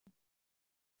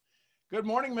Good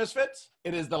morning, Misfits.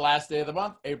 It is the last day of the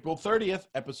month, April 30th,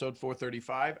 episode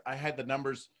 435. I had the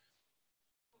numbers.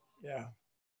 Yeah.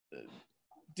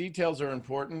 Details are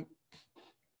important.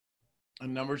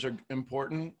 And numbers are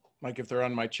important, like if they're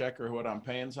on my check or what I'm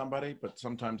paying somebody, but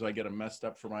sometimes I get them messed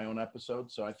up for my own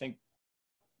episode. So I think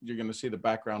you're going to see the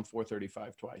background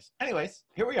 435 twice. Anyways,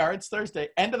 here we are. It's Thursday,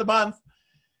 end of the month.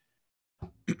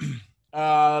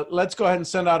 Let's go ahead and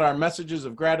send out our messages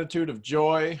of gratitude, of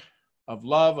joy, of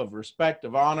love, of respect,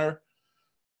 of honor,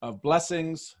 of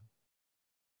blessings.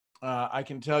 I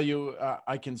can tell you,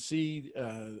 I can see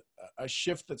a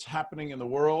shift that's happening in the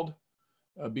world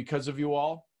because of you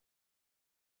all.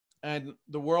 And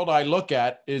the world I look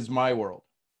at is my world.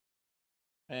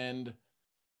 And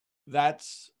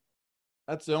that's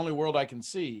the only world I can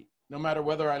see. No matter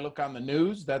whether I look on the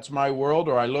news, that's my world,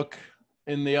 or I look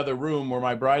in the other room where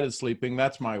my bride is sleeping,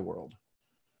 that's my world.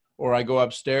 Or I go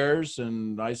upstairs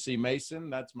and I see Mason,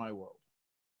 that's my world.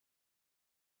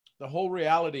 The whole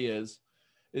reality is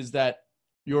that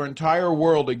your entire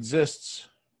world exists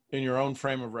in your own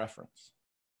frame of reference.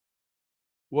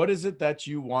 What is it that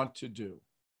you want to do?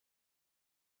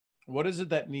 What is it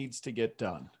that needs to get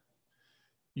done?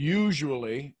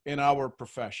 Usually in our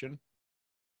profession,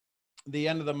 the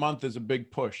end of the month is a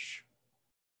big push.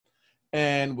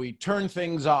 And we turn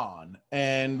things on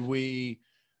and we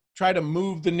try to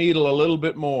move the needle a little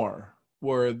bit more.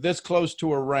 We're this close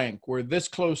to a rank. We're this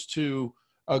close to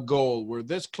a goal. We're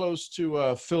this close to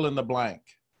a fill in the blank.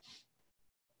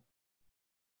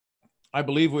 I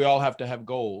believe we all have to have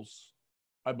goals.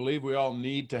 I believe we all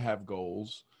need to have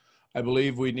goals. I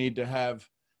believe we need to have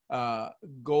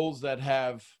goals that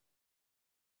have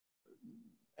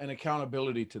an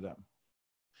accountability to them.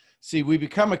 See, we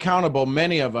become accountable,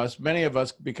 many of us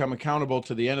become accountable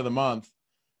to the end of the month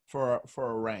for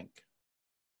a rank.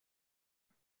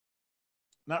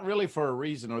 Not really for a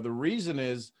reason, or the reason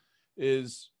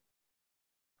is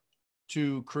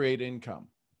to create income.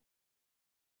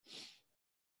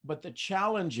 But the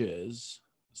challenge is,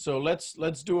 so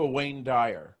let's do a Wayne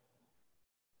Dyer.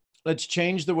 Let's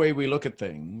change the way we look at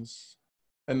things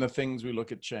and the things we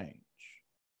look at change.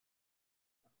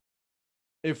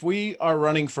 If we are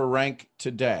running for rank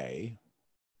today,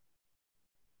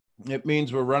 it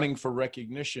means we're running for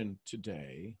recognition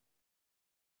today,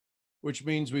 which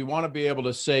means we want to be able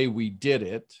to say we did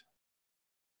it,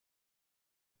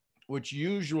 which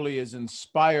usually is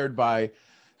inspired by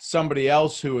somebody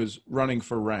else who is running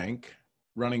for rank,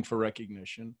 running for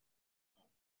recognition.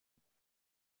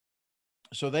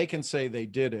 So they can say they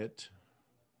did it.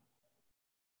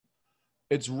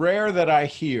 It's rare that I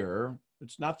hear,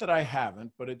 it's not that I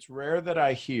haven't, but it's rare that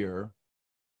I hear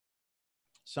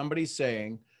somebody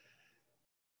saying,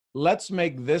 let's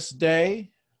make this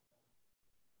day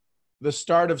the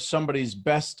start of somebody's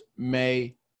best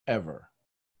May ever.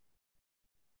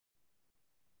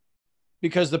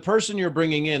 Because the person you're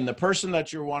bringing in, the person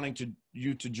that you're wanting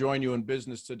to join you in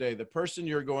business today, the person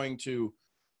you're going to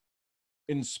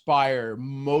inspire,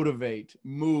 motivate,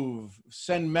 move,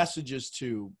 send messages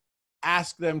to,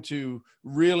 ask them to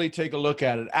really take a look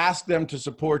at it, ask them to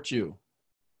support you.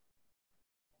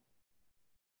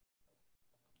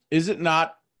 Is it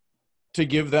not to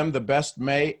give them the best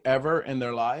May ever in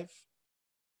their life?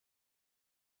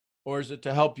 Or is it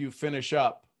to help you finish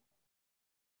up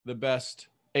the best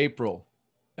April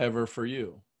ever for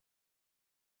you?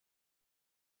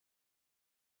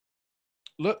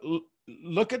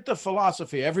 Look at the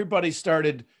philosophy. Everybody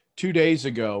started 2 days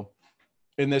ago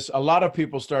in this. A lot of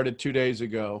people started 2 days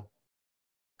ago.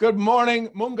 Good morning,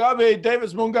 Mungabe,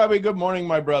 Davis Mungabe. Good morning,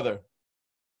 my brother.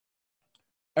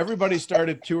 Everybody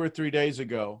started 2 or 3 days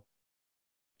ago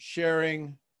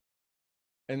sharing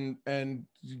and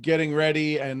getting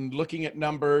ready and looking at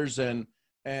numbers and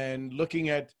looking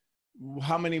at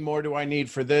how many more do I need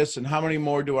for this and how many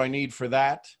more do I need for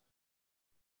that.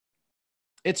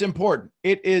 It's important.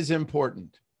 It is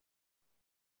important.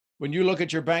 When you look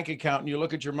at your bank account and you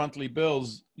look at your monthly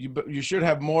bills, you should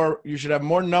have more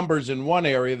numbers in one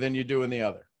area than you do in the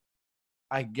other.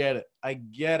 I get it. I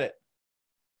get it.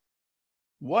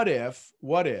 What if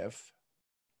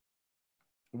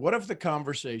the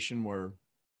conversation were,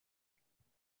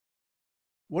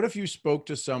 what if you spoke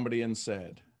to somebody and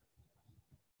said,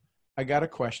 I got a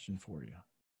question for you.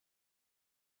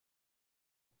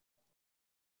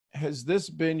 Has this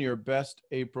been your best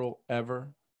April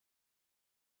ever?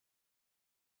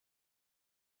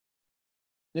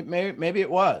 Maybe it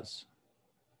was.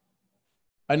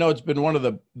 I know it's been one of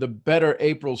the better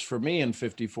Aprils for me in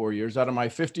 54 years. Out of my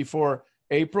 54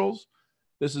 Aprils,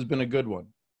 this has been a good one.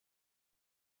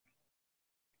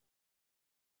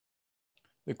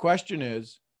 The question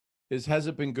is, is, has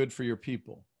it been good for your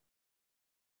people?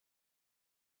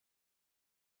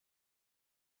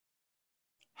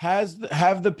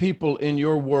 Have the people in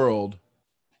your world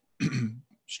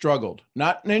struggled?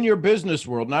 Not in your business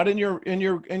world, not in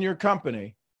your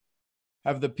company.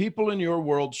 Have the people in your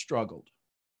world struggled?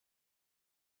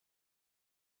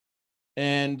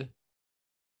 And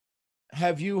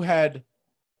have you had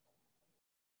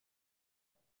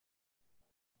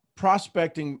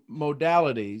prospecting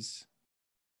modalities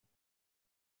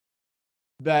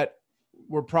that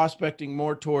were prospecting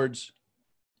more towards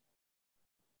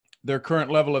their current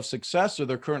level of success or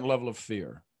their current level of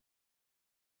fear?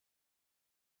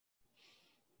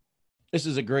 This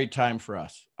is a great time for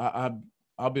us.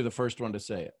 I'll be the first one to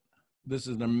say it. This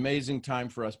is an amazing time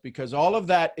for us because all of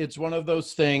that, it's one of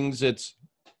those things. It's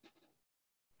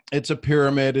a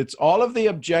pyramid. It's all of the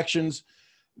objections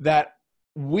that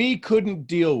we couldn't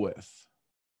deal with,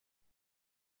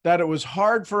 that it was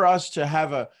hard for us to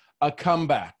have a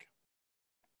comeback,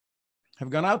 have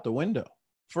gone out the window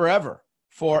forever.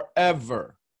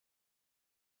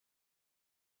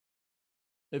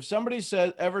 If somebody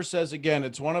ever says again,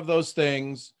 it's one of those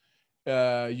things,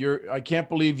 I can't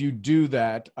believe you do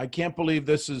that. I can't believe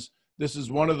this is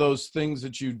one of those things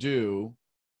that you do.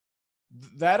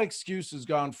 That excuse is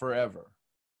gone forever.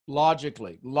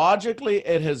 Logically,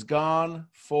 it has gone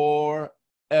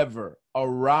forever.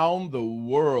 Around the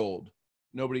world,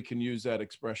 nobody can use that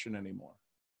expression anymore.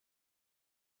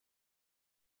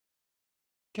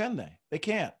 Can they? They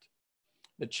can't.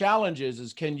 The challenge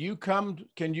is can you come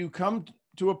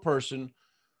to a person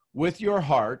with your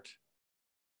heart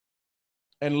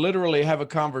and literally have a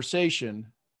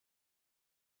conversation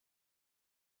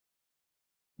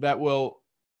that will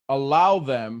allow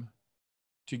them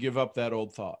to give up that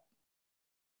old thought?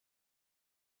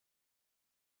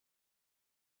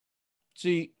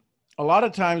 See, a lot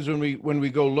of times when we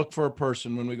go look for a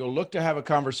person, when we go look to have a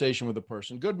conversation with a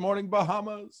person, good morning,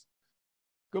 Bahamas.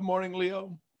 Good morning,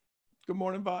 Leo. Good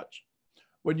morning, Vach.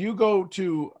 When you go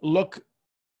to look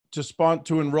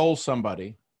to enroll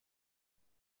somebody,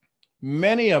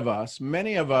 many of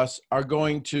us are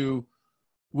going to,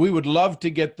 we would love to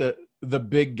get the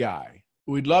big guy.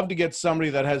 We'd love to get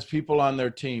somebody that has people on their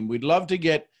team. We'd love to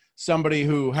get somebody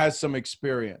who has some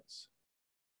experience.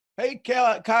 Hey,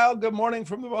 Kyle, good morning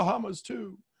from the Bahamas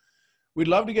too. We'd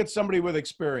love to get somebody with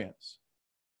experience.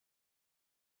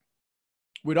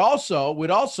 We'd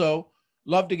also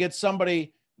love to get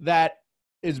somebody that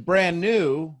is brand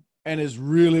new and is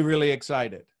really, really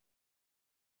excited.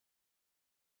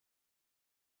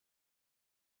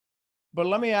 But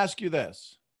let me ask you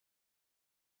this.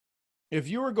 If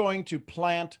you were going to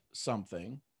plant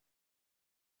something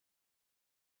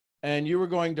and you were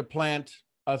going to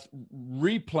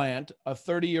replant a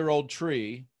 30-year-old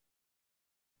tree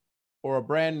or a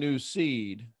brand new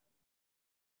seed,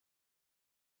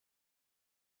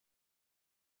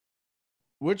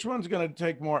 which one's going to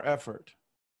take more effort?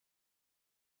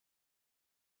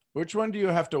 Which one do you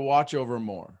have to watch over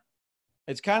more?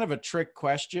 It's kind of a trick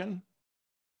question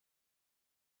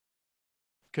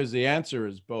because the answer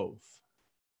is both.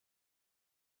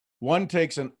 One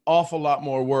takes an awful lot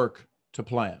more work to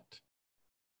plant.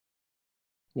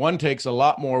 One takes a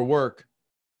lot more work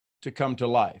to come to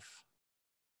life.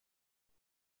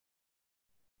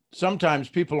 Sometimes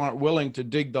people aren't willing to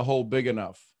dig the hole big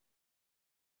enough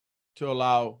to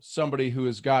allow somebody who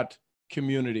has got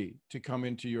community to come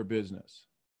into your business.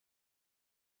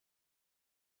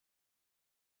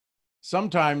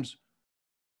 Sometimes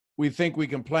we think we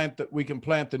can plant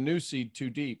the new seed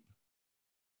too deep.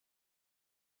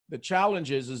 The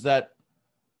challenge is that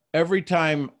every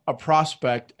time a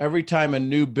prospect, every time a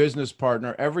new business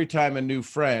partner, every time a new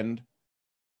friend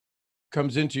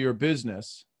comes into your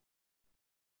business,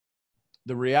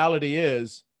 the reality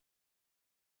is,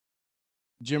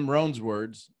 Jim Rohn's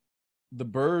words, the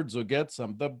birds will get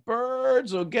some. The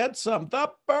birds will get some.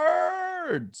 The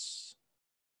birds.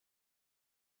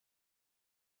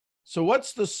 So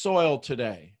what's the soil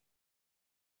today?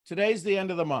 Today's the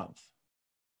end of the month.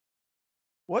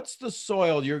 What's the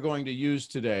soil you're going to use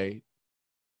today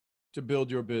to build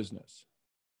your business?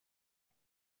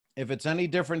 If it's any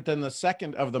different than the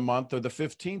 2nd of the month or the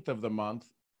 15th of the month,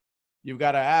 you've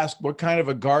got to ask, what kind of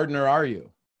a gardener are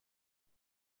you?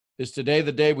 Is today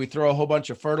the day we throw a whole bunch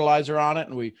of fertilizer on it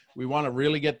and we want to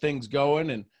really get things going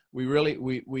and we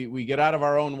get out of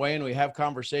our own way and we have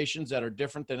conversations that are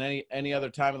different than any other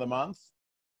time of the month?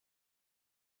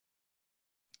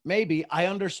 Maybe. I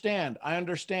understand.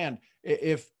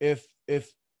 If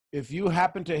you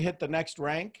happen to hit the next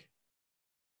rank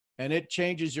and it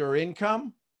changes your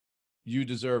income, you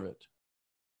deserve it.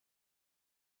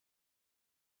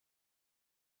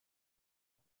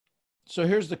 So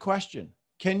here's the question.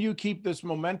 Can you keep this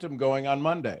momentum going on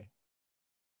Monday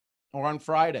or on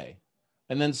Friday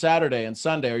and then Saturday and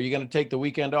Sunday? Are you going to take the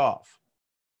weekend off?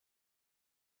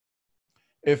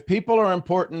 If people are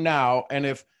important now, and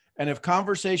if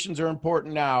conversations are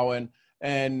important now,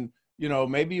 and you know,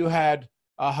 maybe you had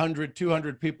 100,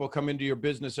 200 people come into your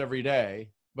business every day,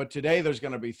 but today there's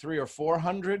going to be 300 or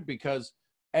 400 because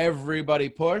everybody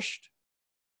pushed.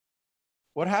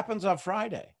 What happens on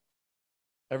Friday?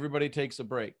 Everybody takes a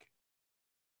break.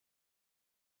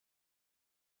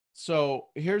 So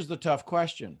here's the tough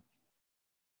question.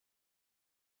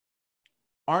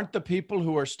 Aren't the people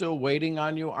who are still waiting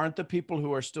on you, aren't the people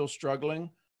who are still struggling,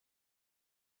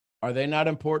 are they not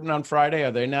important on Friday?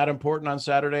 Are they not important on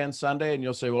Saturday and Sunday? And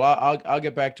you'll say, well, I'll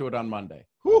get back to it on Monday.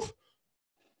 Whew.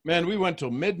 Man, we went till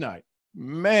midnight.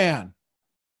 Man,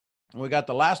 we got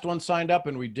the last one signed up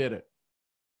and we did it.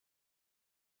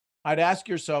 I'd ask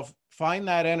yourself, find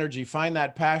that energy, find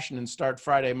that passion, and start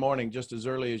Friday morning just as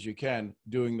early as you can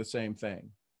doing the same thing.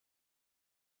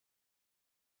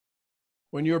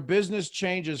 When your business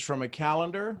changes from a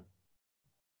calendar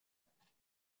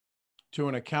to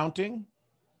an accounting,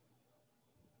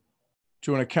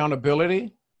 to an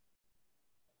accountability,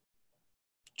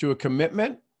 to a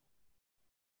commitment,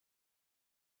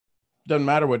 doesn't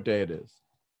matter what day it is.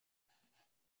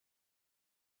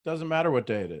 Doesn't matter what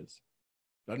day it is.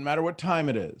 Doesn't matter what time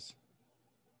it is.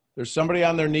 There's somebody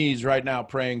on their knees right now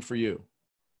praying for you,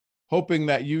 hoping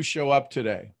that you show up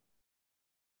today,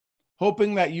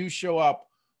 hoping that you show up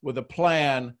with a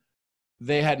plan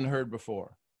they hadn't heard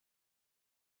before,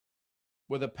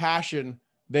 with a passion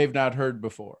they've not heard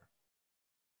before.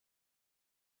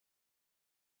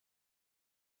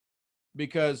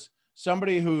 Because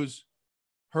somebody who's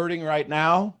hurting right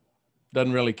now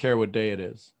doesn't really care what day it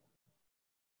is.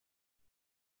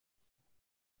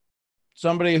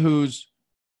 Somebody whose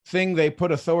thing they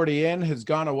put authority in has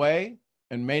gone away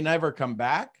and may never come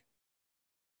back.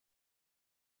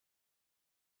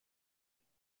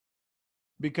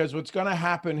 Because what's going to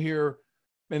happen here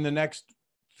in the next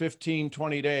 15,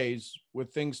 20 days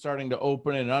with things starting to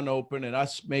open and unopen, and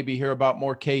us maybe hear about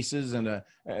more cases, and a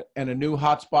new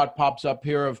hotspot pops up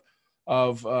here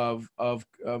of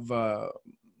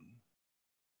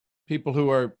people who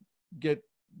are get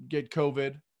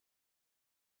COVID.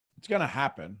 It's going to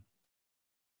happen.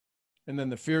 And then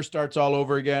the fear starts all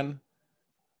over again.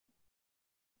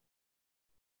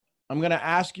 I'm going to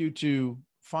ask you to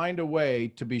find a way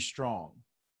to be strong.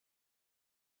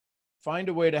 Find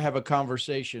a way to have a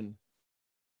conversation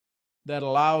that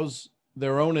allows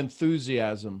their own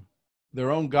enthusiasm, their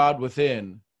own God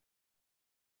within,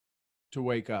 to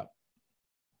wake up,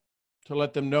 to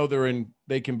let them know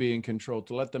they can be in control,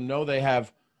 to let them know they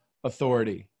have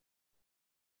authority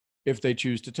if they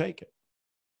choose to take it.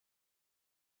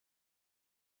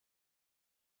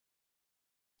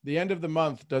 The end of the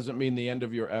month doesn't mean the end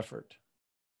of your effort.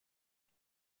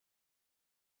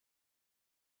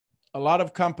 A lot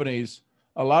of companies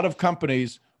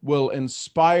will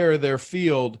inspire their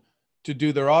field to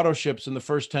do their auto ships in the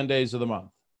first 10 days of the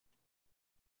month.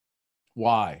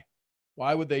 Why?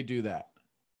 Why would they do that?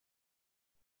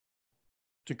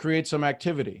 To create some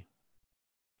activity.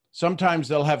 Sometimes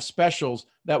they'll have specials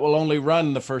that will only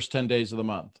run the first 10 days of the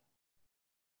month.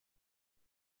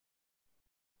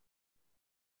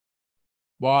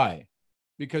 Why?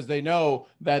 Because they know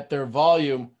that their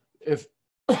volume, if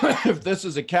this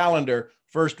is a calendar,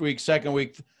 first week, second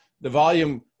week, the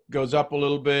volume goes up a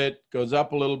little bit,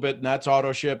 and that's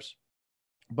auto ships.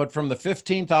 But from the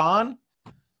 15th on,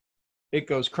 it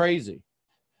goes crazy.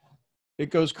 It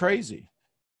goes crazy.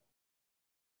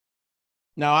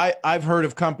 Now, I've heard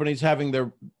of companies having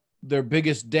their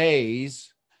biggest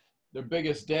days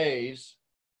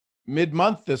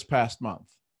mid-month this past month.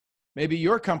 Maybe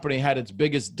your company had its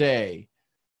biggest day,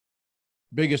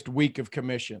 biggest week of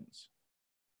commissions.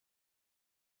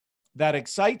 That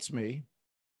excites me.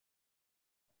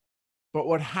 But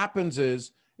what happens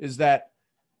is that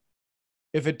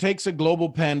if it takes a global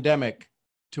pandemic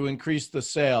to increase the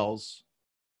sales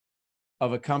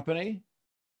of a company,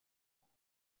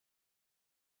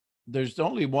 there's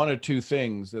only one or two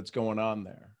things that's going on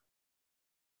there.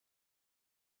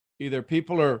 Either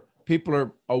people are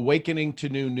awakening to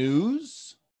new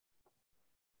news,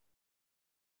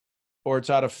 or it's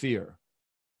out of fear.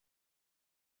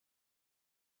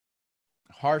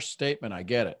 Harsh statement, I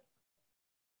get it.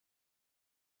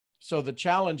 So the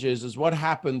challenge is what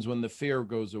happens when the fear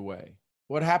goes away?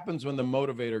 What happens when the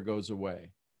motivator goes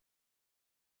away?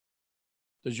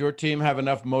 Does your team have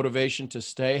enough motivation to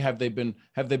stay? Have they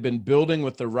been building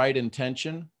with the right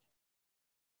intention?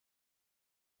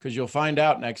 Because you'll find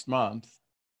out next month.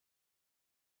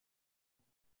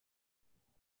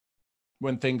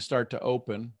 when things start to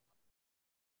open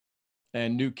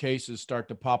and new cases start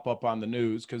to pop up on the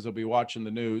news, because they'll be watching the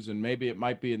news, and maybe it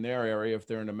might be in their area if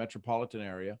they're in a metropolitan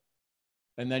area.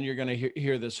 And then you're going to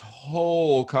hear this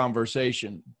whole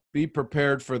conversation. Be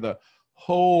prepared for the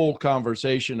whole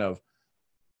conversation of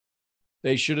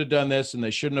they should have done this and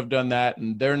they shouldn't have done that,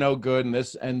 and they're no good, and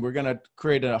this, and we're going to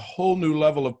create a whole new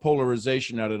level of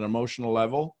polarization at an emotional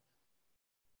level.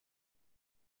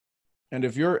 And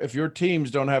if your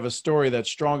teams don't have a story that's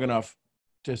strong enough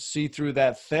to see through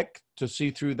that thick, to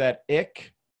see through that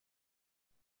ick,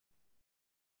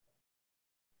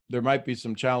 there might be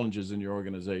some challenges in your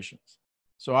organizations.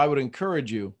 So I would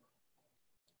encourage you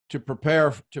to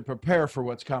prepare for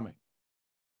what's coming.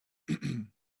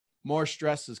 More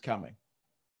stress is coming.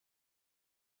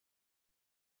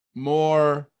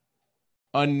 More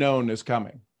unknown is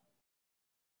coming.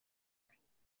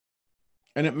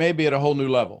 And it may be at a whole new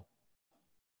level.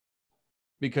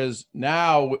 Because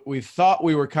now we thought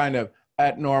we were kind of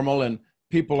at normal and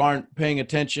people aren't paying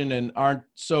attention and aren't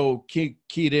so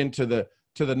keyed into the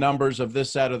numbers of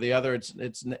this, that, or the other.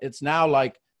 It's now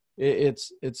like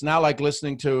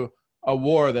listening to a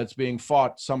war that's being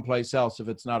fought someplace else if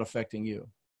it's not affecting you.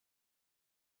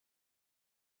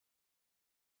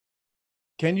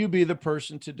 Can you be the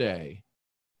person today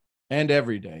and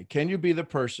every day? Can you be the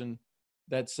person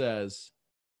that says,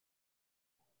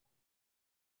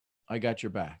 I got your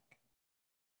back.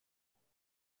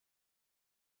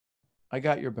 I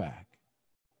got your back.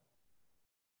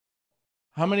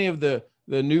 How many of the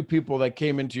new people that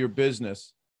came into your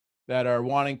business that are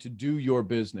wanting to do your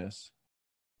business,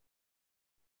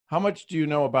 how much do you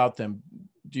know about them?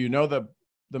 Do you know the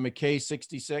McKay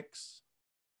 66?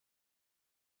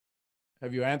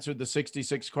 Have you answered the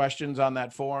 66 questions on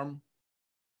that form?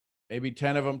 Maybe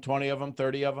 10 of them, 20 of them,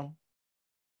 30 of them?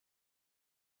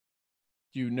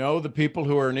 Do you know the people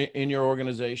who are in your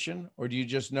organization, or do you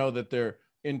just know that they're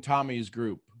in Tommy's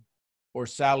group or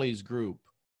Sally's group?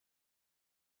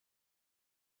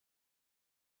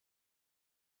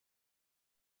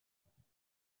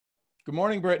 Good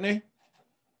morning, Brittany.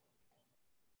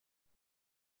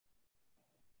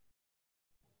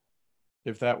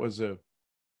 If that was it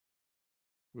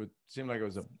would seem like it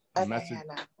was a message.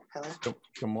 Hello.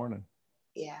 Good morning.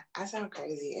 Yeah, I sound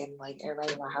crazy and like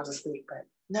everybody in my house is asleep, but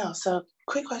no. So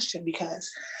quick question, because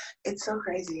it's so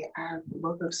crazy. I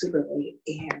woke up super late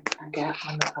and I got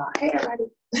on the call. Hey, everybody.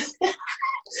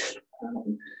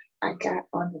 I got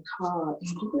on the call and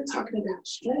you were talking about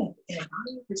strength, and while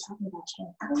you were talking about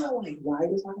strength, I don't know like why you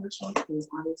were talking about strength, because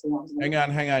obviously I was like,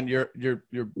 hang on. You're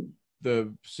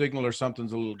the signal or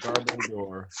something's a little garbled,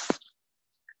 or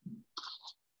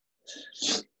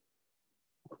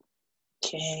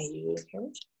can you hear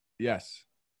me? yes.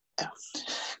 Oh.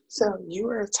 So you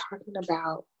were talking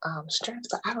about strength,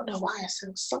 but I don't know why. So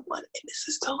someone, and this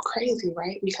is so crazy,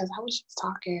 right? Because I was just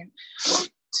talking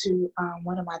to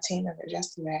one of my team members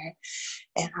yesterday,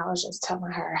 and I was just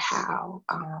telling her how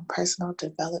personal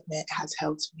development has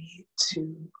helped me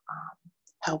to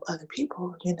help other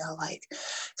people, you know, like,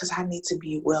 because I need to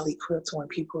be well equipped when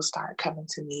people start coming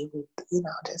to me with, you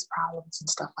know, just problems and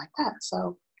stuff like that.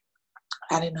 So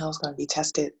I didn't know it was going to be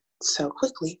tested so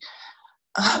quickly.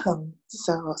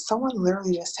 So someone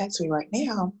literally just texted me right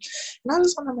now, and I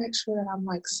just want to make sure that I'm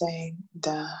like saying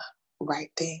the right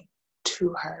thing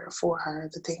to her, for her,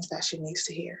 the things that she needs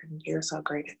to hear. And you're so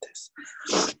great at this.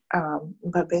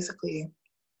 But basically,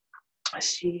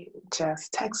 she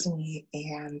just texted me,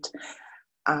 and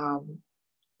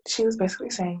she was basically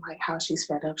saying like how she's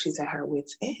fed up, she's at her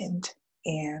wit's end,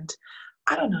 and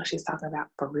I don't know if she's talking about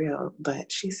for real,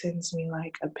 but she sends me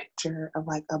like a picture of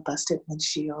like a busted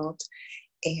windshield.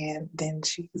 And then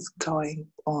she's going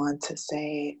on to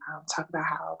say, talk about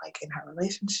how like in her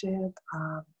relationship,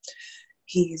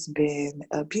 he's been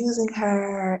abusing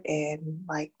her and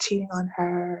like cheating on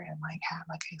her, and like had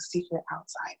like a secret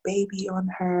outside baby on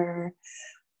her.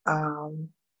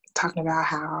 Talking about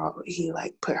how he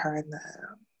like put her in the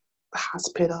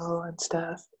hospital and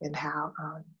stuff, and how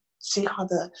she called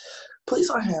the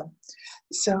police on him.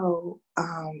 So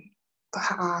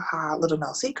little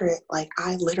no secret, like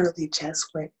I literally just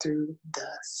went through the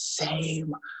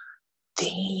same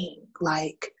thing.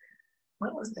 Like,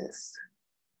 when was this?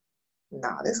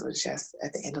 No, this was just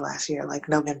at the end of last year, like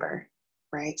November,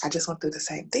 right? I just went through the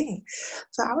same thing.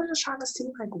 So I was just trying to see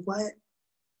like what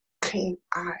could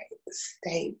I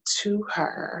say to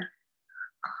her?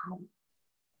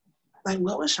 Like,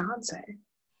 what would Sean say?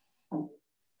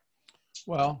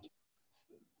 Well,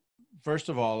 first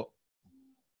of all,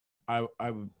 I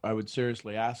would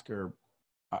seriously ask her,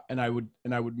 and I would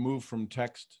move from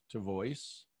text to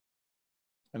voice,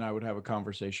 and I would have a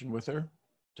conversation with her.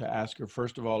 to ask her,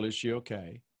 first of all, is she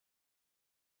okay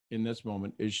in this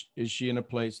moment? Is she in a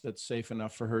place that's safe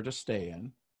enough for her to stay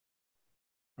in,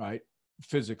 right?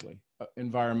 Physically,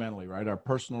 environmentally, right? Our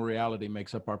personal reality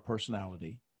makes up our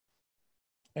personality.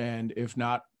 And if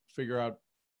not, figure out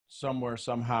somewhere,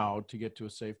 somehow to get to a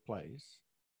safe place.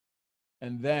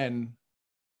 And then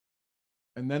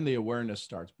the awareness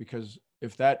starts, because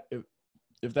if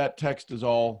that text is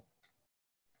all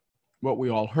what we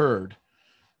all heard,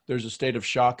 there's a state of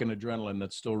shock and adrenaline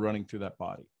that's still running through that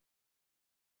body.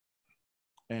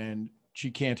 And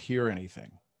she can't hear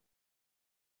anything.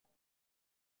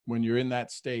 When you're in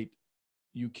that state,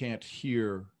 you can't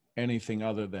hear anything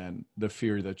other than the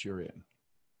fear that you're in.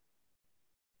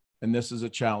 And this is a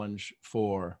challenge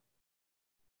for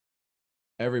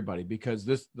everybody, because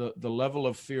the level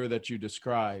of fear that you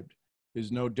described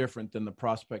is no different than the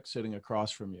prospect sitting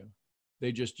across from you.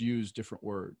 They just use different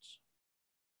words.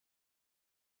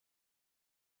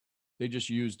 They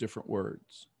just use different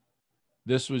words.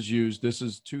 This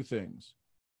is two things.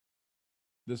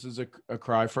 This is a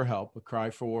cry for help, a cry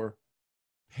for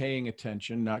paying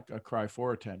attention, not a cry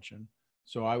for attention.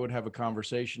 So I would have a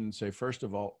conversation and say, first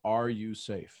of all, are you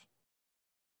safe?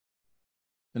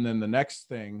 And then the next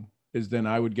thing is, then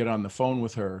I would get on the phone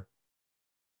with her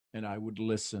and I would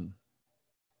listen.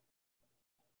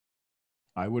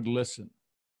 I would listen.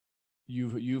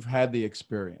 You've had the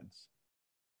experience.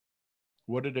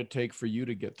 What did it take for you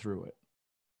to get through it?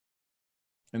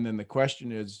 And then the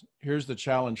question is, here's the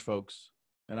challenge, folks.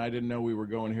 And I didn't know we were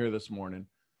going here this morning,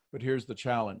 but here's the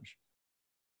challenge.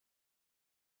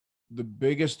 The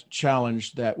biggest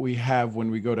challenge that we have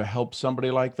when we go to help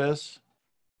somebody like this,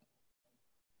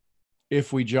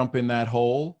 if we jump in that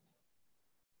hole,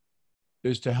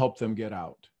 is to help them get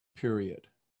out, period.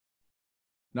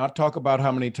 Not talk about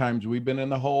how many times we've been in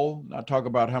the hole, not talk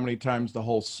about how many times the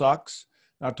hole sucks,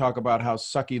 not talk about how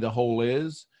sucky the hole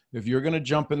is. If you're going to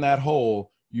jump in that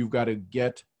hole, you've got to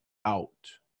get out.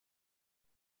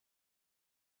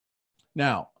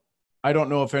 Now, I don't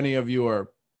know if any of you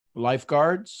are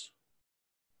lifeguards,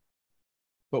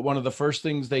 but one of the first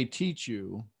things they teach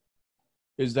you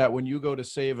is that when you go to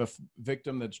save a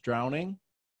victim that's drowning,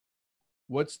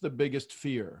 what's the biggest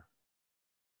fear?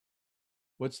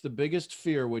 What's the biggest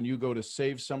fear when you go to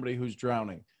save somebody who's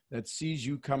drowning that sees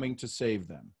you coming to save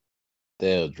them?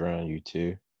 They'll drown you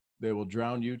too. They will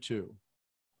drown you too.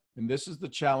 And this is the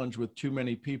challenge with too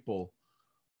many people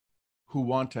who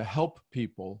want to help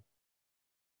people,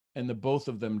 and the both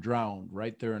of them drown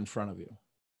right there in front of you.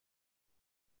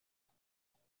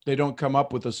 They don't come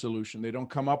up with a solution. They don't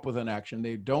come up with an action.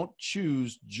 They don't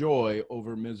choose joy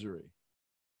over misery.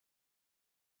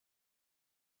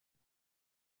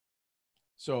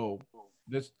 So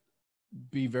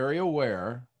be very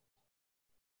aware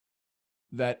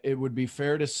that it would be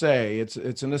fair to say, it's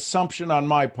an assumption on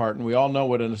my part, and we all know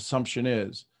what an assumption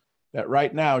is, that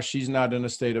right now she's not in a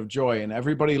state of joy. And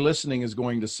everybody listening is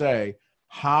going to say,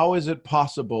 how is it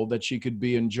possible that she could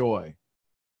be in joy?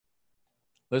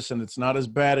 Listen, it's not as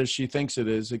bad as she thinks it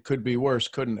is. It could be worse,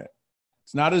 couldn't it?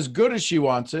 It's not as good as she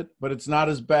wants it, but it's not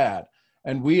as bad.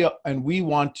 And we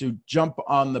want to jump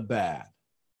on the bad.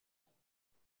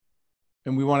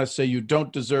 And we want to say, you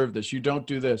don't deserve this. You don't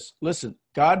do this. Listen,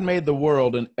 God made the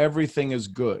world and everything is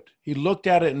good. He looked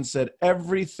at it and said,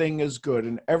 everything is good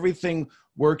and everything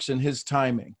works in his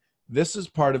timing. This is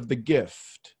part of the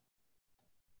gift.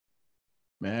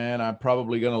 Man, I'm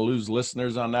probably going to lose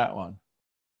listeners on that one.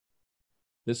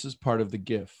 This is part of the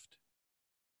gift.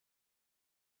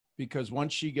 Because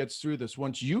once she gets through this,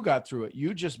 once you got through it,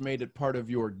 you just made it part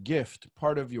of your gift,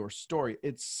 part of your story.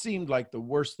 It seemed like the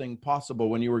worst thing possible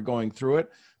when you were going through it.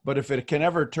 But if it can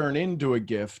ever turn into a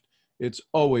gift, it's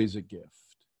always a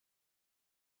gift.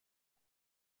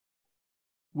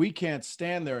 We can't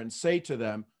stand there and say to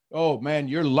them, oh man,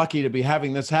 you're lucky to be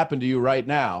having this happen to you right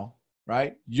now,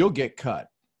 right? You'll get cut.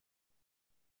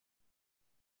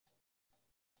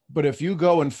 But if you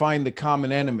go and find the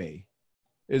common enemy,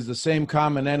 is the same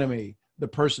common enemy the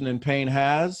person in pain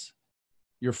has,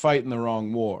 you're fighting the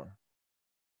wrong war.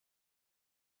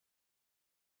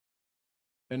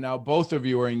 And now both of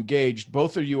you are engaged.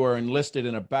 Both of you are enlisted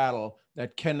in a battle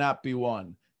that cannot be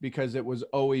won because it was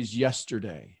always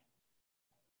yesterday.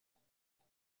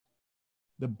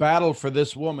 The battle for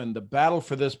this woman, the battle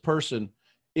for this person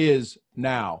is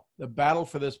now. The battle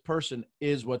for this person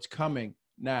is what's coming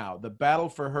now. The battle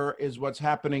for her is what's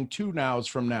happening 2 nows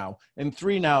from now and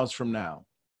 3 nows from now.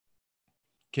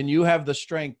 Can you have the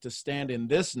strength to stand in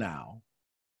this now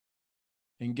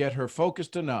and get her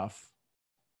focused enough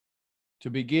to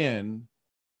begin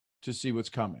to see what's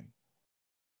coming?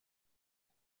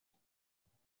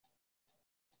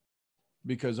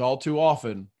 because all too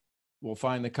often we'll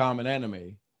find the common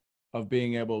enemy of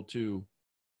being able to,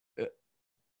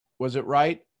 was it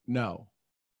right? No.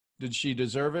 Did she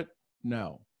deserve it?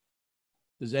 No.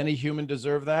 Does any human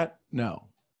deserve that? No.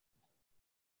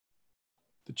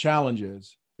 The challenge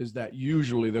is that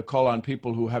usually they'll call on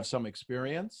people who have some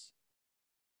experience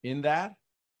in that,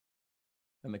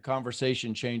 and the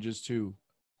conversation changes to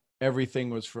everything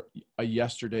was for a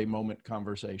yesterday moment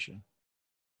conversation.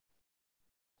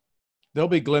 There'll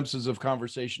be glimpses of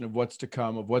conversation of what's to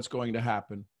come, of what's going to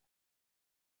happen.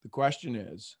 The question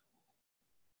is,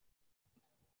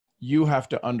 you have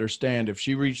to understand, if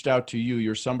she reached out to you,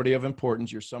 you're somebody of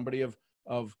importance, you're somebody of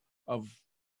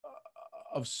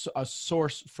a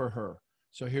source for her.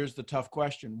 So here's the tough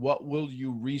question. What will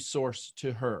you resource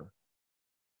to her?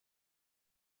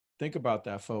 Think about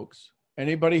that, folks.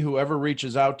 Anybody who ever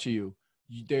reaches out to you,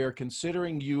 they are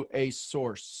considering you a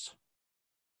source.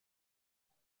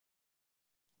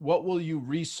 What will you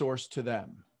resource to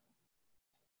them?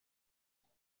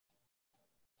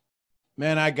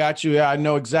 Man, I got you. Yeah, I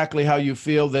know exactly how you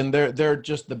feel. Then they're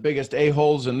just the biggest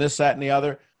a-holes and this, that, and the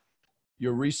other.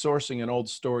 You're resourcing an old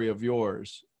story of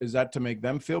yours. Is that to make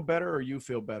them feel better or you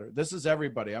feel better? This is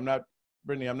everybody.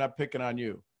 Brittany, I'm not picking on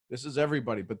you. This is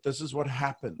everybody, but this is what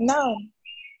happens. No.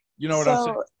 You know what I'm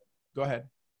saying? Go ahead.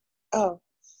 Oh,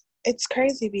 it's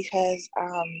crazy because,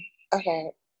 okay,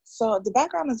 so the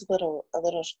background is a little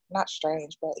not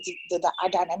strange, but our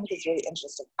dynamic is really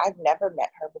interesting. I've never met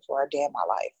her before a day in my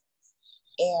life.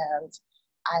 And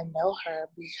I know her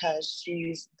because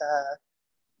she's the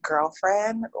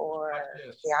girlfriend or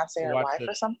fiance or wife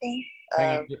or something.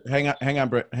 Hang on,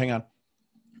 Britt. Hang on.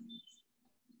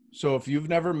 So if you've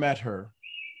never met her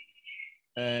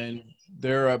and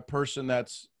they're a person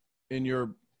that's in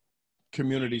your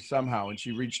community somehow and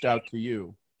she reached out to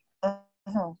you,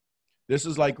 this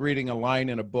is like reading a line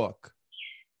in a book.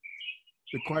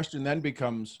 The question then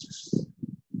becomes,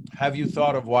 have you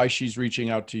thought of why she's reaching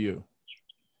out to you?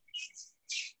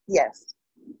 Yes.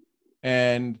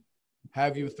 And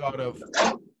have you thought of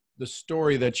the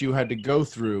story that you had to go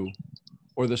through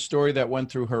or the story that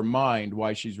went through her mind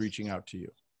why she's reaching out to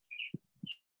you?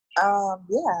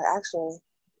 Yeah, actually.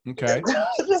 Okay.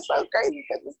 It's just so crazy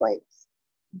because it's like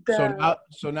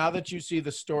so now that you see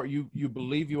the story, you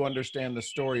believe you understand the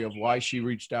story of why she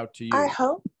reached out to you. I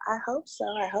hope so.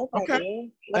 I hope okay.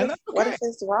 I do. What if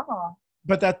it's wrong?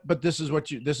 But this is what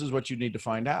you need to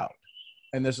find out.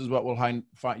 And this is what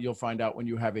you'll find out when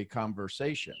you have a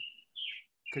conversation,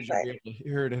 because you'll be able to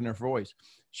hear it in her voice.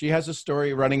 She has a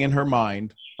story running in her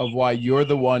mind of why you're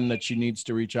the one that she needs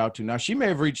to reach out to. Now, she may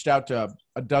have reached out to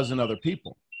a dozen other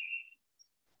people,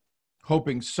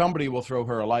 hoping somebody will throw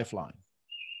her a lifeline.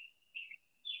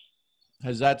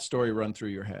 Has that story run through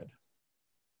your head?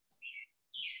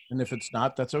 And if it's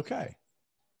not, that's okay.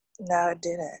 No, it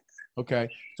didn't. Okay.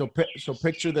 So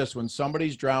picture this. When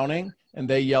somebody's drowning and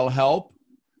they yell help,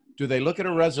 do they look at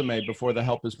a resume before the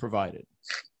help is provided?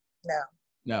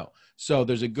 No. So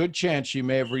there's a good chance she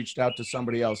may have reached out to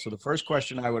somebody else. So the first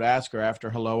question I would ask her after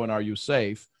hello and are you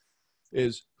safe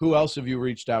is, who else have you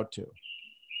reached out to?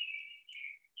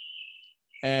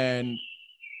 And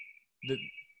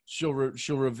she'll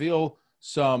reveal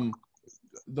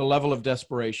the level of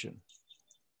desperation.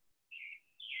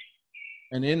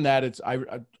 And in that,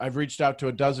 I've reached out to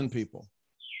a dozen people.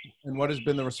 And what has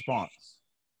been the response?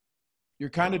 You're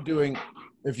kind of doing,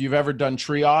 if you've ever done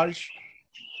triage.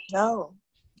 No.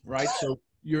 Right? So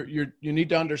you need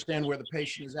to understand where the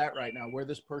patient is at right now, where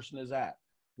this person is at.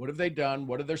 What have they done?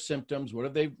 What are their symptoms? What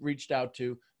have they reached out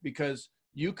to? Because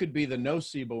you could be the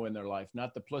nocebo in their life,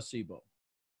 not the placebo.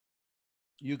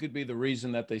 You could be the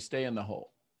reason that they stay in the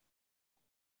hole.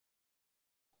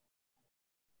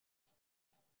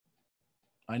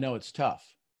 I know it's tough.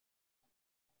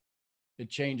 It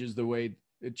changes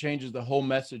the whole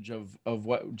message of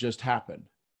what just happened.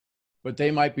 But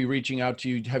they might be reaching out to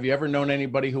you. Have you ever known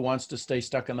anybody who wants to stay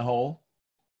stuck in the hole?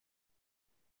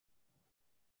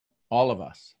 All of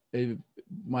us.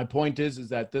 My point is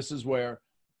that this is where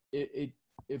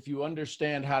if you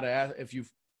understand how to ask, if you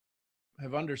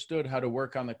have understood how to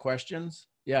work on the questions,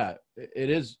 yeah, it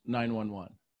is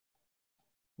 911.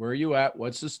 Where are you at?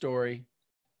 What's the story?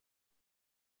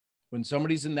 When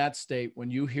somebody's in that state,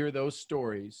 when you hear those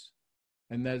stories,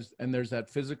 and there's that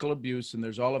physical abuse and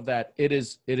there's all of that, it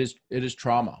is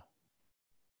trauma.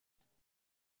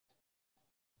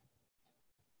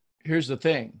 Here's the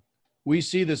thing. We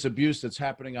see this abuse that's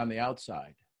happening on the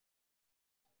outside.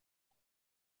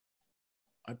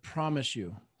 I promise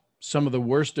you, some of the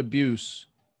worst abuse,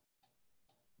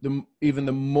 even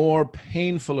the more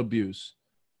painful abuse,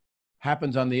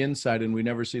 happens on the inside and we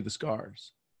never see the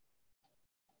scars.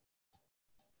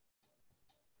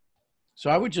 So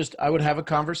I would have a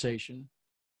conversation,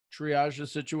 triage the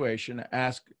situation,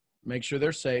 ask, make sure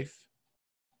they're safe,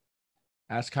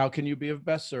 ask how can you be of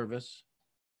best service,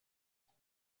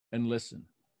 and listen.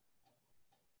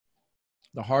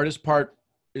 The hardest part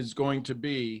is going to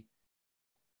be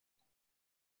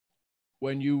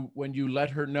when you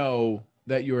let her know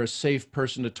that you're a safe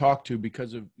person to talk to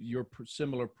because of your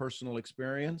similar personal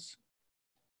experience,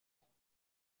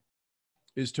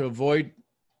 is to avoid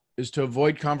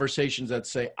conversations that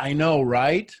say, I know,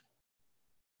 right?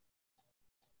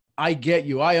 I get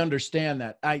you. I understand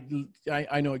that.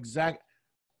 I know exactly,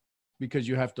 because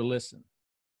you have to listen.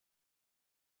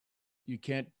 You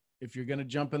can't, if you're going to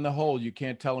jump in the hole, you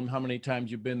can't tell them how many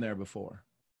times you've been there before.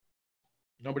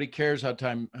 Nobody cares how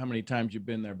many times you've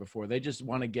been there before. They just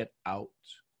want to get out.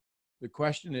 The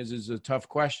question is a tough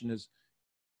question, is,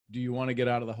 do you want to get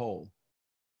out of the hole?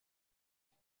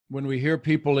 When we hear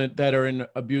people that are in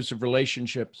abusive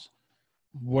relationships,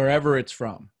 wherever it's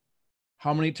from,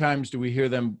 how many times do we hear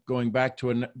them going back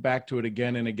to it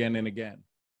again and again and again?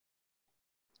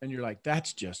 And you're like,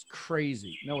 that's just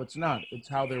crazy. No, it's not. It's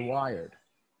how they're wired.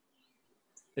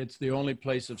 It's the only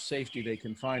place of safety they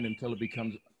can find until it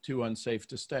becomes too unsafe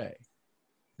to stay.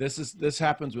 This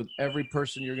happens with every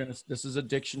person this is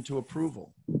addiction to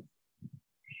approval.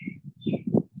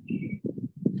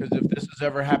 Because if this has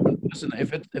ever happened, listen,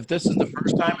 if this is the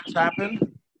first time it's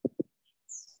happened,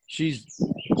 she's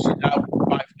out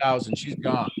 5,000, she's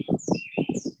gone.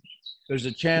 There's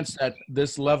a chance that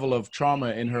this level of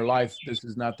trauma in her life, this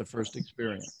is not the first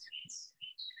experience.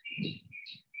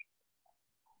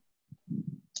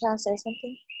 Can I say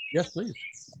something? Yes, please.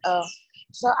 Oh,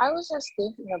 so I was just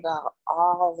thinking about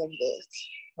all of this,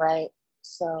 right?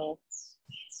 So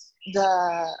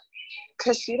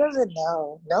because she doesn't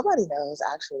know, nobody knows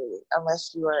actually,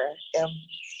 unless you are in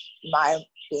my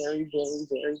very, very,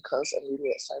 very close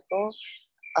immediate circle,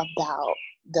 about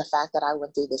the fact that I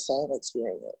went through the same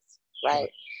experience, right?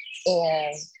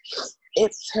 And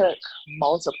it took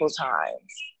multiple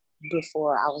times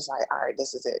before I was like, all right,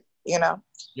 this is it, you know?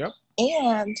 Yep.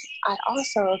 And I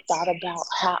also thought about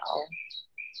how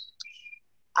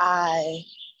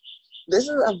this is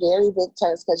a very big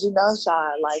test, because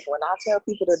Sean, like when I tell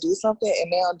people to do something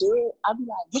and they don't do it, I'll be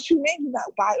like, what you mean you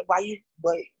not, what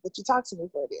you talk to me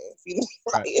for this? You know,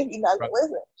 like, if you're not gonna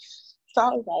listen. So I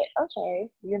was like, okay,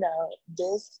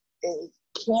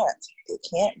 it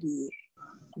can't be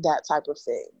that type of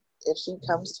thing. If she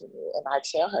comes to me and I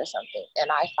tell her something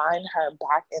and I find her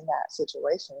back in that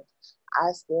situation,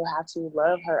 I still have to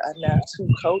love her enough to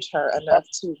coach her enough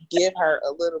to give her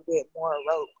a little bit more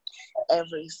rope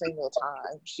every single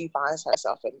time she finds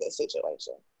herself in this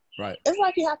situation. Right. It's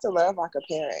like you have to love like a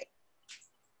parent.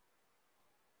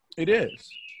 It is.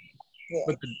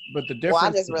 Yeah. But the difference. Well,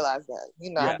 I just realized that.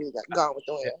 I be gone with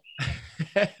the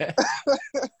wind.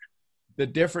 The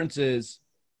difference is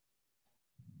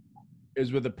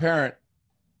with a parent,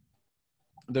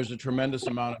 there's a tremendous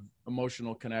amount of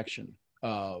emotional connection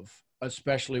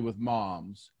especially with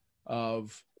moms, I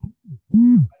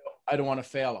don't want to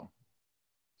fail them.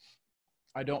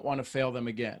 I don't want to fail them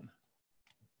again.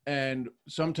 And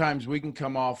sometimes we can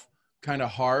come off kind of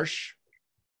harsh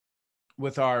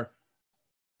and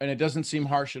it doesn't seem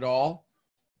harsh at all.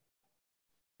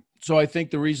 So I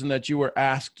think the reason that you were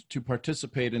asked to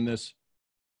participate in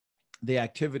the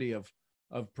activity of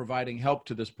providing help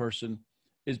to this person,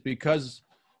 is because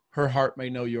her heart may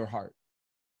know your heart.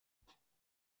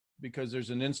 Because there's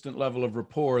an instant level of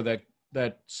rapport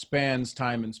that spans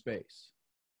time and space.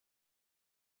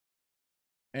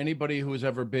 Anybody who's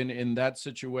ever been in that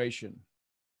situation,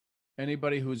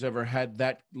 anybody who's ever had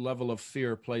that level of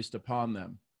fear placed upon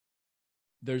them,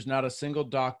 there's not a single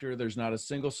doctor, there's not a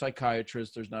single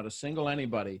psychiatrist, there's not a single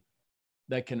anybody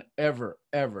that can ever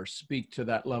speak to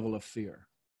that level of fear.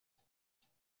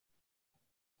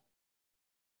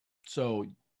 So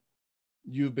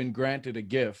you've been granted a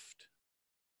gift,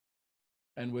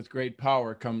 and with great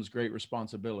power comes great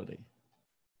responsibility.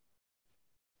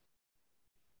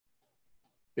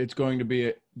 It's going to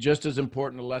be just as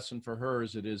important a lesson for her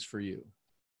as it is for you.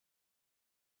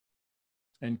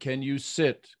 And can you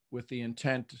sit with the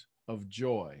intent of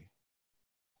joy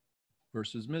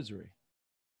versus misery?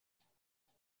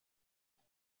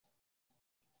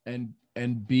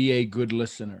 And be a good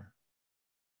listener.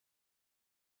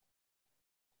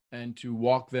 And to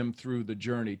walk them through the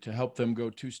journey, to help them go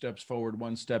 2 steps forward,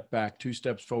 1 step back, 2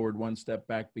 steps forward, 1 step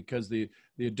back, because the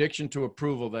addiction to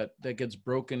approval that gets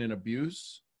broken in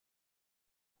abuse,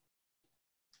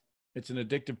 it's an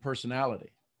addictive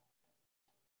personality.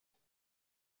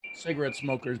 Cigarette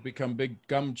smokers become big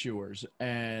gum chewers,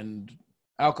 and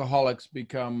alcoholics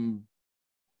become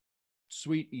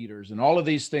sweet eaters, and all of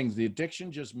these things. The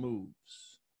addiction just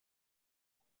moves.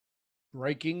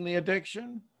 Breaking the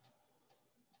addiction,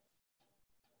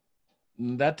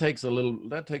 that takes a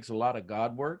lot of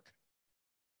God work.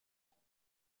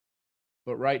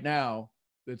 But right now,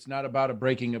 it's not about a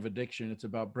breaking of addiction. It's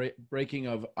about breaking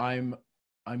of I'm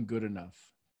good enough.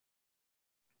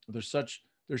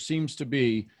 There seems to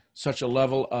be such a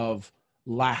level of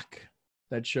lack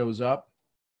that shows up.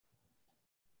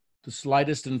 The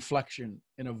slightest inflection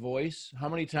in a voice. How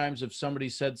many times have somebody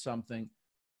said something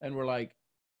and we're like,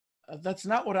 that's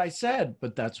not what I said,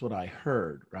 but that's what I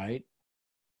heard, right?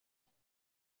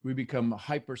 We become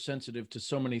hypersensitive to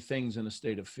so many things in a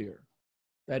state of fear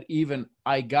that even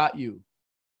I got you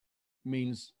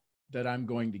means that I'm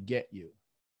going to get you.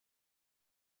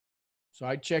 So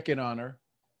I check in on her,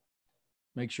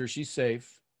 make sure she's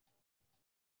safe,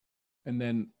 and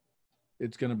then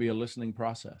it's going to be a listening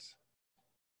process.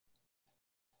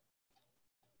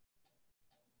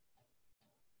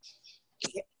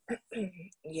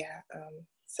 Yeah.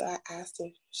 So I asked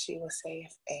if she was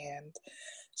safe, and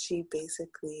she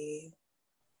basically,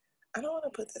 I don't want to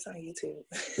put this on YouTube.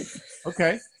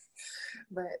 Okay.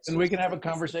 But and we can have a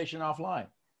conversation offline.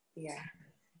 Yeah.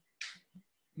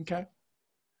 Okay.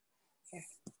 Yeah.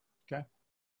 Okay.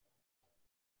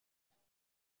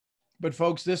 But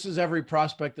folks, this is every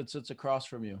prospect that sits across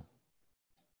from you.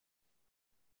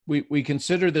 We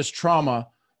consider this trauma,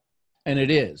 and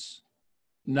it is,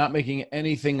 not making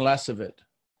anything less of it.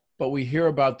 But we hear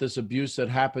about this abuse that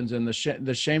happens, and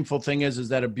the shameful thing is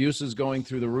that abuse is going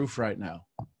through the roof right now.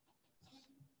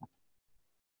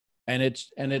 And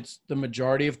it's the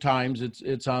majority of times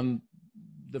it's on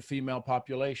the female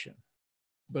population.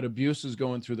 But abuse is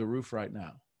going through the roof right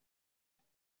now.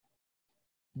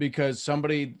 Because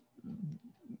somebody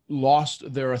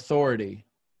lost their authority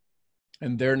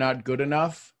and they're not good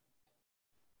enough,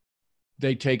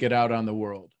 they take it out on the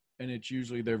world. And it's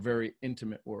usually their very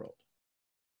intimate world.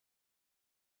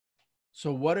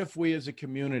 So what if we as a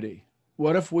community,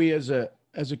 what if we as a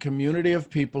community of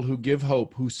people who give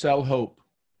hope, who sell hope,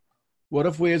 what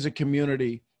if we as a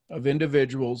community of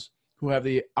individuals who have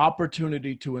the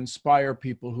opportunity to inspire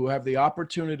people, who have the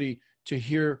opportunity to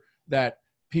hear that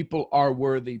people are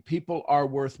worthy, people are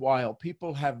worthwhile,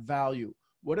 people have value.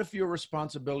 What if your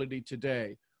responsibility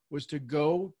today was to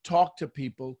go talk to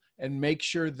people and make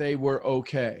sure they were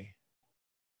okay?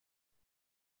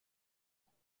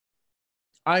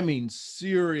 I mean,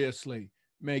 seriously,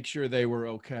 make sure they were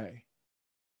okay.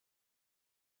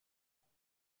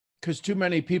 Because too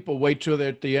many people wait till they're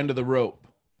at the end of the rope.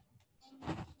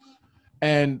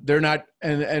 And they're not,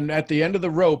 and at the end of the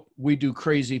rope, we do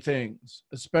crazy things,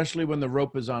 especially when the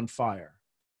rope is on fire.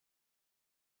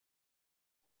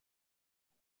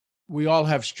 We all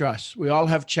have stress. We all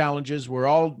have challenges. We're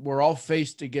all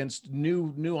faced against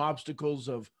new obstacles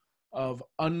of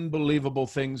unbelievable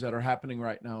things that are happening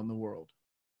right now in the world.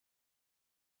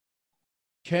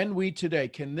 Can we today,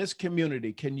 can this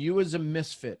community, can you as a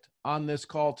misfit on this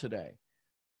call today,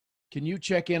 can you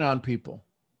check in on people?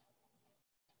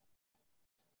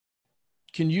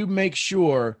 Can you make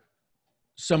sure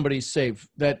somebody's safe?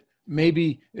 That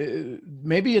maybe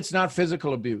it's not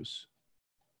physical abuse.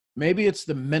 Maybe it's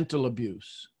the mental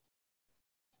abuse.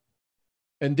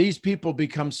 And these people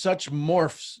become such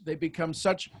morphs. They become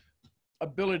such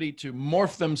ability to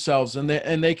morph themselves, and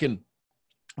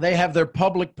they have their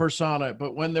public persona,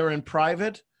 but when they're in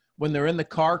private, when they're in the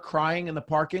car crying in the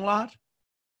parking lot,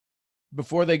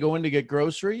 before they go in to get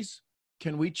groceries,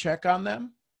 can we check on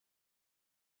them?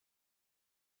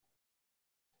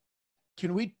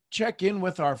 Can we check in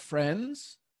with our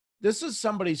friends? This is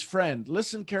somebody's friend.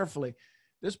 Listen carefully.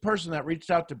 This person that reached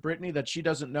out to Brittany that she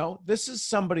doesn't know, this is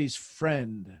somebody's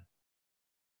friend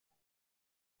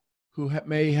who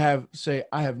may have say,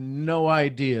 I have no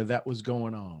idea that was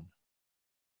going on.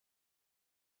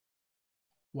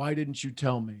 Why didn't you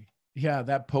tell me? Yeah,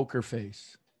 that poker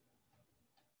face.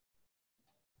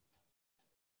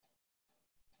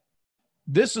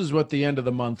 This is what the end of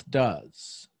the month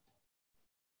does.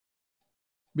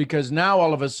 Because now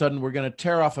all of a sudden we're going to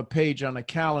tear off a page on a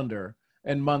calendar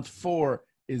and month 4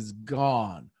 is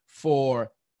gone forever.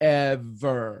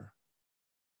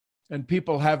 And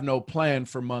people have no plan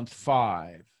for month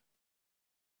 5.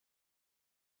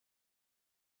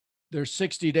 They're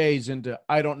 60 days into,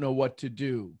 I don't know what to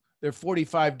do. They're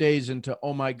 45 days into,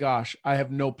 oh my gosh, I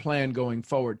have no plan going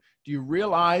forward. Do you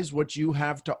realize what you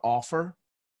have to offer?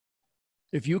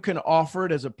 If you can offer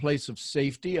it as a place of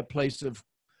safety, a place of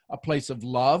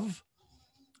love,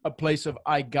 a place of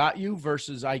I got you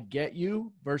versus I get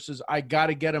you versus I got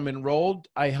to get them enrolled.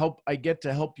 I get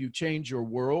to help you change your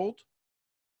world.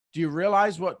 Do you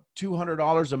realize what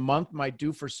 $200 a month might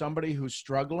do for somebody who's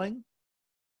struggling?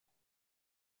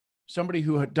 Somebody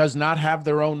who does not have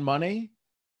their own money?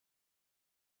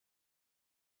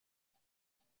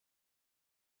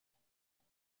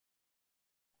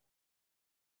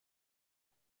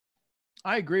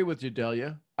 I agree with you,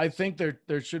 Delia. I think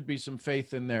there should be some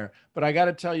faith in there. But I got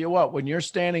to tell you what, when you're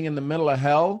standing in the middle of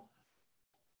hell,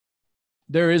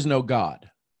 there is no God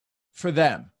for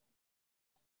them.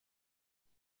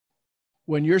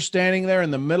 When you're standing there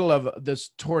in the middle of this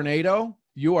tornado,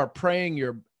 you are praying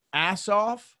your ass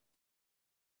off.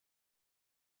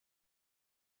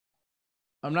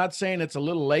 I'm not saying it's a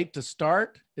little late to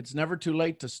start. It's never too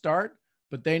late to start,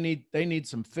 but they need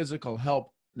some physical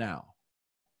help now.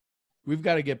 We've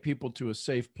got to get people to a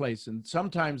safe place. And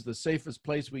sometimes the safest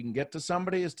place we can get to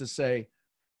somebody is to say,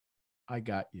 I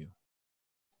got you.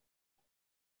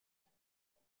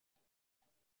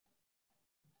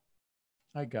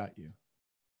 I got you.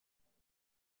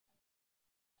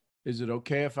 Is it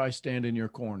okay if I stand in your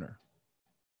corner?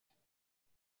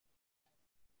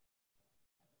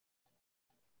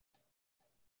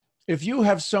 If you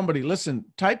have somebody, listen,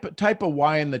 type a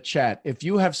Y in the chat. If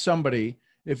you have somebody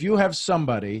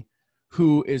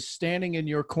who is standing in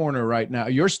your corner right now,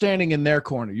 you're standing in their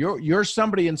corner. You're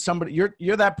somebody in somebody,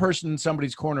 you're that person in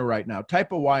somebody's corner right now.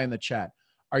 Type a Y in the chat.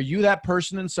 Are you that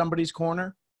person in somebody's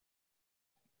corner?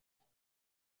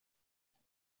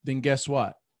 Then guess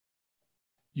what?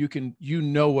 You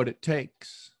know what it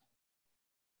takes.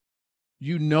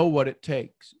 You know what it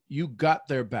takes. You got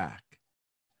their back.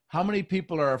 How many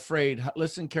people are afraid?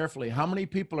 Listen carefully. How many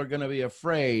people are going to be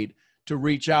afraid to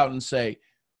reach out and say,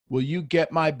 will you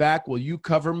get my back? Will you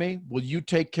cover me? Will you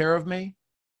take care of me?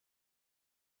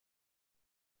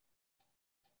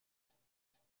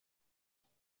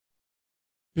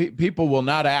 People will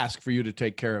not ask for you to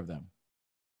take care of them.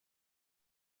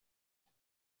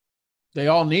 They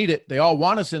all need it. They all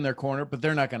want us in their corner, but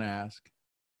they're not going to ask.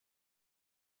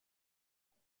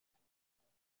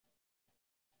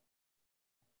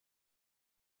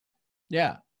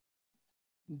 Yeah.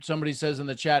 Somebody says in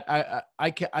the chat,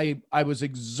 I was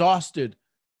exhausted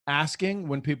asking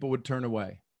when people would turn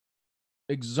away.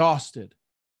 Exhausted.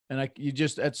 And you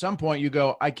just, at some point you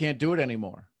go, I can't do it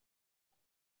anymore.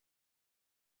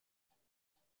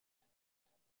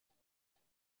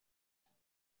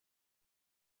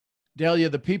 Delia,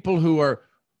 the people who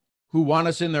want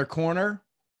us in their corner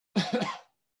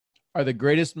are the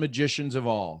greatest magicians of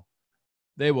all.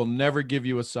 They will never give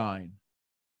you a sign.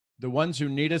 The ones who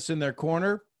need us in their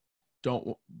corner,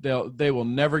 they will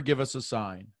never give us a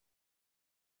sign.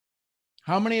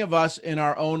 How many of us in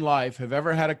our own life have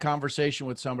ever had a conversation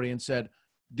with somebody and said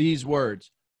these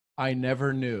words, I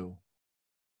never knew.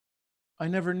 I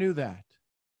never knew that.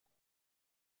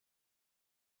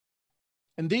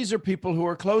 And these are people who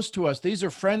are close to us. These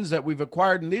are friends that we've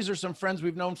acquired, and these are some friends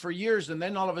we've known for years. And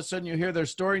then all of a sudden you hear their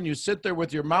story and you sit there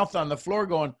with your mouth on the floor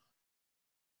going,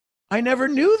 I never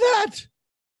knew that.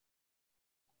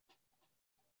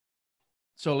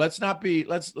 So let's not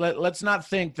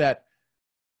think that,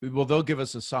 well, they'll give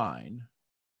us a sign.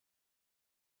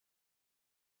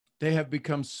 They have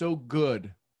become so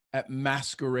good at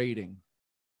masquerading.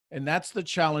 And that's the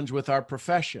challenge with our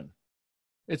profession.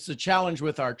 It's the challenge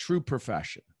with our true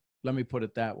profession. Let me put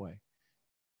it that way.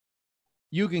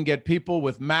 You can get people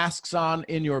with masks on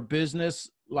in your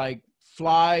business like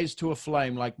flies to a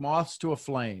flame, like moths to a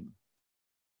flame.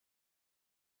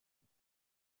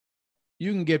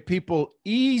 You can get people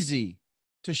easy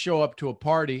to show up to a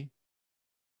party,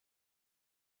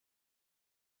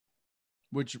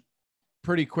 which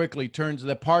pretty quickly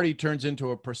the party turns into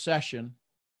a procession,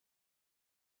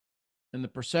 and the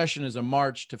procession is a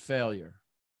march to failure.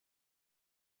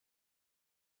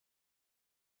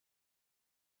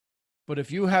 But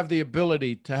if you have the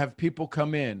ability to have people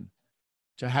come in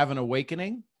to have an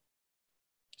awakening,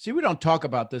 see, we don't talk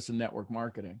about this in network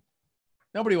marketing.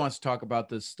 Nobody wants to talk about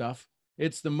this stuff.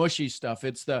 It's the mushy stuff.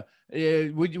 It's they'll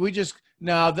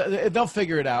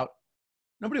figure it out.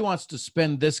 Nobody wants to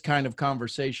spend this kind of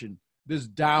conversation, this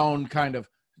down kind of,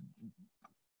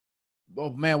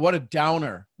 oh man, what a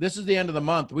downer. This is the end of the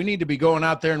month. We need to be going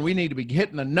out there and we need to be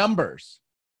hitting the numbers.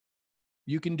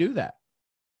 You can do that.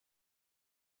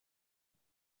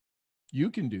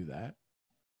 You can do that.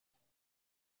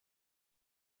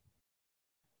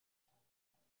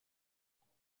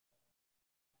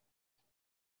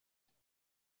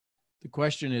 The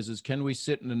question is can we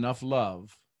sit in enough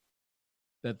love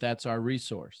that that's our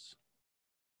resource?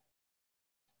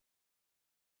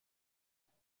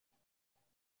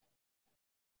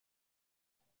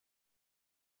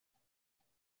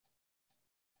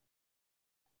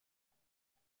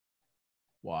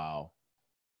 Wow.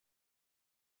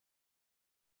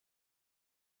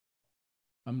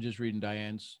 I'm just reading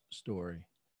Diane's story.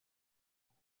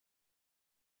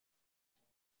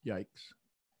 Yikes.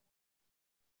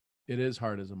 It is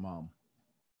hard as a mom.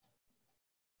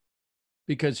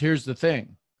 Because here's the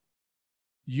thing.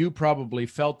 You probably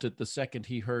felt it the second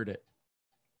he heard it.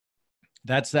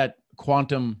 That's that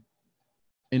quantum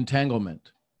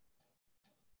entanglement.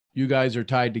 You guys are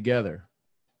tied together.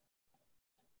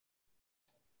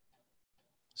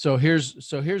 So here's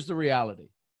the reality.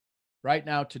 Right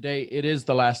now, today, it is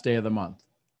the last day of the month.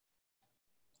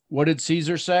 What did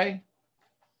Caesar say?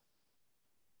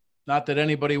 Not that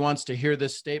anybody wants to hear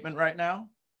this statement right now,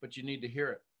 but you need to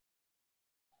hear it.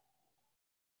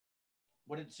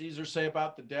 What did Caesar say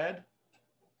about the dead?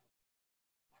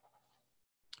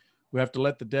 We have to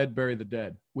let the dead bury the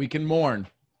dead. We can mourn.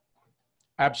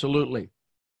 Absolutely.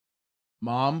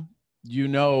 Mom, you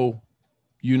know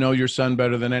your son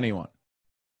better than anyone.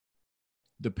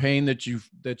 The pain that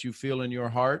you feel in your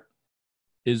heart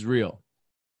is real.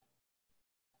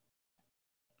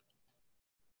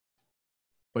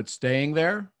 But staying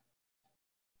there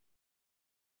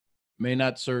may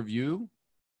not serve you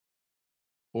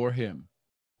or him.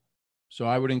 So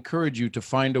I would encourage you to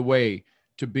find a way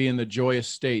to be in the joyous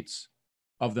states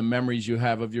of the memories you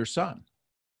have of your son.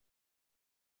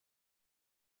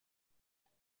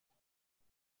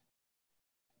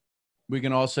 We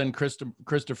can all send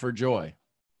Christopher joy.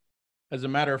 As a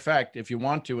matter of fact, if you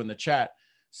want to in the chat,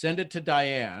 send it to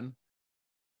Diane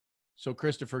so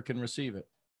Christopher can receive it.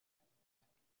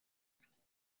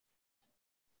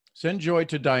 Send joy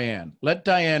to Diane. Let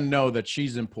Diane know that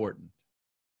she's important.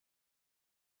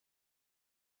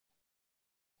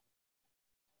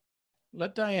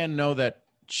 Let Diane know that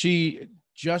she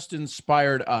just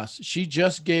inspired us. She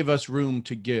just gave us room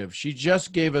to give. She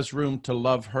just gave us room to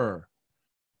love her.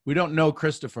 We don't know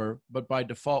Christopher, but by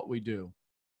default we do.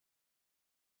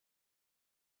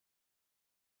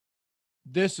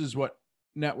 This is what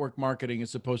network marketing is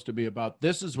supposed to be about.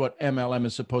 This is what MLM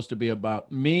is supposed to be about.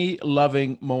 Me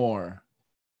loving more.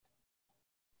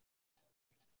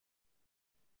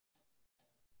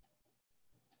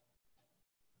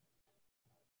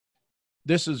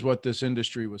 This is what this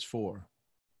industry was for.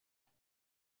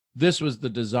 This was the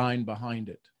design behind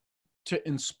it. To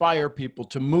inspire people,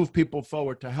 to move people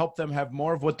forward, to help them have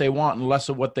more of what they want and less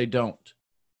of what they don't.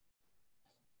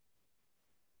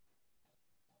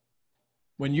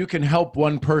 When you can help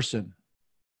one person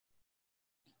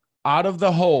out of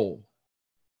the hole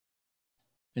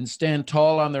and stand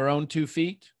tall on their own 2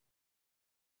 feet,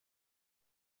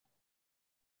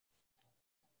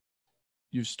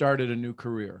 you've started a new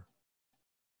career.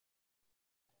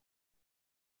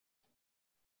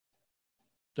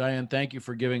 Diane, thank you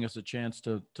for giving us a chance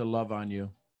to love on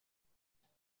you,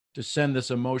 to send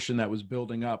this emotion that was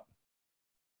building up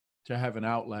to have an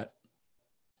outlet.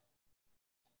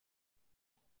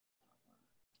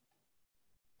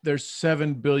 There's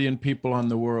 7 billion people on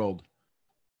the world.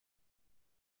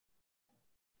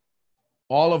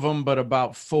 All of them but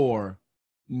about 4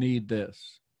 need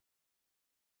this.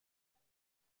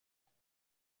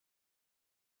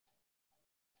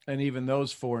 And even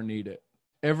those 4 need it.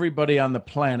 Everybody on the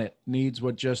planet needs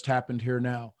what just happened here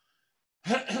now.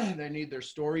 They need their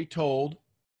story told.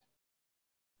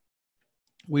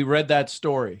 We read that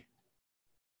story.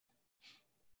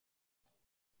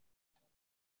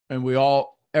 And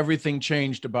everything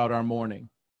changed about our morning.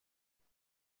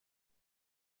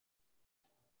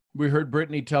 We heard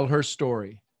Brittany tell her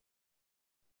story.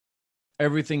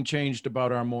 Everything changed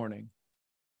about our morning.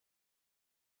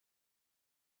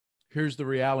 Here's the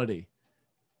reality.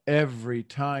 Every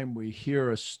time we hear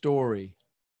a story,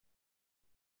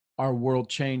 our world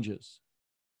changes.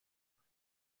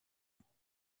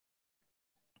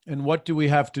 And what do we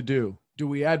have to do? Do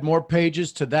we add more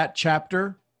pages to that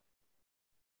chapter?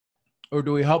 Or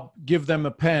do we help give them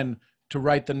a pen to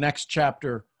write the next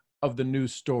chapter of the new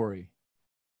story?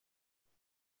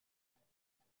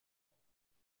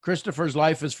 Christopher's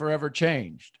life is forever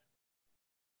changed.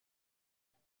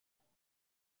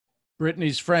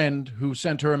 Brittany's friend who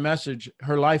sent her a message,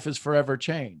 her life is forever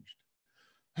changed.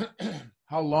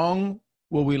 How long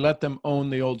will we let them own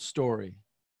the old story?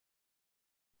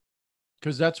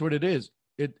 Because that's what it is.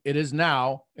 It is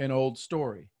now an old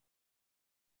story.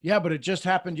 Yeah, but it just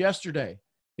happened yesterday.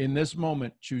 In this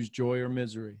moment, choose joy or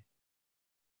misery.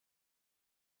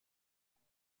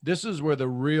 This is where the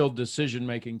real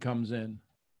decision-making comes in.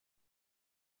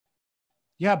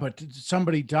 Yeah, but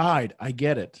somebody died. I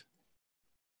get it.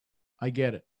 I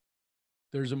get it.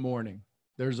 There's a mourning.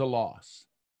 There's a loss.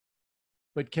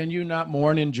 But can you not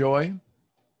mourn in joy?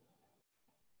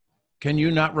 Can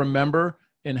you not remember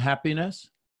in happiness?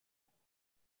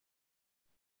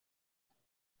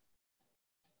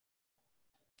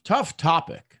 Tough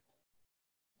topic.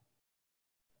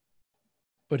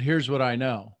 But here's what I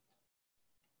know.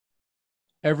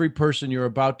 Every person you're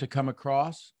about to come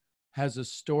across has a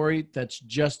story that's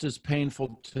just as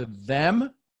painful to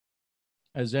them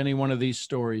as any one of these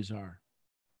stories are.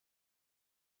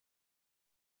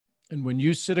 And when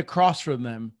you sit across from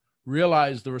them,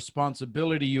 realize the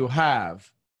responsibility you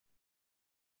have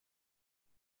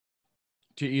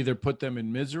to either put them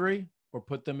in misery or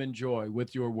put them in joy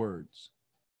with your words.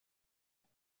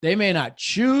 They may not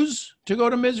choose to go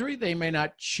to misery. They may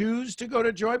not choose to go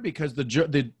to joy because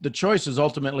the choice is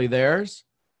ultimately theirs.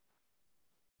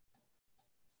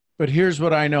 But here's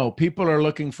what I know. People are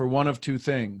looking for one of two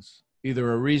things,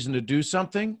 either a reason to do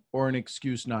something or an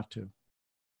excuse not to.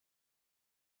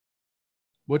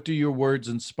 What do your words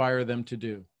inspire them to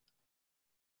do?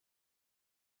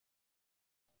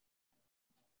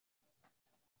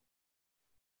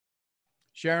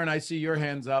 Sharon, I see your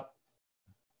hands up.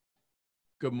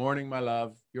 Good morning, my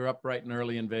love. You're up bright and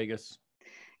early in Vegas.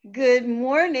 Good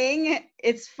morning.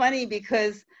 It's funny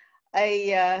because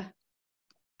I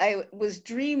was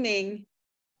dreaming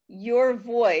your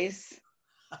voice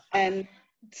and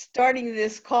starting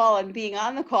this call and being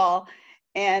on the call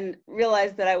and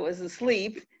realized that I was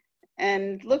asleep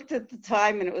and looked at the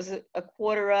time and it was a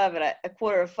quarter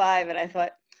of 5 and I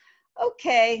thought,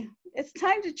 okay, it's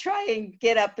time to try and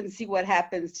get up and see what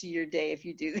happens to your day if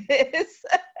you do this.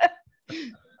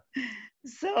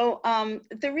 So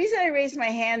the reason I raised my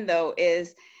hand though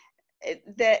is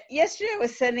that yesterday I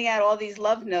was sending out all these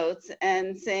love notes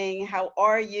and saying, how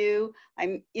are you?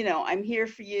 I'm here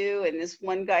for you. And this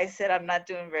one guy said, I'm not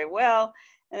doing very well.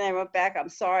 And I wrote back, I'm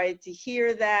sorry to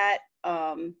hear that.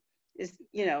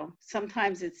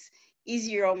 Sometimes it's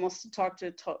easier almost to talk to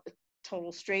a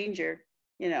total stranger,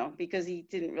 because he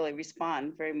didn't really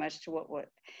respond very much to what.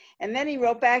 And then he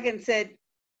wrote back and said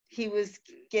he was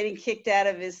getting kicked out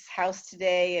of his house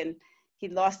today and he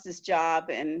lost his job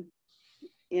and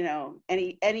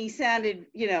he sounded,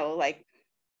 like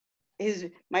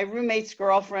my roommate's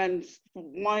girlfriend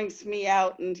wants me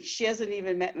out and she hasn't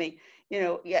even met me.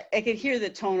 I could hear the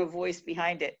tone of voice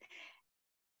behind it.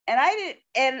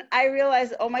 And I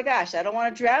realized, oh my gosh, I don't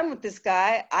want to drown with this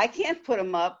guy. I can't put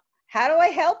him up. How do I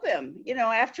help him?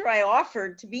 After I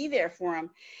offered to be there for him.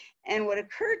 And what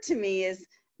occurred to me is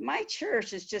my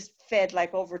church has just fed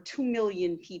like over 2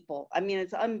 million people. I mean,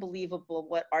 it's unbelievable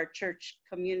what our church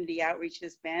community outreach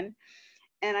has been.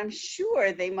 And I'm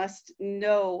sure they must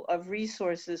know of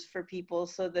resources for people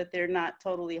so that they're not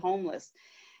totally homeless.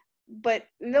 But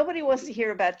nobody wants to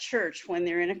hear about church when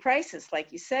they're in a crisis,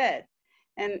 like you said.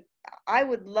 And I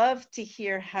would love to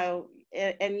hear how,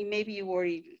 and maybe you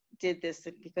already did this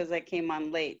because I came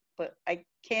on late, but I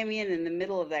came in the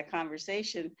middle of that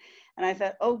conversation and I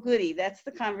thought, oh goody, that's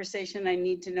the conversation I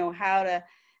need to know how to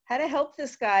help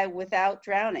this guy without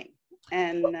drowning.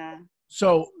 And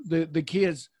so the key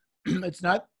is, it's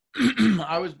not,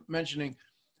 I was mentioning,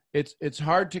 it's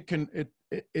hard to,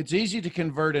 it's easy to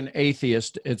convert an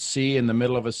atheist at sea in the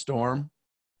middle of a storm.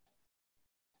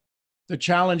 The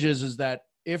challenge is that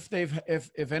if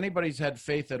anybody's had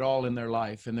faith at all in their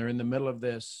life and they're in the middle of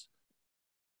this,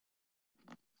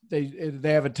 they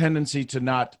have a tendency to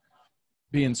not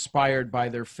be inspired by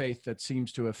their faith that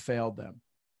seems to have failed them.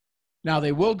 Now,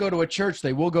 they will go to a church,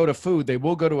 they will go to food, they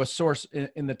will go to a source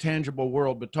in the tangible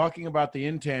world, but talking about the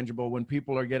intangible when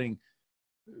people are having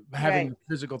right.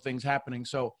 Physical things happening.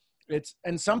 So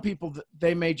and some people,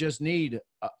 they may just need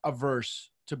a verse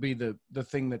to be the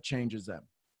thing that changes them.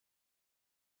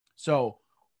 So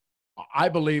I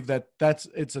believe that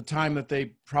it's a time that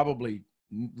they probably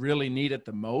really need it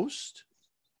the most.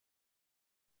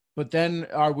 But then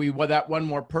are we that one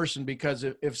more person? Because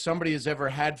if somebody has ever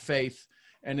had faith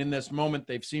and in this moment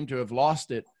they've seemed to have lost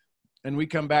it, and we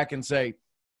come back and say,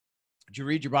 did you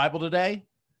read your Bible today?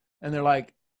 And they're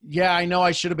like, yeah, I know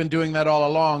I should have been doing that all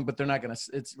along, but they're not going to,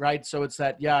 it's right. So it's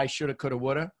that, yeah, I shoulda, coulda,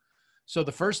 woulda. So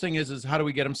the first thing is how do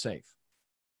we get them safe?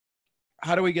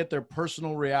 How do we get their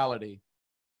personal reality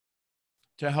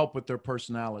to help with their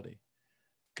personality?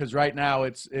 Because right now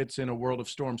it's in a world of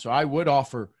storm. So I would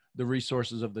offer the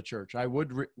resources of the church. I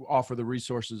would offer the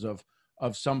resources of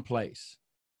some place.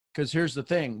 Because here's the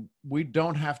thing, we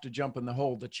don't have to jump in the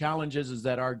hole. The challenge is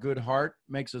that our good heart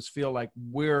makes us feel like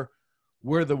we're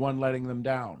the one letting them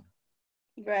down.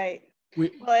 Right.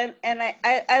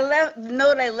 I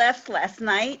left last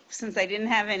night, since I didn't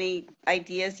have any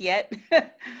ideas yet,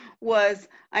 was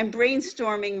I'm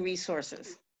brainstorming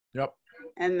resources. Yep.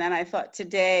 And then I thought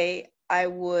today I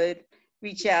would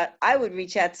reach out. I would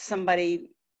reach out to somebody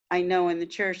I know in the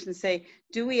church and say,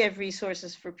 do we have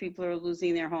resources for people who are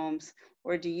losing their homes,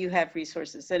 or do you have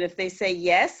resources? And if they say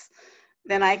yes,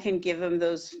 then I can give them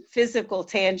those physical,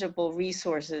 tangible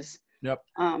resources. Yep.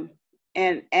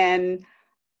 And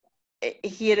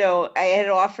you know, I had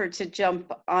offered to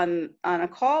jump on a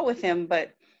call with him,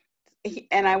 but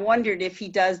and I wondered if he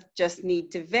does just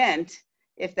need to vent,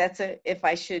 if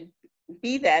I should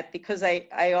be that, because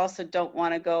I also don't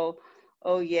want to go,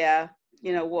 oh yeah,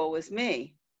 you know, woe is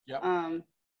me. Yep.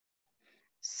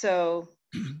 So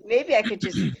maybe I could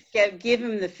just give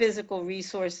him the physical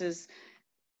resources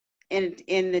in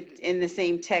the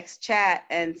same text chat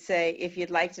and say, if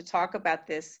you'd like to talk about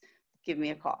this, give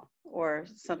me a call or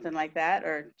something like that,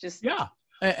 or just. Yeah.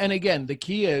 And again, the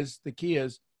key is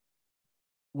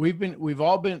we've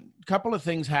all been, a couple of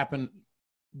things happen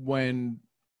when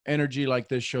energy like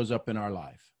this shows up in our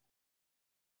life.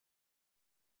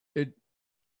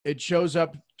 It shows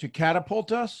up to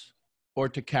catapult us or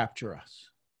to capture us.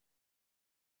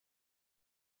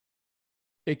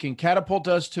 It can catapult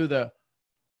us to the,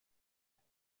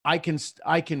 I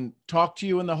can talk to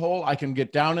you in the hole. I can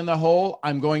get down in the hole.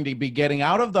 I'm going to be getting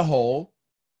out of the hole.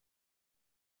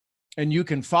 And you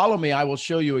can follow me. I will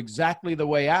show you exactly the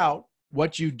way out.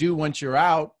 What you do once you're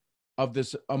out of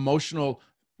this emotional,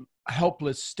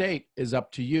 helpless state is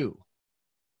up to you.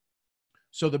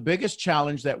 So the biggest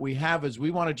challenge that we have is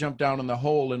we want to jump down in the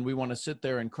hole and we want to sit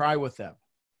there and cry with them.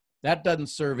 That doesn't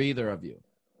serve either of you.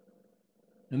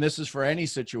 And this is for any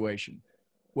situation.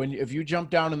 If you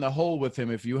jump down in the hole with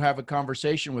him, if you have a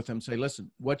conversation with him, say,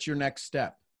 listen, what's your next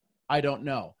step? I don't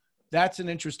know. That's an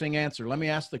interesting answer. Let me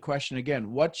ask the question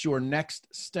again. What's your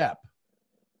next step?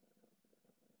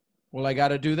 Well, I got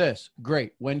to do this.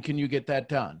 Great. When can you get that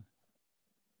done?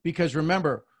 Because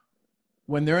remember,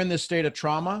 when they're in this state of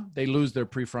trauma, they lose their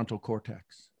prefrontal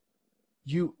cortex.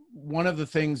 One of the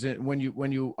things that when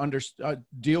you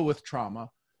deal with trauma,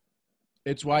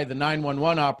 it's why the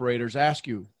 911 operators ask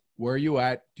you, where are you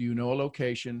at? Do you know a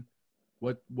location?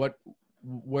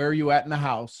 Where are you at in the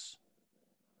house?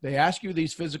 They ask you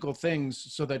these physical things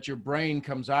so that your brain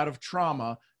comes out of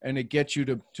trauma and it gets you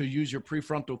to use your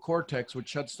prefrontal cortex, which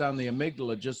shuts down the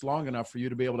amygdala just long enough for you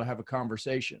to be able to have a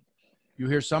conversation. You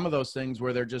hear some of those things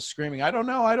where they're just screaming, I don't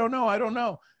know, I don't know, I don't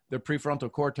know. Their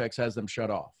prefrontal cortex has them shut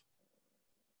off.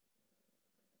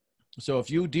 So if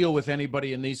you deal with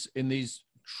anybody in these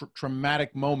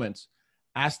traumatic moments,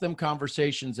 ask them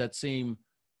conversations that seem,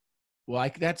 well,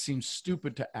 that seems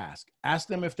stupid to ask. Ask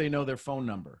them if they know their phone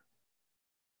number.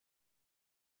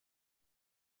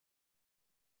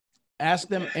 Ask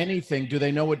them anything. Do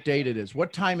they know what date it is?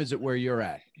 What time is it where you're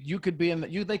at? They could be in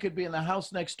the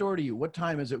house next door to you. What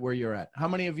time is it where you're at? How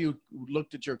many of you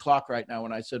looked at your clock right now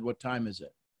when I said, what time is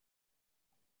it?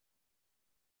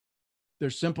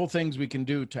 There's simple things we can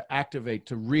do to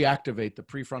reactivate the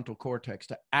prefrontal cortex,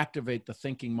 to activate the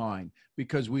thinking mind,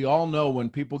 because we all know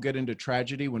when people get into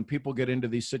tragedy, when people get into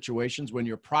these situations, when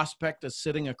your prospect is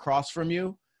sitting across from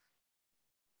you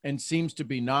and seems to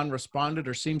be non-respondent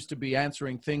or seems to be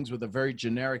answering things with a very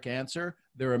generic answer,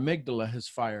 their amygdala has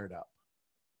fired up.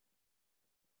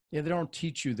 Yeah, they don't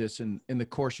teach you this in the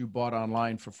course you bought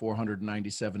online for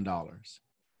 $497.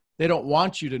 They don't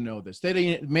want you to know this.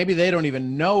 Maybe they don't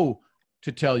even know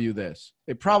to tell you this.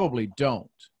 They probably don't.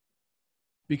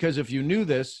 Because if you knew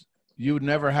this, you would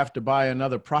never have to buy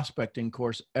another prospecting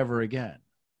course ever again.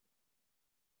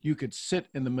 You could sit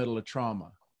in the middle of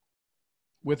trauma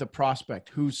with a prospect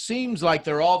who seems like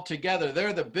they're all together.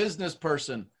 They're the business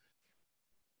person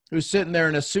who's sitting there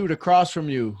in a suit across from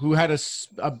you, who had a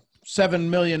 $7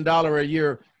 million a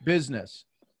year business,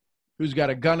 who's got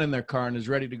a gun in their car and is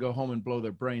ready to go home and blow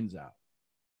their brains out.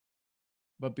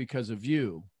 But because of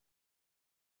you,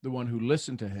 the one who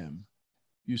listened to him,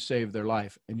 you saved their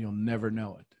life and you'll never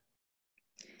know it.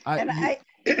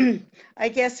 I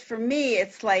guess for me,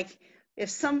 it's like if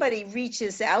somebody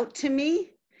reaches out to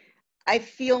me, I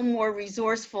feel more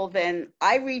resourceful than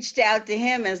I reached out to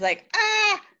him and was like,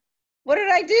 what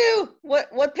did I do?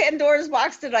 What Pandora's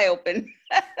box did I open?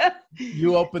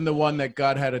 You opened the one that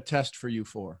God had a test for you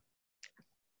for.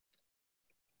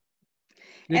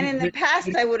 And in the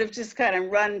past, I would have just kind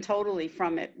of run totally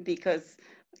from it because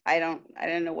I don't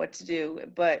know what to do.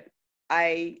 But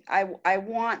I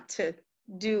want to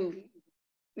do,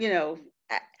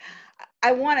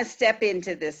 I want to step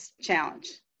into this challenge.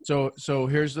 So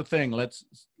here's the thing. Let's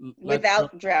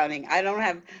without drowning. I don't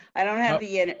have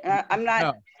I'm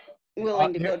not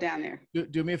willing to go down there.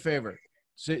 Do me a favor.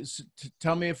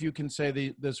 Tell me if you can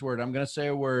say this word. I'm going to say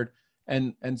a word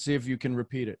and see if you can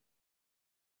repeat it.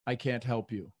 I can't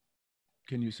help you.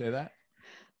 Can you say that?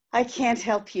 I can't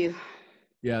help you.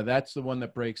 Yeah, that's the one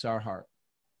that breaks our heart.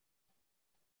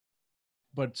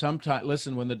 But sometimes,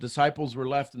 listen, when the disciples were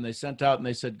left and they sent out and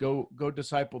they said, go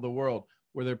disciple the world,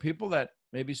 were there people that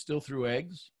maybe still threw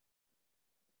eggs?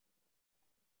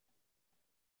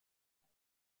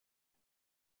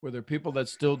 Were there people that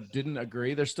still didn't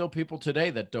agree? There's still people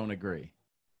today that don't agree.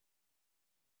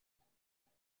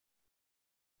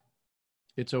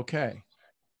 It's okay.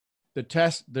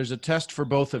 There's a test for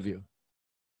both of you.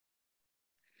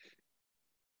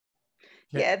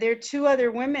 Yeah, there are two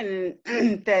other women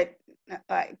that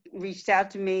reached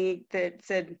out to me that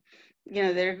said, you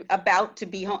know, they're about to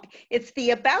be home. It's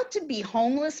the about to be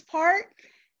homeless part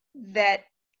that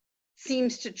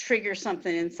seems to trigger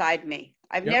something inside me.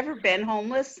 I've never been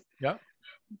homeless,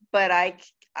 but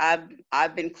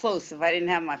I've been close if I didn't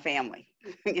have my family,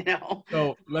 you know.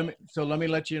 So let me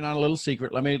let you in on a little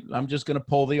secret. I'm just going to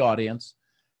poll the audience.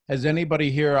 Has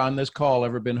anybody here on this call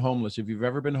ever been homeless? If you've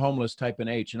ever been homeless, type an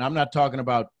H. And I'm not talking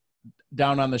about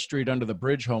down on the street under the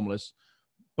bridge homeless,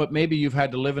 but maybe you've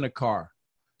had to live in a car.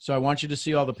 So I want you to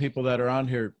see all the people that are on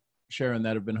here, Sharon,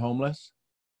 that have been homeless.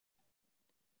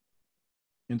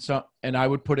 And I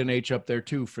would put an H up there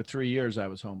too. For 3 years, I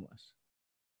was homeless.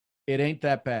 It ain't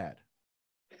that bad.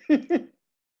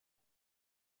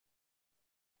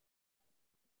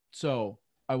 So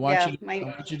I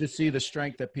want you to see the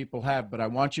strength that people have, but I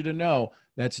want you to know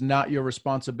that's not your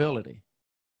responsibility.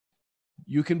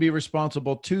 You can be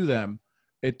responsible to them.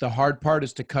 The hard part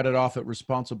is to cut it off at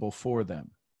responsible for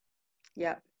them.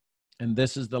 Yeah. And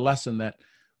this is the lesson that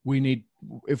we need.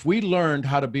 If we learned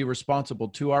how to be responsible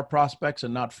to our prospects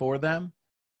and not for them,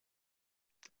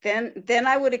 then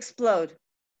I would explode.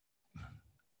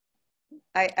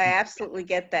 I absolutely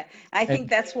get that. I think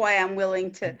that's why I'm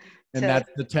willing to. And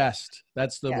that's the test.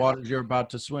 That's the waters you're about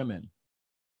to swim in.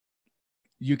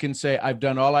 You can say, I've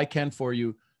done all I can for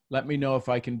you. Let me know if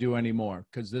I can do any more,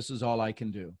 because this is all I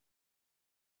can do.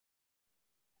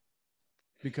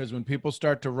 Because when people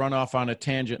start to run off on a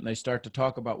tangent and they start to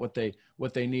talk about what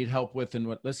they need help with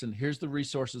and listen, here's the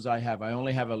resources I have. I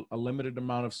only have a limited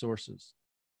amount of sources.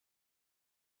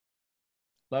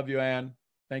 Love you, Ann.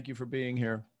 Thank you for being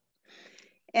here.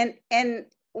 And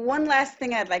one last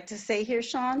thing I'd like to say here,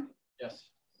 Sean. Yes.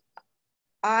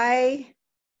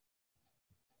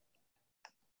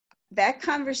 That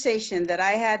conversation that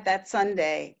I had that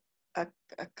Sunday, a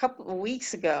couple of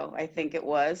weeks ago, I think it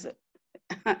was,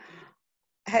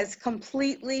 has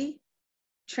completely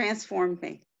transformed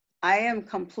me. I am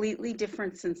completely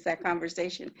different since that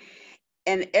conversation.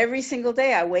 And every single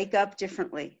day I wake up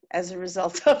differently as a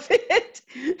result of it.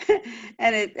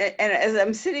 And as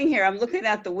I'm sitting here, I'm looking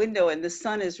out the window and the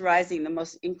sun is rising, the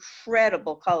most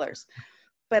incredible colors.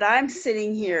 But I'm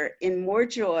sitting here in more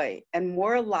joy and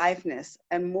more aliveness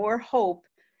and more hope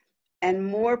and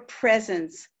more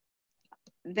presence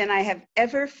than I have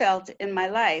ever felt in my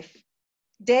life,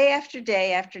 day after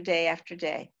day after day after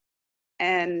day.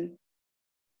 And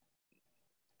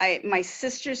my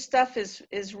sister's stuff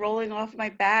is rolling off my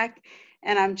back,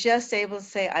 and I'm just able to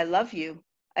say, I love you.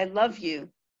 I love you.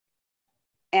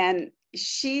 And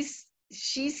she's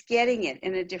getting it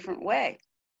in a different way.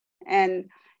 And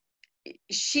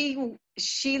she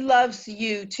loves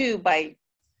you too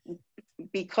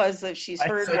because she's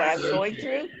heard what I'm going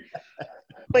through.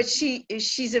 But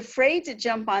she's afraid to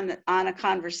jump on a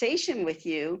conversation with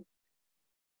you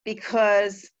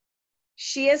because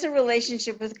she has a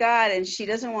relationship with God and she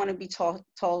doesn't want to be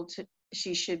told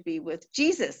she should be with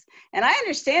Jesus. And I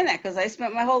understand that because I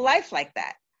spent my whole life like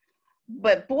that.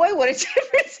 But boy, what a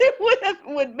difference it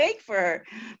would make for her.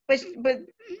 But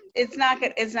it's not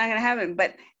gonna happen.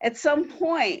 But at some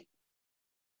point,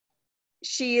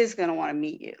 she is gonna want to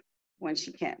meet you when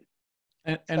she can.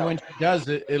 And when she does,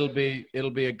 it'll be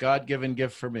a God-given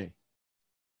gift for me.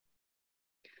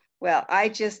 Well, I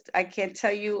can't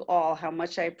tell you all how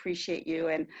much I appreciate you.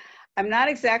 And I'm not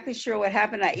exactly sure what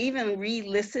happened. I even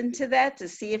re-listened to that to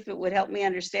see if it would help me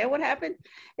understand what happened.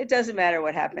 It doesn't matter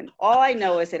what happened. All I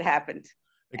know is it happened.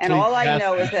 And all I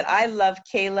know is that I love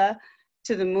Kayla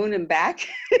to the moon and back.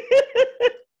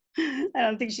 I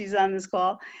don't think she's on this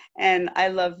call. And I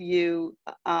love you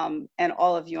and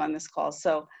all of you on this call.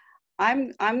 So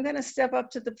I'm going to step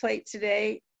up to the plate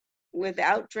today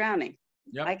without drowning.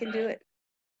 Yep. I can do it.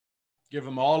 Give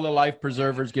them all the life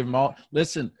preservers. Give them all.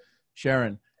 Listen,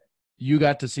 Sharon, you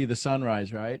got to see the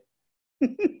sunrise, right?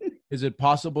 Is it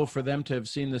possible for them to have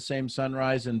seen the same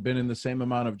sunrise and been in the same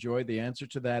amount of joy? The answer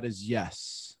to that is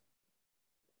yes.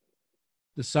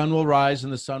 The sun will rise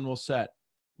and the sun will set.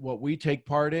 What we take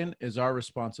part in is our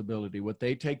responsibility. What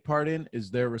they take part in is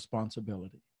their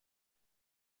responsibility.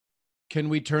 Can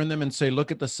we turn them and say,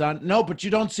 look at the sun? No, but you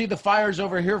don't see the fires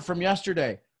over here from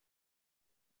yesterday.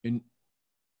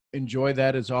 Enjoy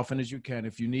that as often as you can.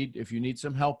 If you need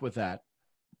some help with that,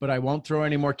 but I won't throw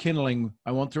any more kindling.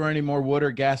 I won't throw any more wood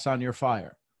or gas on your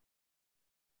fire.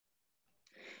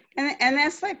 And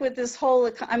that's like with this whole,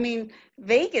 I mean,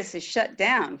 Vegas is shut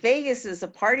down. Vegas is a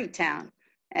party town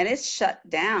and it's shut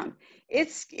down.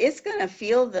 It's going to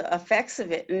feel the effects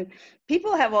of it. And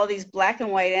people have all these black and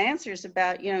white answers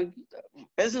about, you know,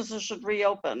 businesses should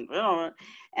reopen, you know.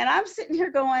 And I'm sitting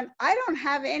here going, I don't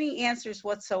have any answers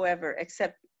whatsoever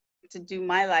except to do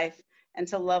my life and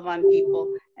to love on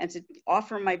people and to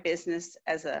offer my business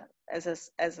as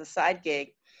a side gig.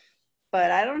 But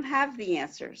I don't have the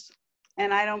answers,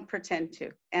 and I don't pretend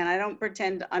to, and I don't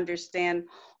pretend to understand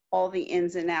all the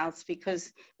ins and outs,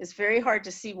 because it's very hard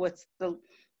to see what's the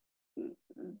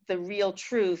real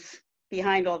truth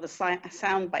behind all the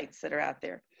sound bites that are out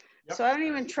there. Yep. So I don't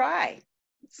even try.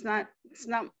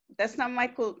 That's not my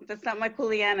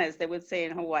kuleana, as they would say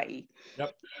in Hawaii.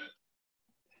 Yep.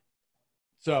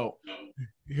 So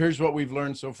here's what we've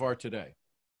learned so far today.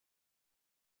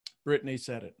 Brittany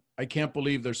said it. I can't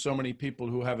believe there's so many people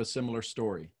who have a similar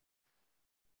story.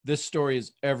 This story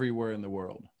is everywhere in the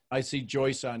world. I see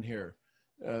Joyce on here,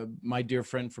 my dear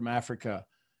friend from Africa.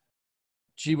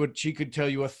 She could tell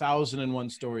you 1,001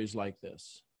 stories like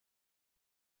this.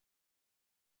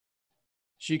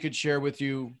 She could share with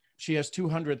you, she has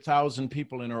 200,000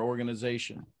 people in her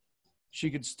organization. She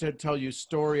could tell you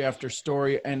story after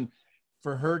story, and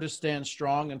for her to stand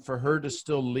strong and for her to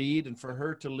still lead and for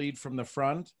her to lead from the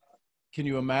front, can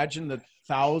you imagine the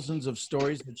thousands of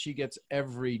stories that she gets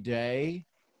every day?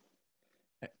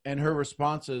 And her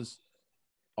response is,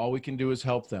 all we can do is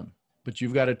help them, but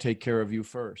you've got to take care of you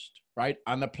first, right?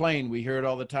 On the plane, we hear it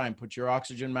all the time. Put your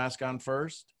oxygen mask on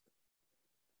first.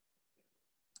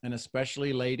 And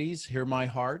especially ladies, hear my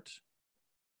heart.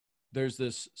 There's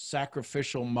this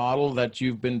sacrificial model that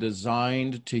you've been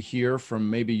designed to hear from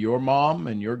maybe your mom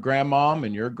and your grandmom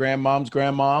and your grandmom's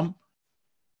grandmom,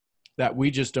 that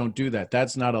we just don't do that.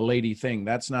 That's not a lady thing.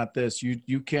 That's not this.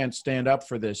 You can't stand up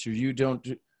for this. Or you don't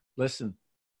listen.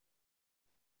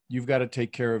 You've got to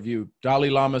take care of you. Dalai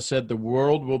Lama said the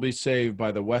world will be saved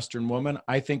by the Western woman.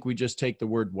 I think we just take the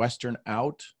word Western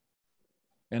out.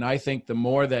 And I think the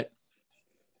more that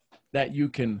you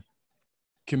can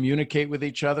communicate with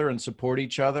each other and support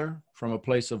each other from a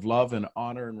place of love and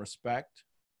honor and respect.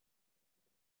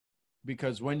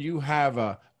 Because when you have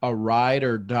a ride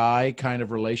or die kind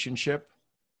of relationship,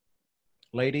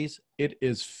 ladies, it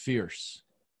is fierce.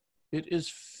 It is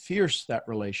fierce, that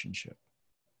relationship.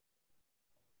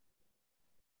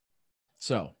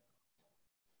 So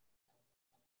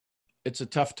it's a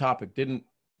tough topic. Didn't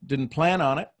plan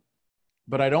on it,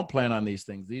 but I don't plan on these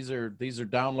things. These are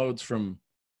downloads from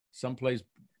someplace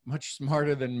much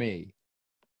smarter than me.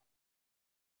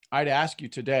 I'd ask you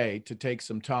today to take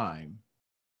some time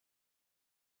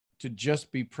to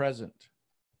just be present,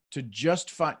 to just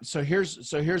find. So here's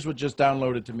what just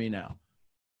downloaded to me now.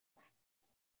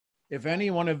 If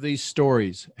any one of these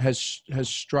stories has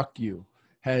struck you,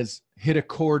 has hit a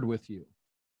chord with you,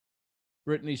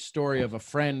 Brittany's story of a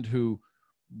friend who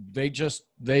they've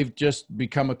just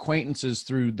become acquaintances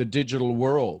through the digital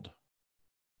world,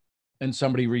 and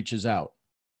somebody reaches out.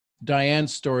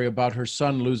 Diane's story about her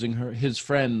son losing his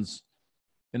friends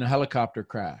in a helicopter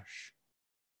crash.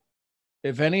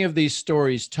 If any of these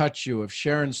stories touch you, of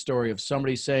Sharon's story of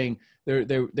somebody saying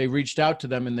they reached out to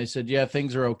them and they said, yeah,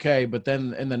 things are okay. But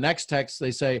then in the next text, they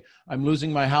say, I'm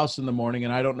losing my house in the morning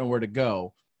and I don't know where to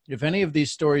go. If any of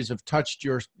these stories have touched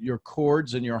your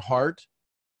chords and your heart,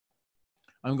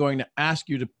 I'm going to ask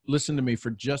you to listen to me for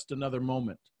just another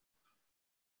moment.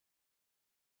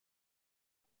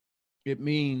 It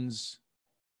means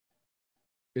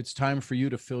it's time for you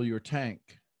to fill your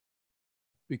tank,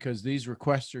 because these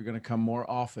requests are going to come more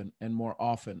often and more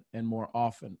often and more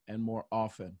often and more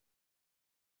often.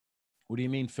 What do you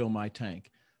mean, fill my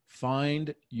tank?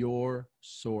 Find your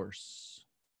source.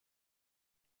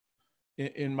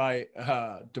 In my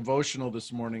devotional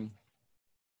this morning,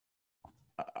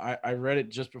 I read it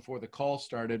just before the call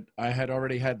started. I had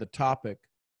already had the topic,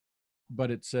 but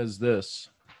it says this.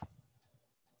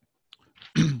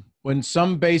 When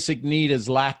some basic need is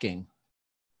lacking,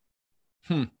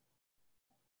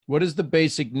 what is the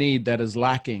basic need that is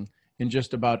lacking in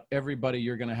just about everybody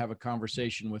you're going to have a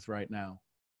conversation with right now?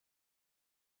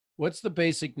 What's the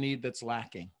basic need that's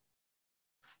lacking?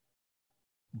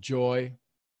 Joy,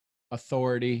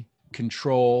 authority,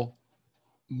 control,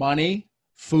 money,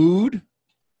 food,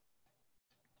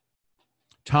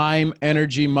 time,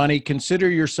 energy, money. Consider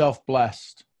yourself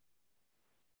blessed.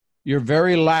 Your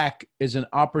very lack is an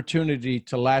opportunity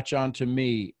to latch onto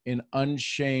me in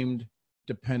unshamed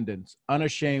dependence,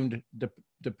 unashamed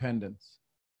dependence.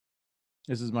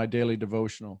 This is my daily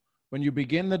devotional. When you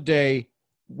begin the day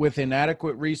with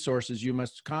inadequate resources, you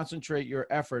must concentrate your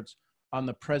efforts on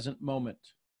the present moment.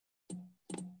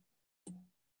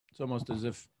 It's almost as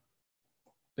if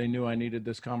they knew I needed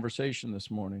this conversation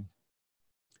this morning.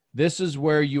 This is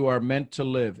where you are meant to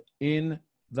live, in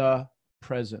the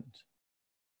present.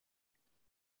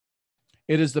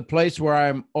 It is the place where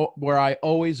I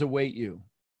always await you.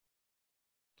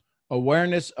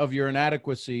 Awareness of your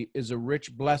inadequacy is a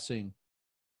rich blessing,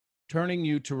 turning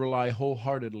you to rely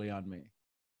wholeheartedly on me.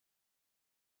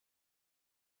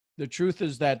 The truth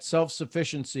is that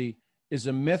self-sufficiency is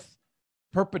a myth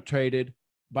perpetrated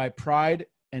by pride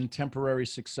and temporary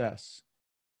success.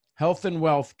 Health and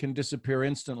wealth can disappear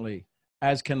instantly,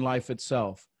 as can life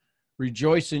itself.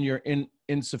 Rejoice in your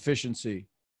insufficiency,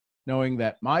 knowing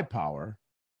that my power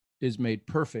is made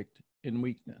perfect in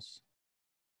weakness.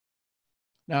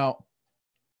 Now,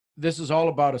 this is all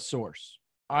about a source.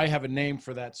 I have a name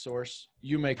for that source.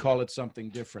 You may call it something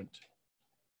different.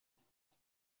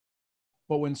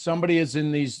 But when somebody is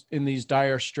in these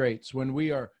dire straits, when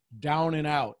we are down and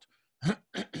out,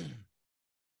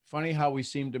 funny how we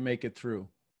seem to make it through.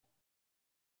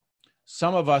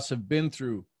 Some of us have been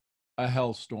through a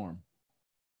hellstorm.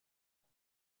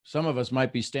 Some of us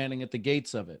might be standing at the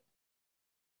gates of it.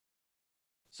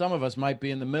 Some of us might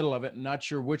be in the middle of it and not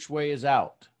sure which way is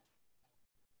out.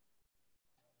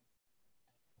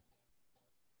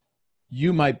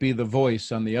 You might be the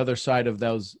voice on the other side of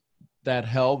that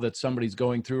hell that somebody's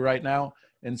going through right now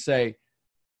and say,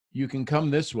 you can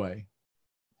come this way.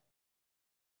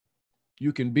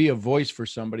 You can be a voice for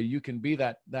somebody. You can be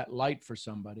that light for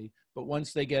somebody. But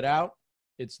once they get out,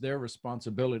 it's their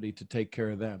responsibility to take care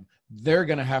of them. They're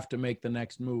going to have to make the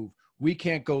next move. We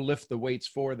can't go lift the weights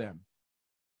for them.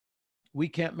 We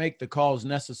can't make the calls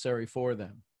necessary for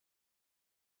them.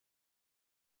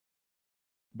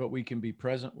 But we can be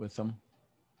present with them.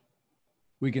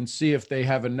 We can see if they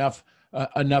have enough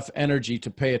energy to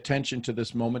pay attention to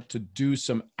this moment, to do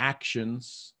some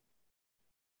actions.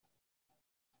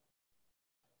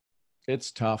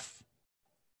 It's tough.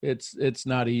 It's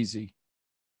not easy.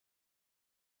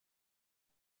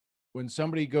 When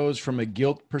somebody goes from a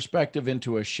guilt perspective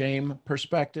into a shame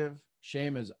perspective,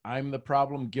 shame is I'm the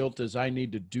problem, guilt is I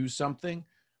need to do something.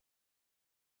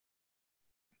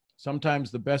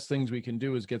 Sometimes the best things we can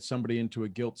do is get somebody into a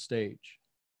guilt stage.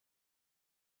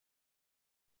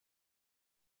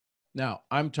 Now,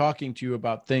 I'm talking to you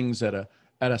about things at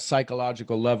a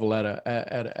psychological level, at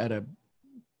a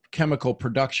chemical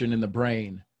production in the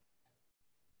brain.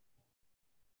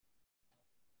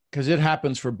 Because it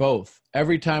happens for both.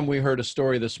 Every time we heard a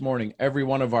story this morning, every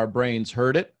one of our brains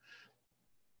heard it.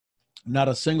 Not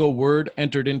a single word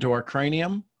entered into our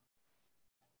cranium.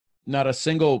 Not a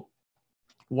single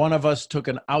one of us took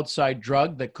an outside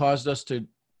drug that caused us to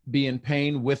be in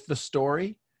pain with the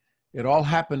story. It all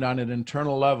happened on an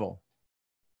internal level.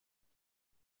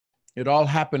 It all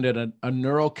happened at a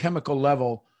neurochemical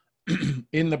level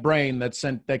in the brain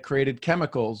that created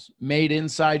chemicals made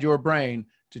inside your brain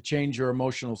to change your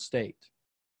emotional state.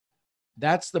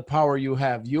 That's the power you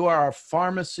have. You are a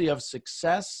pharmacy of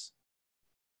success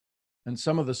and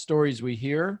some of the stories we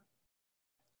hear,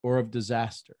 or of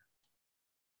disaster.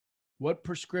 What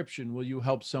prescription will you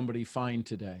help somebody find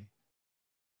today?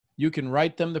 You can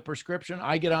write them the prescription.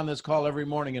 I get on this call every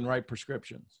morning and write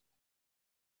prescriptions.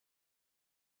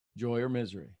 Joy or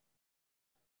misery.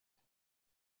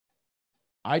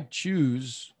 I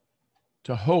choose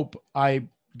to hope I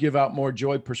give out more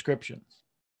joy prescriptions.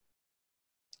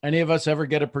 Any of us ever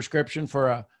get a prescription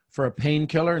for a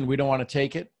painkiller and we don't want to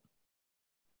take it?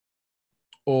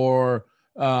 Or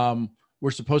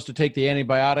we're supposed to take the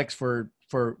antibiotics for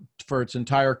its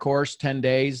entire course, 10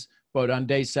 days, but on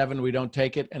day 7 we don't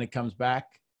take it and it comes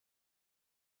back.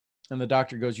 And the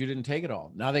doctor goes, you didn't take it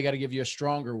all. Now they got to give you a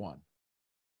stronger one.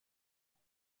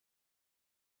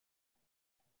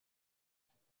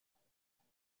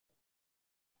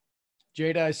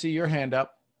 Jada, I see your hand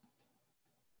up.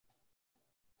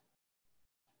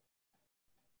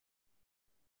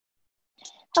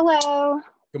 Hello.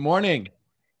 Good morning.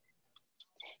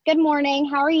 Good morning.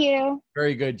 How are you?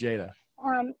 Very good, Jada.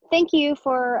 Thank you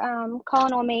for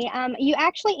calling on me. You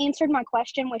actually answered my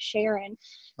question with Sharon.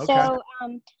 Okay. So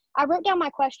I wrote down my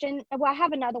question. Well, I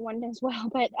have another one as well,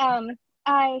 but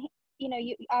I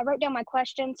wrote down my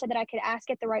question so that I could ask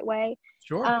it the right way.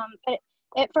 Sure. But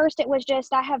at first it was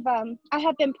just I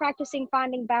have been practicing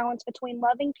finding balance between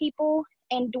loving people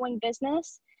and doing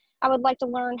business. I would like to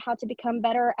learn how to become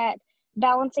better at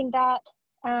balancing that.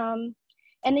 And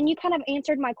then you kind of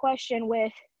answered my question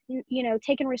with,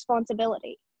 taking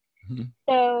responsibility. Mm-hmm.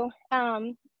 So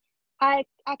I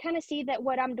kind of see that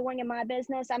what I'm doing in my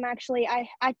business, I'm actually,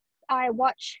 I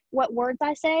watch what words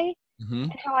I say Mm-hmm.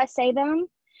 and how I say them.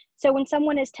 So when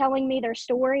someone is telling me their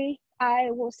story,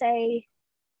 I will say,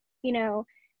 you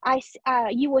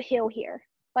will heal here.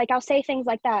 Like I'll say things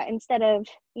like that instead of,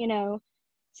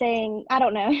 saying, I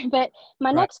don't know. But my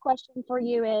Right. next question for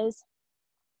you is,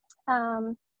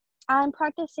 I'm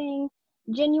practicing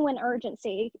genuine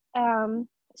urgency.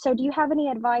 So do you have any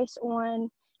advice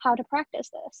on how to practice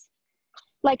this?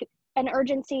 Like an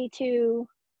urgency to,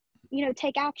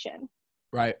 take action.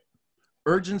 Right.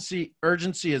 Urgency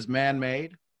is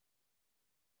man-made.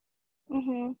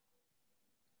 Mm-hmm.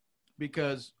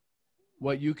 Because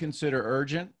what you consider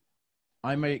urgent,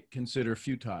 I may consider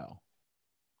futile.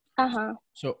 Uh-huh.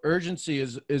 So urgency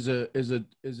is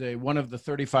a one of the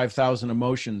 35,000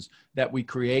 emotions that we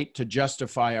create to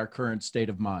justify our current state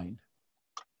of mind.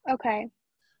 Okay.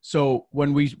 So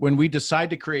when we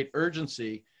decide to create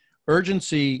urgency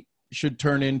should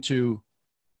turn into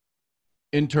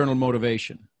internal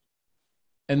motivation.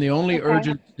 And the only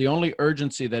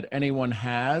urgency that anyone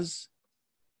has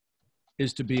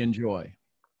is to be in joy.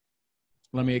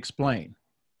 Let me explain.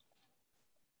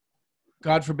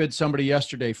 God forbid somebody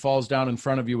yesterday falls down in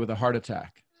front of you with a heart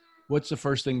attack. What's the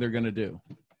first thing they're going to do?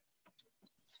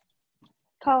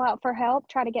 Call out for help,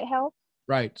 try to get help.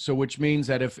 Right. So which means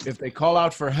that if they call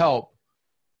out for help,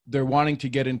 they're wanting to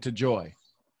get into joy.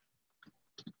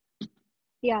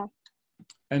 Yeah.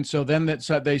 And so then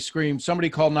they scream, somebody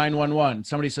call 911.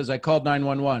 Somebody says, I called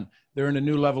 911. They're in a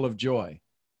new level of joy.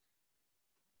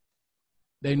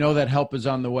 They know that help is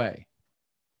on the way.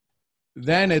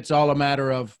 Then it's all a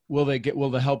matter of, will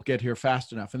the help get here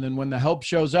fast enough? And then when the help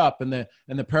shows up and the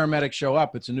paramedics show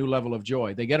up, it's a new level of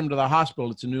joy. They get them to the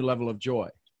hospital, it's a new level of joy.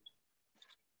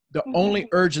 The only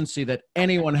urgency that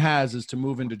anyone has is to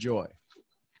move into joy.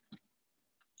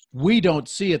 We don't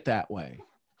see it that way.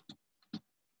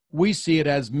 We see it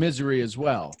as misery as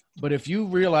well. But if you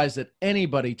realize that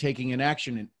anybody taking an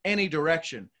action in any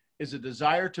direction is a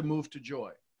desire to move to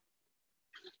joy,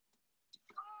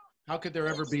 how could there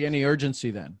ever be any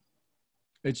urgency then?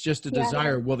 It's just a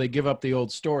desire. Will they give up the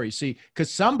old story? See,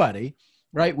 because somebody,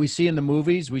 right? We see in the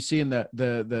movies, we see in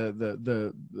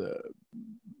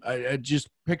I just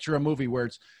picture a movie where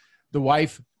it's the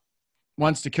wife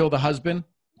wants to kill the husband,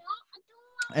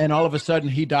 and all of a sudden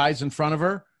he dies in front of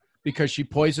her because she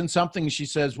poisoned something. And she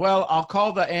says, well, I'll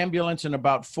call the ambulance in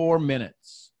about 4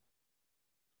 minutes.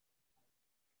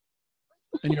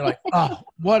 And you're like, oh,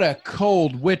 what a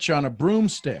cold witch on a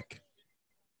broomstick.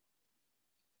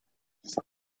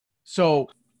 So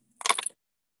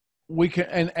we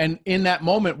can, and in that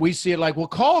moment we see it like, well,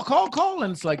 call.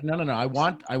 And it's like, no. I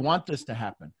want this to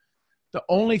happen. The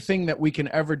only thing that we can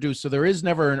ever do. So there is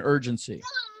never an urgency.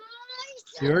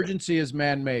 The urgency is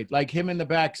man-made, like him in the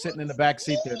back, sitting in the back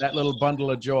seat there, that little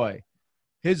bundle of joy.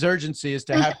 His urgency is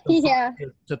to have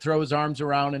to throw his arms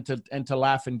around and to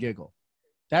laugh and giggle.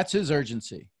 That's his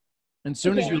urgency. And as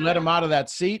soon as you let him out of that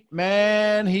seat,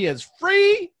 man, he is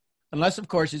free. Unless, of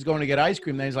course, he's going to get ice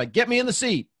cream. Then he's like, get me in the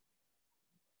seat.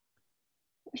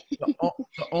 The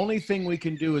only thing we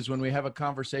can do is when we have a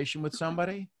conversation with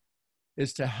somebody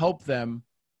is to help them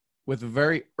with a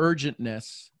very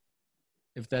urgentness,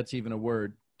 if that's even a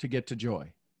word, to get to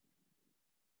joy.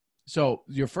 So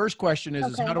your first question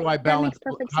is how do I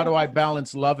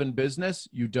balance love and business?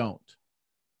 You don't.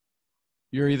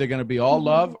 You're either going to be all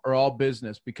love or all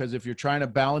business, because if you're trying to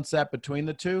balance that between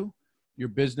the two, your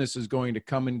business is going to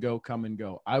come and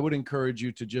go. I would encourage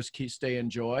you to just stay in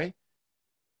joy.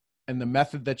 And the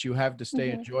method that you have to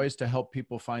stay in joy is to help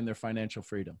people find their financial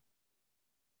freedom.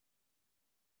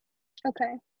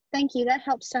 Okay. Thank you. That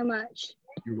helps so much.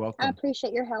 You're welcome. I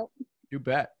appreciate your help. You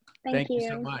bet. Thank you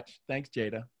so much. Thanks,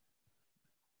 Jada.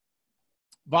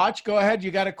 Vach, go ahead.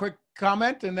 You got a quick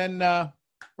comment, and then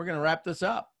we're going to wrap this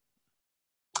up.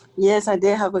 Yes, I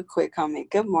did have a quick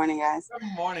comment. Good morning, guys.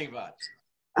 Good morning, Vach.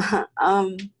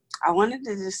 I wanted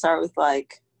to just start with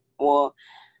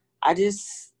I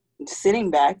just sitting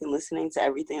back and listening to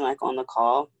everything like on the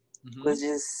call was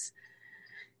it's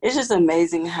just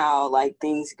amazing how like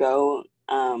things go.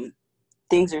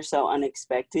 Things are so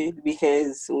unexpected,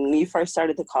 because when you first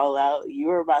started the call out, you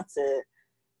were about to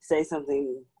say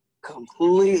something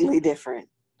completely different.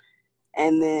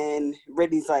 And then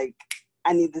Brittany's like,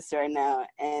 I need this right now.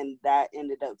 And that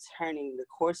ended up turning the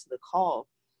course of the call.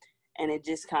 And it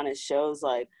just kind of shows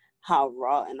like how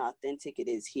raw and authentic it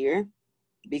is here,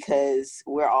 because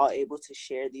we're all able to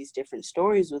share these different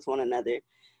stories with one another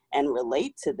and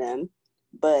relate to them.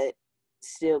 But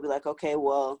still be like, okay,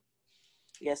 well,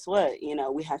 guess what? You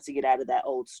know, we have to get out of that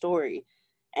old story.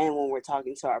 And when we're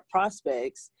talking to our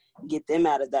prospects, get them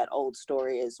out of that old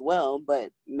story as well,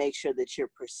 but make sure that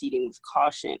you're proceeding with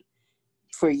caution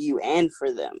for you and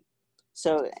for them.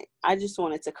 So I just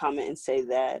wanted to comment and say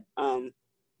that,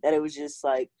 that it was just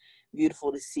like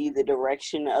beautiful to see the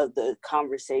direction of the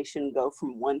conversation go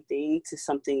from one thing to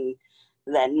something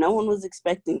that no one was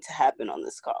expecting to happen on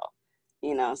this call,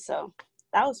 you know, so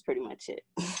that was pretty much it.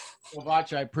 Well,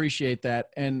 Vach, I appreciate that.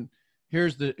 And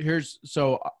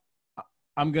so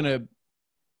I'm going to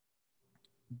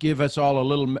give us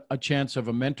all a chance of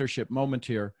a mentorship moment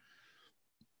here.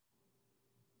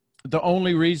 The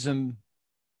only reason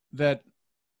that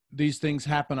these things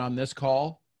happen on this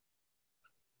call,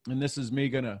 and this is me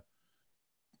going to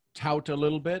tout a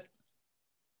little bit,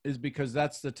 is because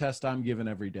that's the test I'm given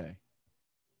every day.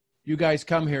 You guys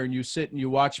come here and you sit and you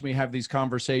watch me have these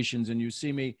conversations, and you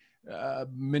see me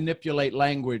manipulate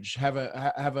language, have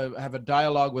a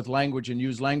dialogue with language, and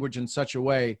use language in such a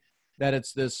way that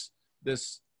it's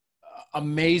this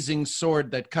amazing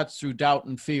sword that cuts through doubt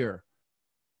and fear.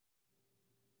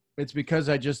 It's because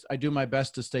I do my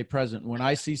best to stay present. When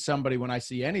I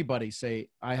see anybody say,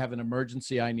 I have an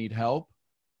emergency, I need help,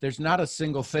 there's not a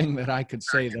single thing that I could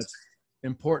say that's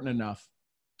important enough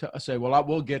to say, well,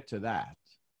 we'll get to that,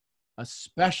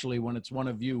 especially when it's one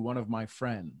of you, one of my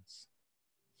friends.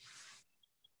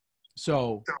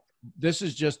 So this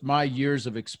is just my years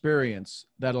of experience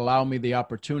that allow me the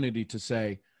opportunity to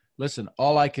say, listen,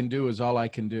 all I can do is all I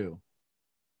can do.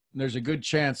 And there's a good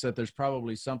chance that there's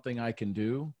probably something I can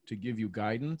do to give you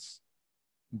guidance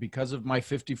because of my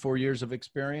 54 years of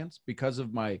experience, because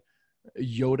of my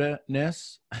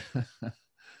Yoda-ness.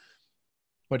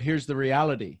 But here's the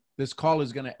reality. This call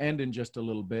is going to end in just a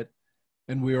little bit,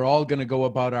 and we are all going to go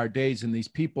about our days, and these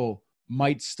people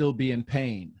might still be in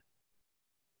pain.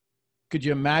 Could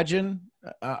you imagine?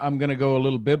 I'm going to go a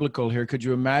little biblical here. Could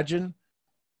you imagine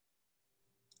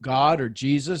God or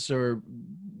Jesus or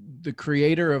the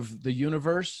creator of the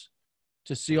universe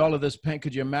to see all of this pain?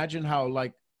 Could you imagine how,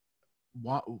 like,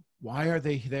 why are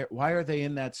they there? Why are they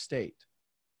in that state?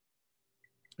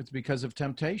 It's because of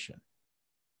temptation.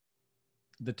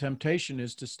 The temptation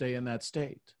is to stay in that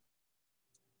state.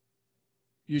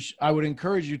 I would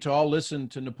encourage you to all listen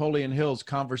to Napoleon Hill's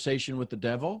Conversation with the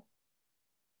Devil.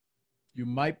 You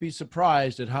might be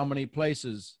surprised at how many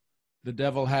places the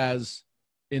devil has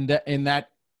in that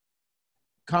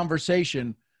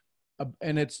conversation.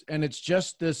 And it's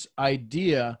just this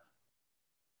idea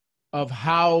of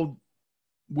how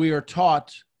we are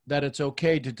taught that it's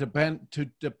okay to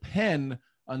depend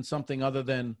on something other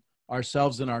than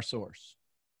ourselves and our source.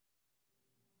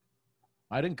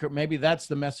 Maybe that's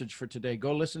the message for today.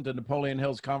 Go listen to Napoleon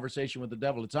Hill's Conversation with the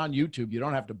Devil. It's on YouTube. You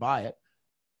don't have to buy it.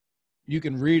 You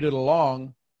can read it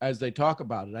along as they talk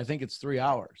about it. I think it's 3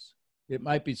 hours. It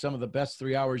might be some of the best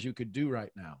 3 hours you could do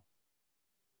right now,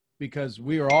 because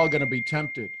we are all going to be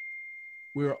tempted.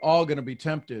 We are all going to be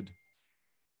tempted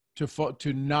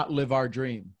to not live our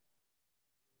dream.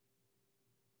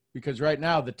 Because right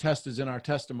now the test is in our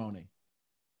testimony.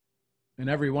 And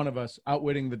every one of us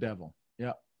outwitting the devil.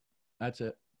 Yep. That's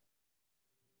it.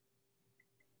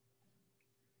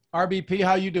 RBP,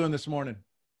 how you doing this morning?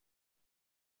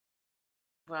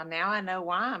 Well, now I know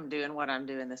why I'm doing what I'm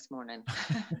doing this morning.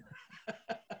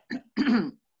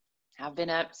 I've been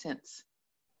up since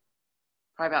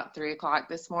probably about 3 o'clock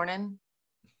this morning.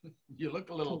 You look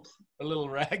a little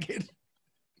ragged.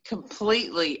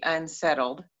 Completely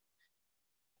unsettled,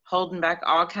 holding back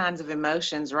all kinds of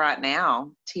emotions right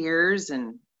now, tears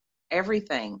and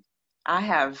everything.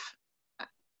 I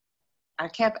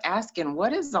kept asking,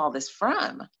 what is all this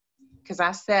from? Because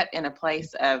I sat in a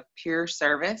place of pure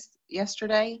service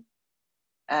yesterday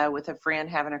with a friend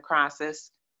having a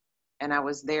crisis, and I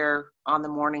was there on the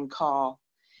morning call.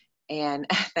 And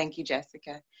thank you,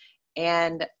 Jessica.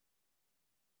 And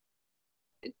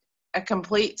a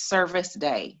complete service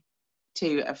day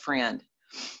to a friend.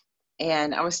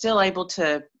 And I was still able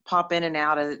to pop in and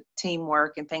out of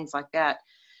teamwork and things like that.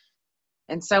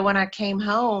 And so when I came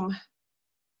home,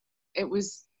 it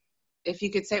was, if you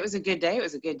could say it was a good day, it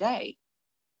was a good day.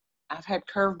 I've had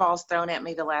curveballs thrown at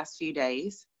me the last few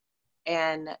days,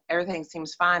 and everything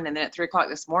seems fine. And then at 3 o'clock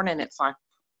this morning, it's like,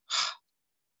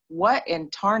 what in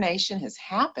tarnation has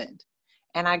happened?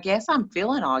 And I guess I'm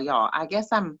feeling all y'all.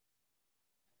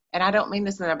 And I don't mean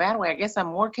this in a bad way, I guess I'm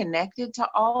more connected to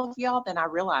all of y'all than I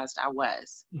realized I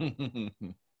was.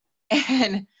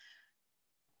 And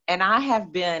I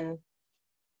have been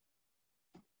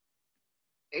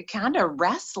kind of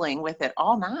wrestling with it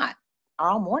all night,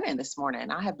 all morning this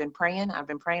morning. I have been praying. I've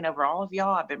been praying over all of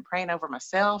y'all. I've been praying over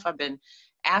myself. I've been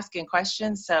asking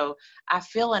questions. So I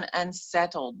feel an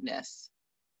unsettledness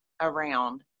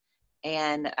around.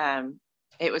 And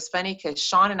it was funny because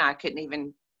Sean and I couldn't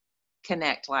even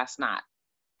connect last night.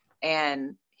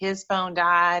 And his phone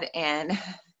died. And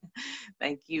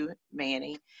thank you,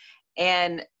 Manny.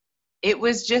 And it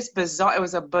was just bizarre. It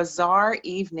was a bizarre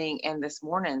evening and this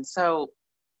morning. So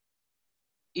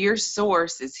your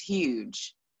source is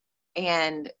huge.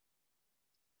 And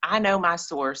I know my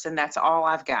source, and that's all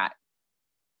I've got.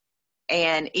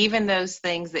 And even those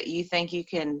things that you think you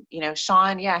can, you know,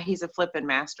 Sean, yeah, he's a flipping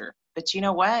master. But you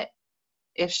know what?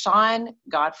 If Sean,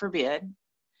 God forbid,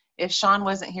 if Sean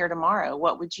wasn't here tomorrow,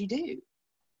 what would you do?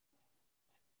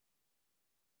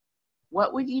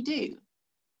 What would you do?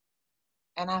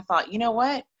 And I thought, you know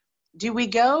what? Do we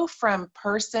go from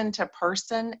person to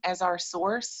person as our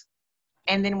source?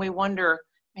 And then we wonder,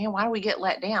 man, why do we get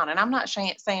let down? And I'm not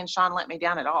saying Sean let me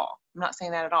down at all. I'm not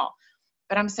saying that at all.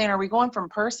 But I'm saying, are we going from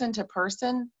person to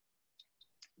person?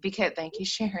 Because, thank you,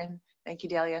 Sharon. Thank you,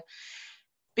 Delia.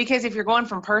 Because if you're going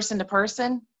from person to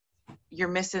person, you're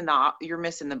missing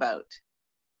the boat.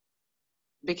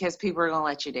 Because people are going to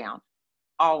let you down.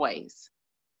 Always.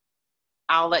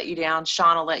 I'll let you down.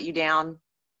 Sean will let you down.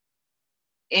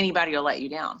 Anybody will let you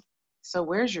down. So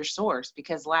where's your source?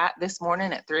 Because this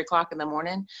morning at 3:00 in the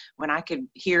morning, when I could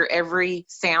hear every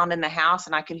sound in the house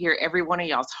and I could hear every one of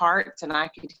y'all's hearts and I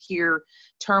could hear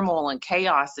turmoil and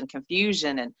chaos and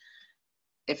confusion. And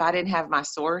if I didn't have my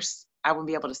source, I wouldn't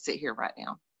be able to sit here right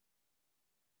now.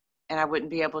 And I wouldn't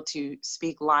be able to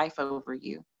speak life over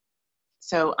you.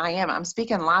 So I'm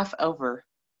speaking life over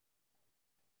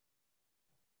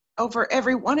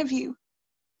every one of you.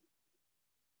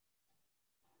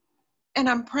 And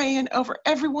I'm praying over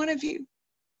every one of you.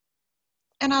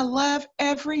 And I love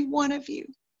every one of you.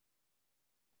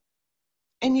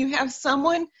 And you have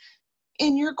someone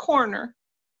in your corner,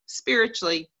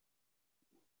 spiritually,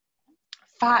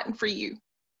 fighting for you.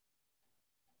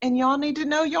 And y'all need to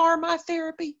know y'all are my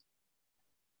therapy.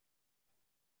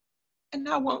 And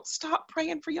I won't stop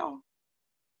praying for y'all.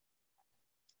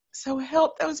 So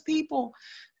help those people.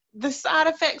 The side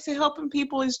effects of helping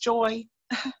people is joy.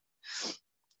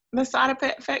 The side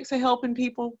effects of helping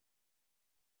people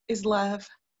is love.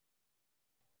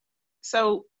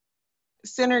 So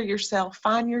center yourself,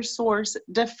 find your source,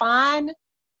 define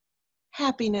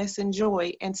happiness and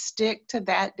joy, and stick to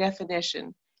that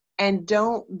definition. And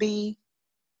don't be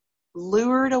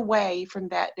lured away from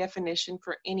that definition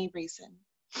for any reason.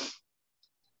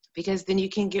 Because then you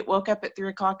can get woke up at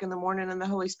 3:00 in the morning and the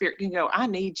Holy Spirit can go, I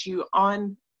need you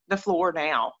on the floor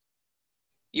now.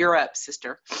 You're up,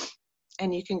 sister.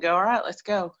 And you can go, all right, let's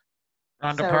go.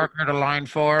 Rhonda Parker to line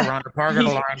 4. Rhonda Parker to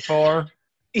line 4.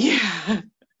 Yeah.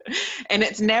 And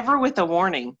it's never with a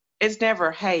warning. It's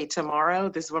never, hey, tomorrow,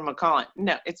 this is what I'm going to call it.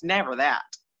 No, it's never that.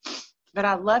 But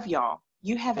I love y'all.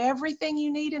 You have everything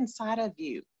you need inside of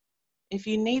you. If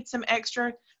you need some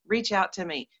extra, reach out to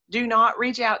me. Do not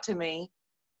reach out to me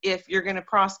if you're going to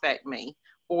prospect me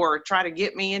or try to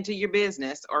get me into your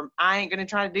business, or I ain't going to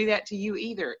try to do that to you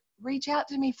either. Reach out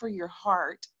to me for your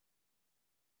heart.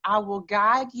 I will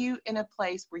guide you in a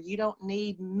place where you don't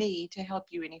need me to help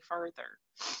you any further.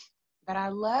 But I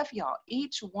love y'all,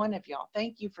 each one of y'all.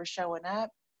 Thank you for showing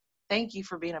up. Thank you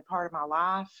for being a part of my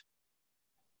life.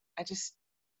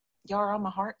 Y'all are on my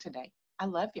heart today. I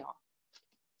love y'all.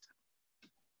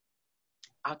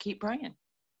 I'll keep praying.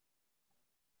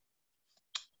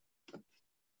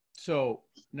 So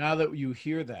now that you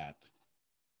hear that,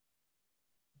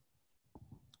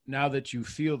 now that you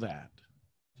feel that,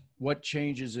 what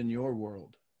changes in your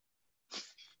world?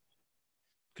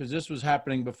 Because this was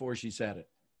happening before she said it.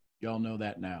 Y'all know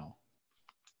that now.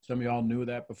 Some of y'all knew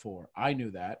that before. I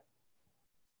knew that.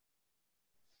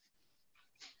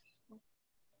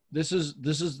 This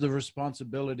is the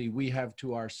responsibility we have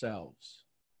to ourselves.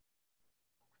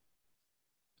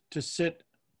 To sit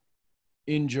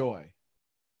in joy.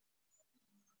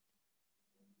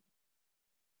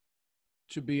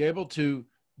 To be able to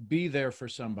be there for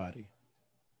somebody.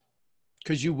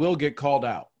 Because you will get called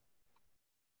out.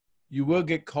 You will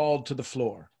get called to the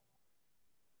floor.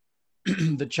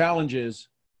 The challenge is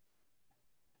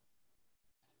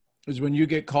when you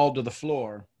get called to the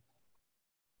floor,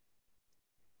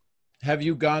 have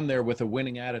you gone there with a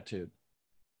winning attitude?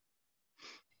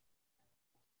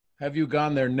 Have you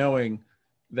gone there knowing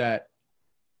that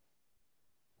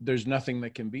there's nothing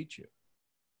that can beat you?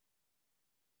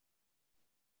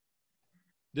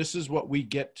 This is what we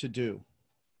get to do.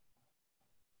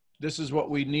 This is what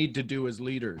we need to do as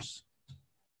leaders.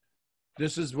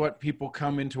 This is what people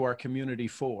come into our community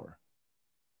for.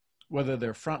 whether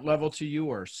they're front level to you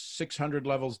or 600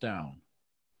 levels down.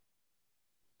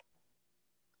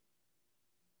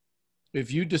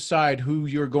 If you decide who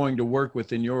you're going to work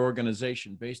with in your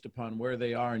organization based upon where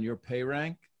they are in your pay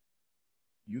rank,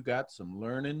 you got some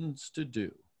learnings to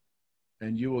do,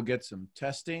 and you will get some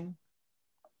testing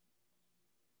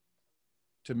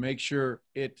to make sure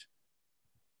it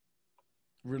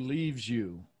relieves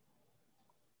you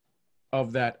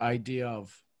of that idea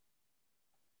of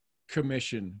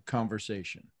commission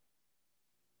conversation.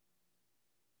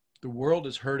 The world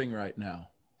is hurting right now.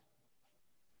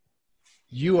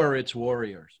 You are its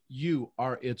warriors. You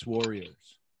are its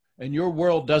warriors. And your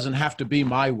world doesn't have to be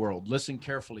my world. Listen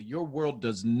carefully. Your world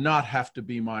does not have to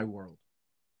be my world.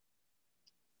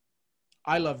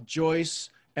 I love Joyce,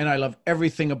 and I love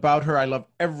everything about her. I love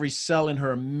every cell in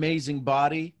her amazing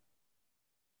body.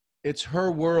 It's her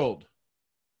world.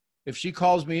 If she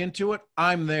calls me into it,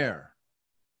 I'm there.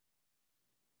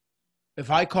 If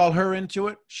I call her into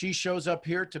it, she shows up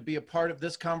here to be a part of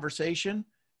this conversation.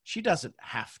 She doesn't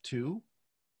have to.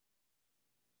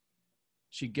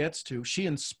 She gets to. She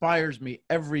inspires me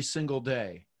every single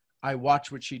day. I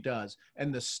watch what she does.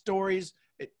 And the stories,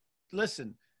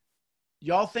 listen,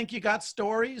 y'all think you got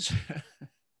stories?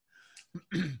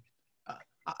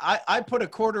 I put a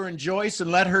quarter in Joyce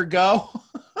and let her go.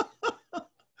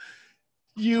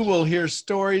 You will hear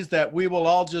stories that we will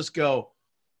all just go,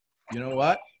 you know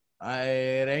what?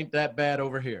 It ain't that bad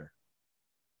over here.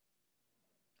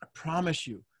 I promise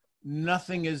you,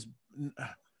 nothing is.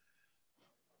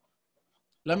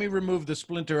 Let me remove the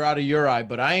splinter out of your eye,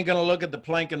 but I ain't going to look at the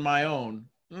plank in my own.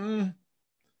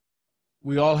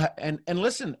 We all and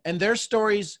listen, and their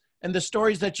stories and the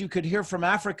stories that you could hear from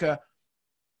Africa,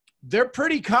 they're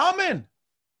pretty common.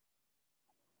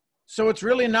 So it's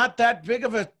really not that big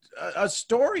of a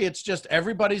story. It's just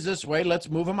everybody's this way. Let's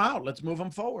move them out. Let's move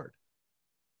them forward.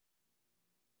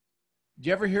 Do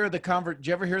you ever hear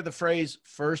the phrase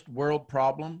first world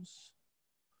problems?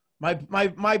 My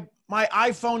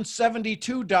iPhone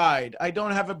 72 died. I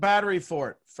don't have a battery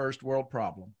for it. First world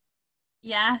problem.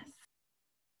 Yes.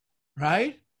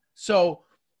 Right? So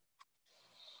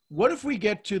what if we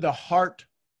get to the heart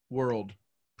world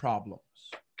problems?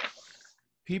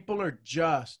 People are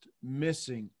just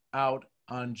missing out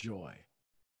on joy.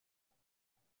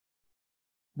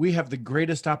 We have the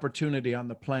greatest opportunity on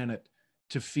the planet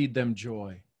to feed them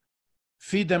joy.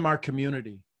 Feed them our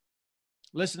community.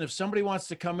 Listen, if somebody wants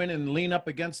to come in and lean up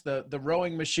against the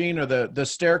rowing machine or the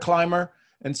stair climber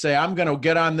and say, I'm going to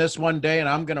get on this one day and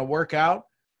I'm going to work out,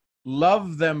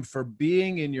 love them for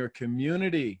being in your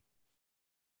community.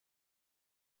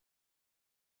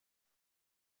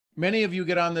 Many of you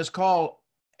get on this call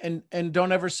and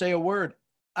don't ever say a word.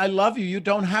 I love you. You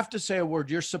don't have to say a word.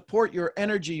 Your support, your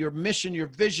energy, your mission, your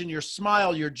vision, your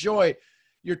smile, your joy,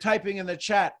 your typing in the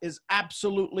chat is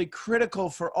absolutely critical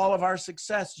for all of our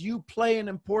success. You play an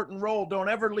important role. Don't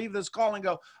ever leave this call and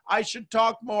go, I should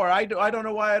talk more. I don't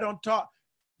know why I don't talk.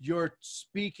 You're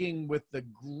speaking with the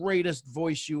greatest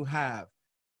voice you have,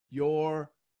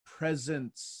 your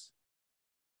presence.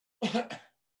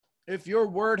 If your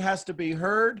word has to be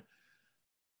heard,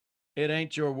 it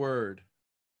ain't your word.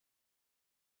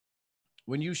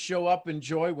 When you show up in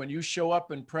joy, when you show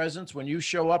up in presence, when you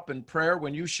show up in prayer,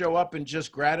 when you show up in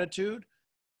just gratitude,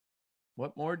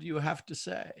 what more do you have to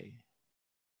say?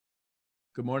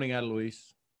 Good morning,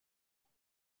 Adeluise.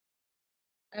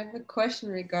 I have a question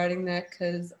regarding that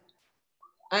because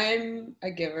I'm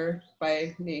a giver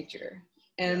by nature.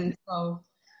 And so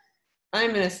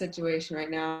I'm in a situation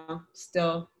right now,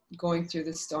 still going through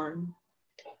the storm.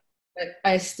 But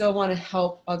I still want to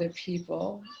help other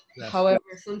people. Yes. However,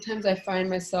 sometimes I find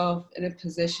myself in a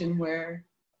position where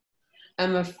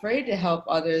I'm afraid to help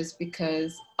others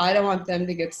because I don't want them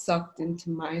to get sucked into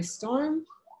my storm.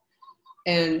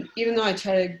 And even though I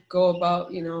try to go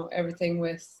about, everything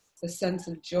with a sense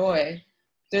of joy,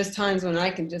 there's times when I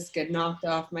can just get knocked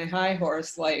off my high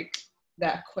horse like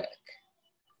that quick.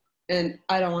 And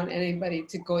I don't want anybody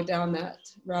to go down that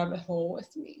rabbit hole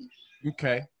with me.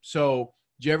 Okay. So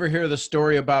did you ever hear the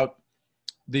story about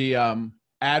the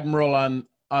admiral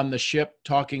on the ship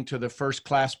talking to the first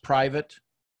class private?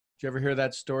 Did you ever hear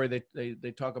that story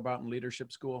they talk about in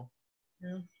leadership school?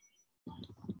 Yeah.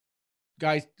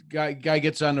 Guy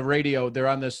gets on the radio. They're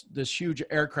on this huge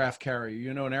aircraft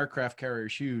carrier. An aircraft carrier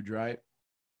is huge, right?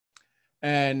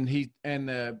 And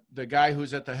the guy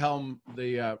who's at the helm,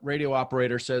 the radio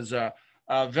operator says,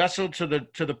 vessel to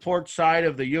the port side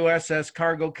of the USS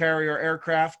cargo carrier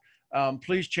aircraft.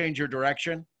 Please change your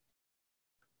direction.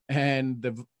 And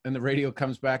the radio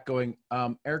comes back going,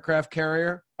 aircraft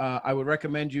carrier, I would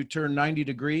recommend you turn 90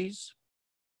 degrees.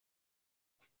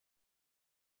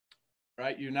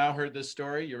 right? You now heard this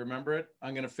story. You remember it?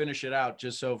 I'm going to finish it out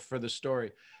just so for the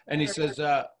story. And he says,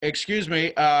 excuse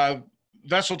me,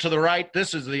 vessel to the right,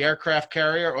 this is the aircraft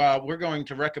carrier. We're going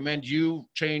to recommend you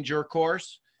change your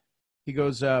course. He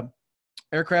goes,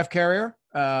 aircraft carrier,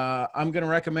 I'm going to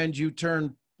recommend you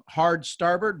turn hard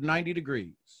starboard 90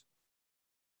 degrees.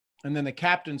 And then the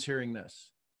captain's hearing this.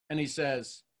 And he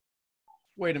says,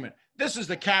 wait a minute. This is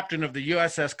the captain of the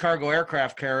USS Cargo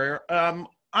Aircraft Carrier.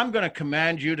 I'm going to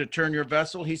command you to turn your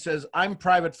vessel. He says, I'm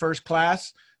private first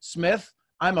class Smith.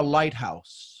 I'm a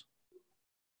lighthouse.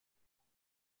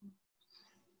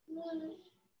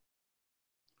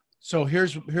 So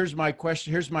here's my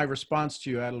question. Here's my response to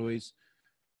you, Adeloise.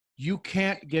 You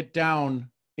can't get down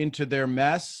into their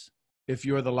mess if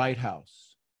you're the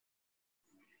lighthouse.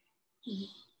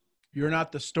 You're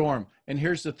not the storm. And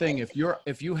here's the thing.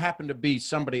 If you happen to be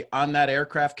somebody on that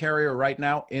aircraft carrier right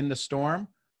now in the storm,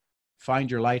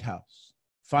 find your lighthouse.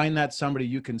 Find that somebody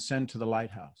you can send to the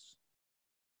lighthouse.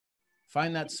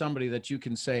 Find that somebody that you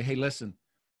can say, hey, listen,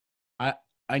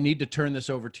 I need to turn this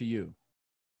over to you.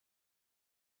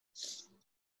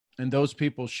 And those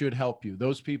people should help you.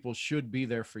 Those people should be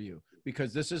there for you,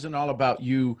 because this isn't all about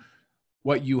you,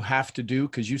 what you have to do,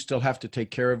 because you still have to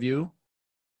take care of you.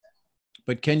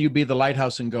 But can you be the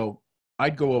lighthouse and go,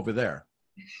 I'd go over there?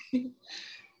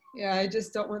 Yeah, I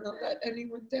just don't want to let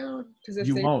anyone down. Because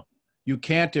you won't. You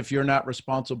can't if you're not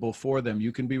responsible for them.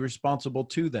 You can be responsible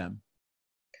to them.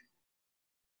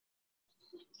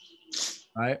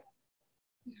 Right?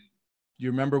 You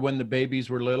remember when the babies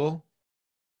were little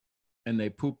and they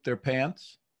pooped their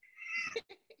pants?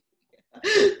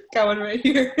 Got one right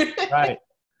here. Right.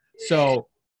 So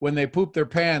when they poop their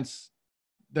pants,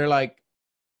 they're like,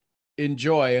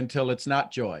 enjoy until it's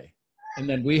not joy. And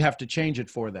then we have to change it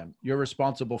for them. You're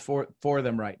responsible for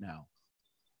them right now.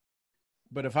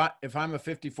 But if I'm a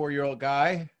 54-year-old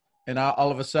guy and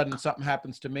all of a sudden something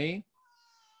happens to me,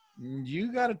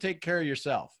 you got to take care of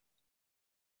yourself.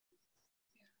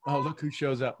 Oh, look who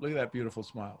shows up. Look at that beautiful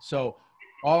smile. So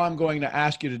all I'm going to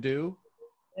ask you to do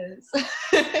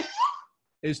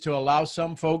is to allow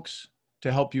some folks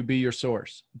to help you be your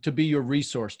source, to be your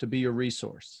resource, to be your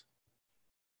resource.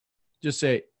 Just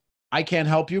say, I can't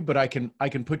help you, but I can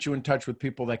put you in touch with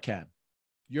people that can.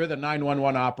 You're the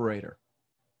 911 operator.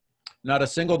 Not a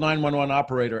single 911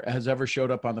 operator has ever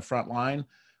showed up on the front line,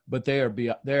 but they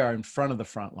are in front of the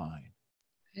front line.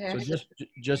 Yeah, so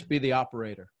just be the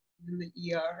operator. In the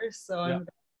ER, so yeah. I'm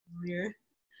familiar.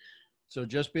 So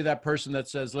just be that person that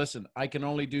says, listen, I can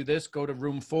only do this. Go to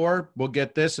room 4. We'll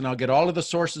get this, and I'll get all of the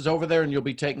sources over there, and you'll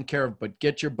be taken care of. But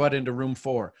get your butt into room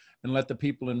 4 and let the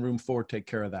people in room 4 take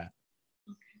care of that.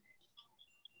 Okay.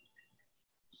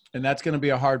 And that's going to be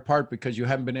a hard part because you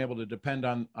haven't been able to depend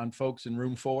on folks in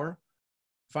room 4.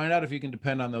 Find out if you can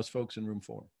depend on those folks in room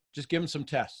 4. Just give them some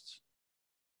tests.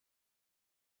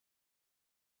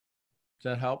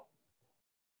 Does that help?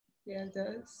 Yeah, it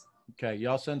does. Okay,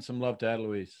 y'all send some love to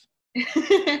Adeloise.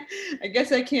 I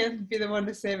guess I can't be the one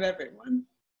to save everyone.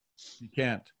 You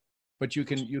can't, but you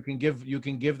can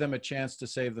give them a chance to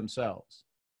save themselves.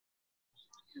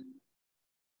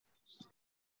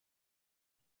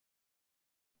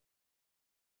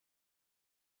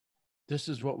 This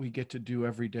is what we get to do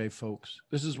every day, folks.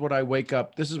 This is what I wake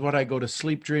up. This is what I go to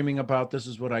sleep dreaming about. This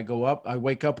is what I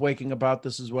wake up waking about.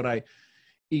 This is what I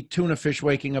eat tuna fish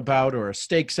waking about, or a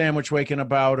steak sandwich waking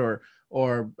about,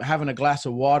 or having a glass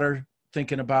of water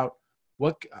thinking about.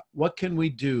 What can we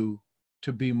do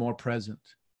to be more present?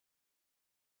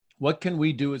 What can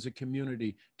we do as a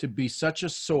community to be such a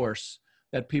source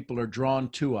that people are drawn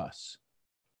to us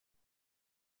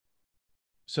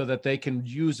so that they can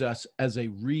use us as a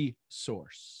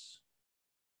resource?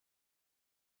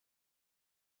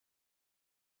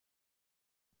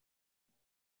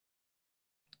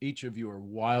 Each of you are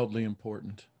wildly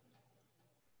important.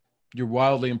 You're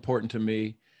wildly important to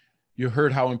me. You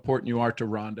heard how important you are to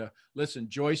Rhonda. Listen,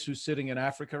 Joyce, who's sitting in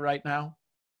Africa right now,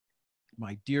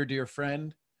 my dear, dear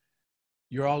friend,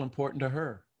 you're all important to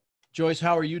her. Joyce,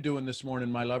 how are you doing this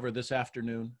morning, my lover, this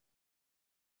afternoon?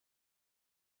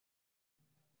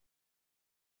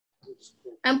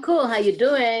 I'm cool. How you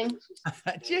doing?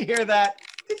 Did you hear that?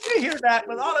 Did you hear that?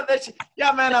 With all of this,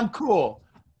 yeah, man, I'm cool.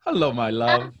 Hello, my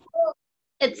love.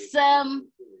 It's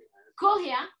cool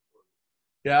here.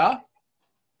 Yeah?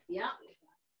 Yeah.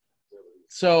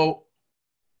 So,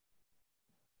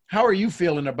 how are you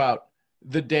feeling about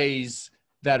the days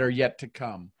that are yet to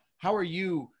come? How are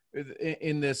you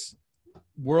in this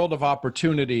world of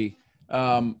opportunity,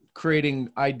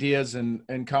 creating ideas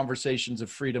and conversations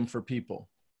of freedom for people?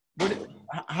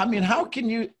 How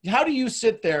do you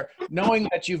sit there knowing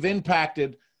that you've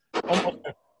impacted almost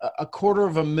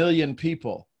 250,000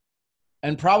 people,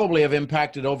 and probably have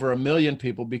impacted over 1 million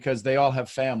people because they all have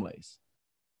families.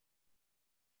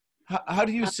 How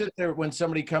do you sit there when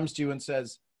somebody comes to you and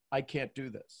says, I can't do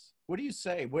this? What do you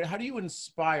say? How do you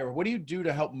inspire? What do you do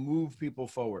to help move people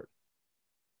forward?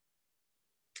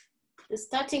 The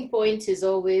starting point is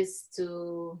always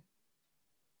to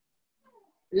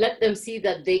let them see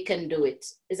that they can do it.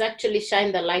 It's actually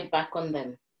shine the light back on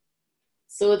them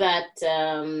so that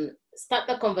start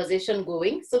the conversation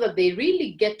going so that they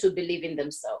really get to believe in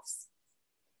themselves.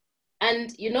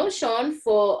 And you know, Sean,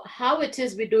 for how it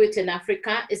is we do it in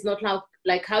Africa is not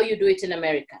like how you do it in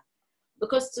America.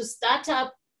 Because to start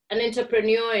up an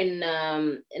entrepreneur in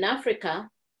Africa,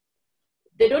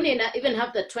 they don't even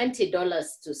have the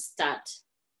 $20 to start.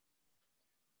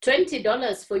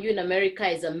 $20 for you in America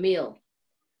is a meal.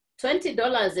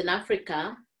 $20 in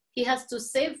Africa, he has to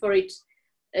save for it.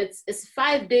 It's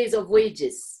 5 days of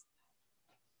wages.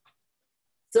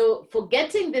 So for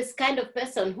getting this kind of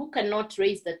person who cannot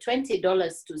raise the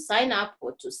 $20 to sign up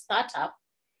or to start up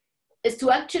is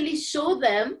to actually show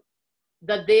them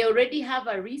that they already have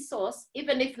a resource,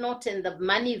 even if not in the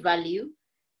money value,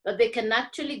 that they can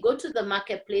actually go to the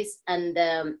marketplace and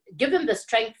give them the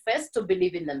strength first to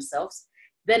believe in themselves,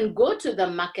 then go to the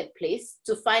marketplace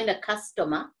to find a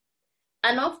customer,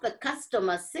 and of the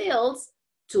customer sales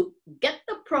to get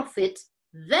the profit,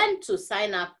 then to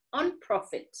sign up on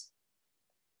profit.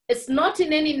 It's not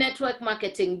in any network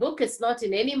marketing book, it's not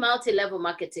in any multi-level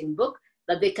marketing book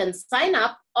that they can sign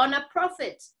up on a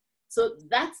profit. So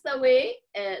that's the way,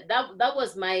 that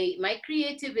was my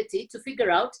creativity to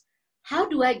figure out, how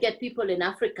do I get people in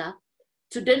Africa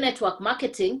to do network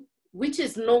marketing, which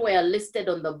is nowhere listed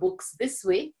on the books this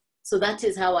way. So that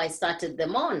is how I started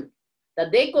them on,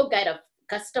 that they go guide a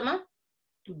customer,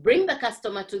 bring the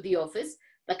customer to the office,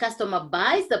 the customer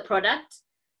buys the product,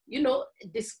 you know,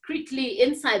 discreetly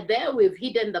inside there, we've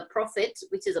hidden the profit,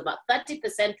 which is about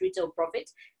 30% retail profit.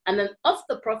 And then off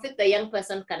the profit, the young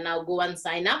person can now go and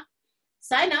sign up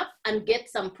and get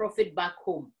some profit back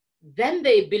home. Then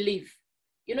they believe.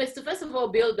 You know, it's to first of all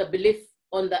build the belief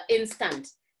on the instant.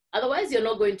 Otherwise, you're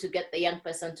not going to get the young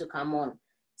person to come on.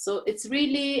 So it's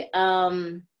really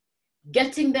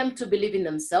getting them to believe in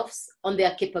themselves, on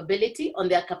their capability, on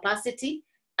their capacity,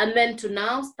 and then to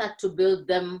now start to build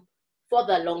them for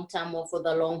the long term or for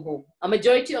the long haul. A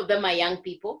majority of them are young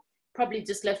people, probably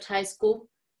just left high school.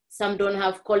 Some don't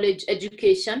have college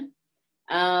education.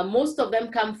 Most of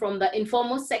them come from the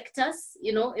informal sectors,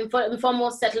 you know, informal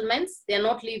settlements. They're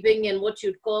not living in what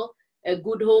you'd call a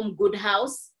good home, good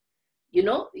house. You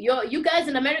know, you guys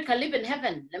in America live in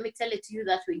heaven. Let me tell it to you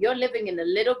that way. You're living in a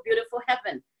little beautiful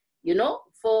heaven. You know,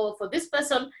 for this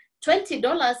person,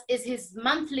 $20 is his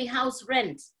monthly house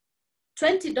rent.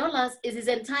 $20 is his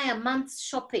entire month's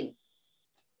shopping.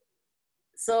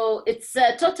 So it's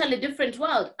a totally different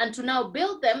world. And to now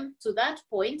build them to that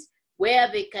point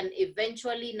where they can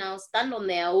eventually now stand on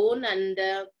their own and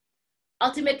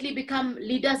ultimately become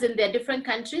leaders in their different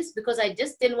countries, because I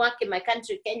just didn't work in my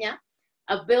country, Kenya.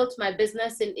 I've built my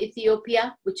business in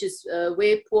Ethiopia, which is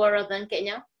way poorer than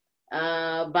Kenya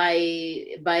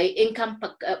by income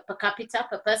per capita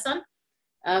per person.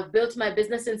 I've built my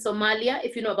business in Somalia.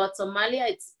 If you know about Somalia,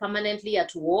 it's permanently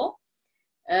at war.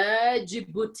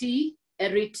 Djibouti,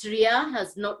 Eritrea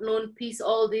has not known peace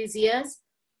all these years.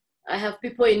 I have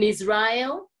people in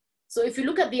Israel. So if you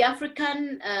look at the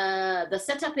African, the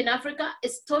setup in Africa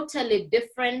is totally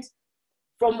different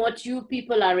from what you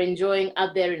people are enjoying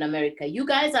out there in America. You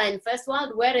guys are in first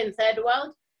world, we're in third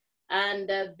world.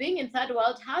 And being in third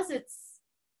world has its,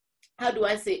 how do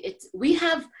I say it? We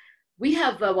have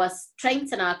our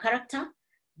strengths and our character,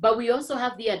 but we also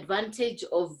have the advantage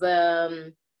of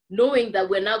knowing that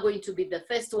we're now going to be the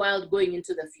first world going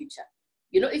into the future.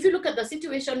 You know, if you look at the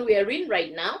situation we are in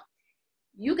right now,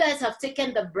 you guys have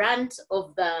taken the brunt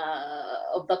of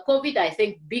the COVID, I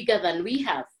think, bigger than we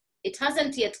have. It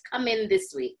hasn't yet come in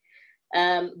this way.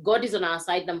 God is on our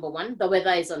side, number one. The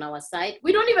weather is on our side.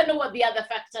 We don't even know what the other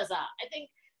factors are. I think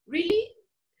really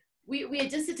we are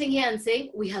just sitting here and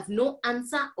saying we have no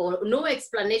answer or no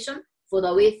explanation for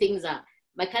the way things are.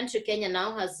 My country, Kenya,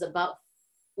 now has about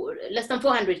less than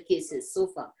 400 cases so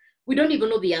far. We don't even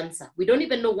know the answer. We don't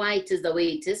even know why it is the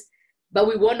way it is, but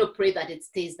we want to pray that it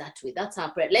stays that way. That's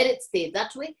our prayer. Let it stay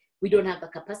that way. We don't have the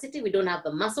capacity. We don't have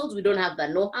the muscles. We don't have the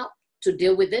know-how to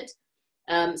deal with it.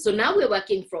 So now we're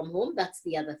working from home. That's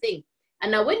the other thing.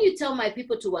 And now when you tell my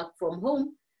people to work from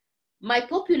home, my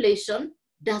population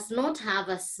does not have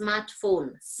a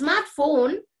smartphone.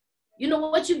 Smartphone, you know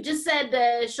what you just said,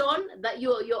 Sean, that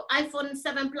your iPhone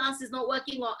 7 Plus is not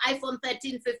working or iPhone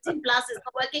 13, 15 Plus is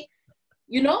not working.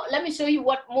 You know, let me show you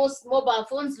what most mobile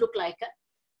phones look like.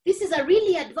 This is a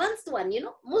really advanced one, you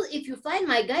know. If you find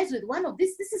my guys with one of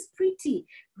this is pretty,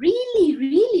 really,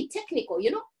 really technical,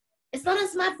 you know. It's not a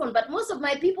smartphone, but most of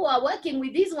my people are working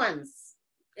with these ones.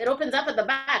 It opens up at the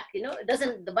back, you know.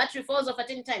 The battery falls off at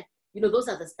any time. You know, those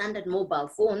are the standard mobile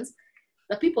phones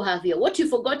that people have here. What you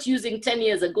forgot using 10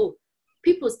 years ago,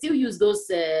 people still use those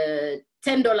 $10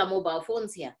 mobile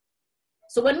phones here.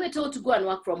 So when we're told to go and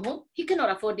work from home, he cannot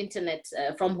afford internet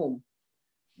from home,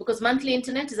 because monthly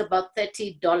internet is about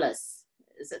 $30.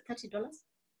 Is it $30?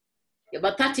 Yeah,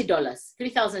 about $30.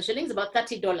 3,000 shillings, about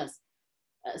 $30.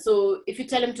 So if you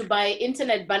tell him to buy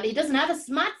internet bundle, he doesn't have a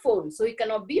smartphone, so he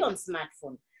cannot be on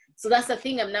smartphone. So that's the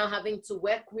thing I'm now having to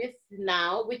work with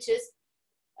now, which is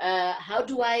how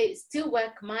do I still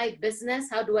work my business?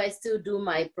 How do I still do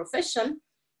my profession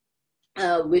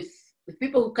with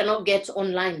people who cannot get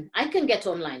online? I can get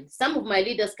online. Some of my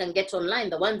leaders can get online,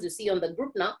 the ones you see on the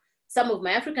group now. Some of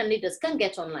my African leaders can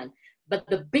get online, but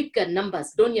the bigger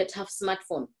numbers don't yet have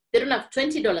smartphone. They don't have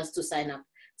 $20 to sign up.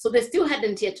 So they still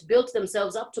hadn't yet built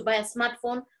themselves up to buy a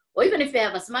smartphone, or even if they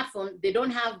have a smartphone, they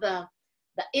don't have the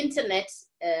internet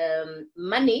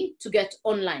money to get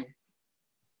online.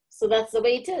 So that's the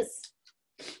way it is.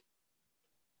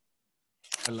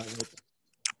 I love it.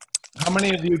 How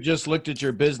many of you just looked at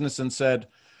your business and said,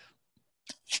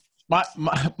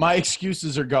 my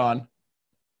excuses are gone?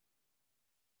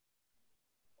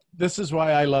 This is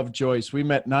why I love Joyce. We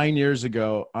met 9 years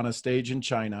ago on a stage in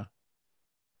China.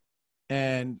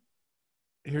 And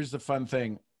here's the fun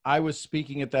thing. I was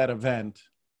speaking at that event,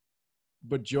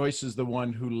 but Joyce is the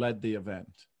one who led the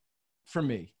event for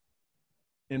me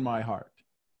in my heart.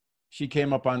 She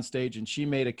came up on stage and she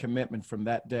made a commitment from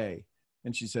that day.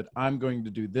 And she said, I'm going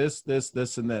to do this, this,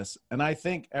 this, and this. And I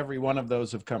think every one of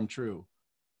those have come true.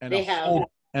 And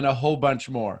a whole bunch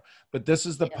more. But this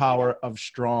is the power of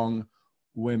strong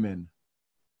women.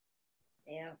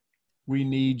 Yeah. We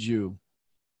need you.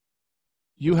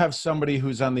 You have somebody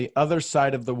who's on the other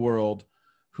side of the world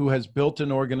who has built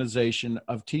an organization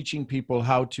of teaching people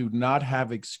how to not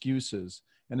have excuses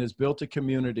and has built a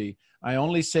community. I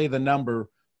only say the number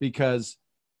because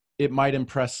it might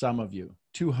impress some of you.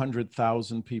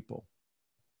 200,000 people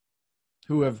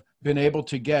who have been able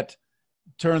to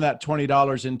turn that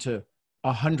 $20 into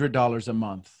 $100 a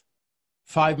month,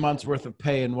 5 months worth of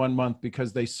pay in 1 month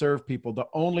because they serve people. The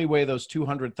only way those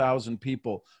 200,000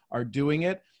 people are doing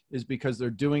it is because they're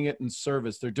doing it in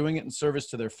service. They're doing it in service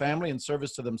to their family and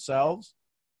service to themselves.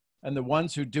 And the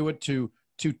ones who do it to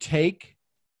take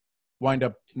wind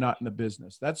up not in the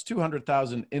business. That's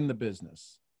 200,000 in the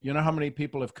business. You know how many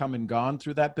people have come and gone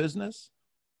through that business?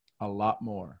 A lot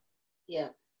more. Yeah.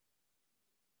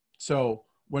 So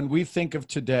when we think of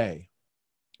today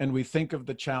and we think of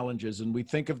the challenges and we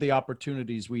think of the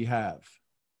opportunities we have,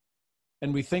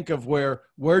 and we think of where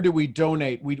do we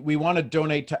donate? We want to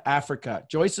donate to Africa.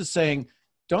 Joyce is saying,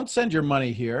 don't send your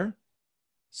money here.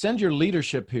 Send your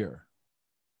leadership here.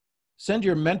 Send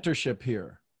your mentorship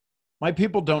here. My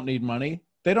people don't need money.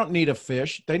 They don't need a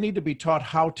fish. They need to be taught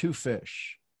how to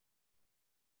fish.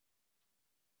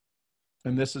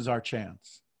 And this is our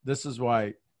chance. This is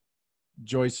why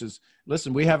Joyce is,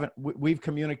 listen, we've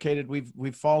communicated,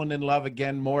 we've fallen in love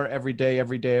again more every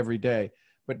day.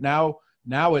 But now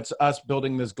it's us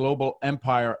building this global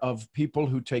empire of people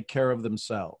who take care of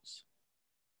themselves.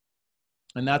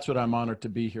 And that's what I'm honored to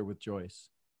be here with Joyce.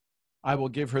 I will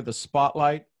give her the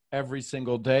spotlight every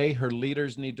single day. Her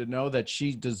leaders need to know that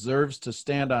she deserves to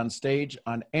stand on stage,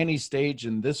 on any stage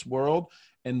in this world,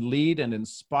 and lead and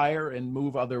inspire and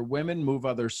move other women, move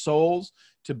other souls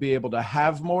to be able to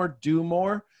have more, do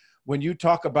more. When you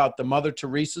talk about the Mother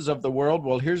Teresas of the world,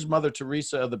 well, here's Mother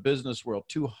Teresa of the business world,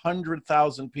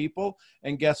 200,000 people.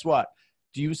 And guess what?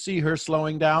 Do you see her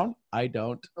slowing down? I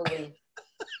don't. Okay.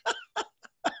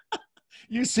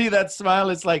 You see that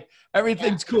smile? It's like,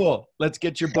 everything's cool. Let's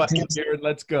get your butt in here and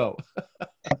let's go.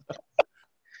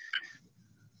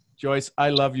 Joyce, I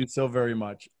love you so very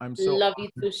much. I'm so love you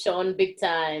too, Sean, big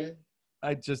time.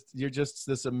 You're just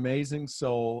this amazing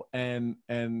soul. And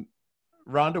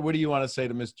Rhonda, what do you want to say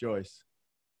to Miss Joyce?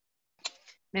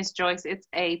 Miss Joyce, it's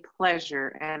a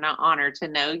pleasure and an honor to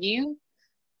know you.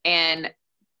 And,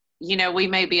 you know, we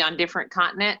may be on different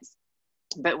continents,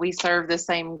 but we serve the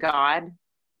same God.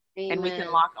 Amen. And we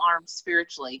can lock arms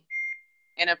spiritually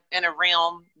in a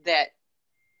realm that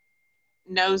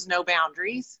knows no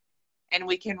boundaries. And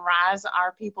we can rise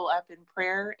our people up in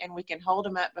prayer, and we can hold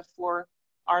them up before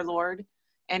our Lord,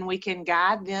 and we can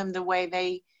guide them the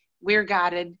way we're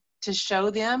guided, to show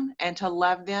them and to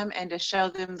love them and to show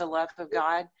them the love of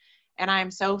God. And I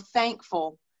am so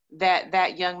thankful that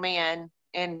that young man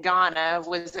in Ghana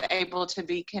was able to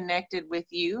be connected with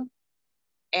you.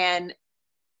 And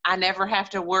I never have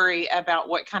to worry about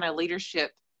what kind of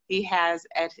leadership he has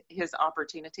at his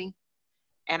opportunity.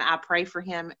 And I pray for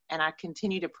him, and I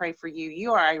continue to pray for you.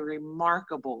 You are a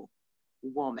remarkable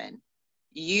woman.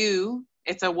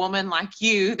 It's a woman like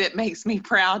you that makes me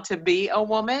proud to be a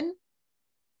woman.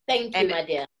 Thank you, my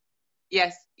dear.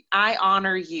 Yes, I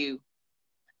honor you.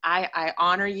 I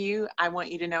honor you. I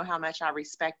want you to know how much I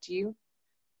respect you,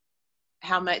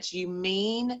 how much you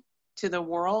mean to the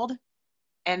world,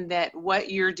 and that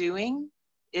what you're doing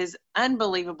is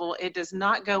unbelievable. It does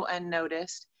not go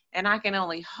unnoticed. And I can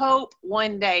only hope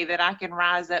one day that I can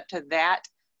rise up to that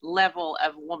level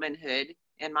of womanhood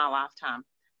in my lifetime.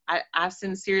 I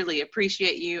sincerely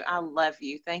appreciate you. I love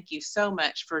you. Thank you so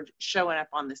much for showing up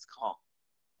on this call.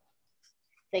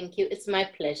 Thank you. It's my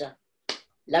pleasure.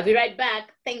 Love you right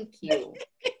back. Thank you.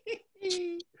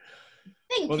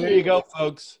 Well, there you go,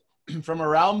 folks. From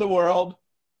around the world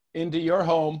into your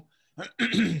home,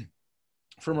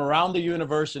 from around the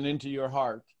universe and into your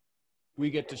heart, we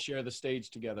get to share the stage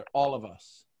together, all of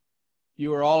us.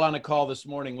 You are all on a call this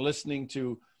morning listening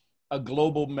to a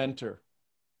global mentor.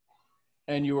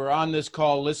 And you are on this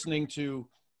call listening to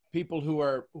people who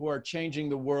are changing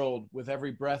the world with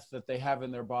every breath that they have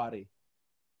in their body.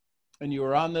 And you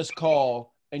were on this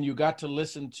call and you got to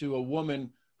listen to a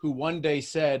woman who one day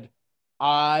said,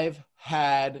 I've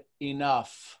had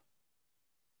enough.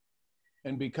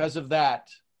 And because of that,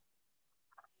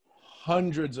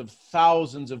 hundreds of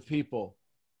thousands of people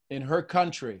in her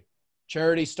country,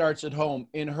 charity starts at home,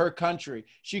 in her country,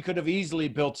 she could have easily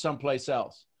built someplace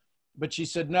else. But she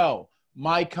said, no,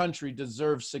 my country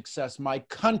deserves success. My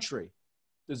country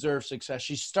deserves success.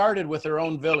 She started with her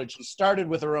own village. She started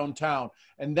with her own town.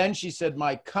 And then she said,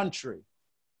 my country.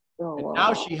 Oh, and wow.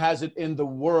 now she has it in the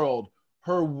world.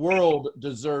 Her world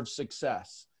deserves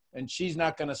success. And she's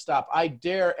not going to stop. I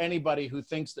dare anybody who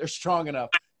thinks they're strong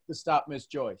enough to stop Miss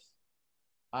Joyce.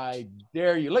 I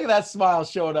dare you. Look at that smile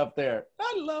showing up there.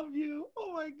 I love you.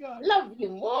 Oh my God. Love you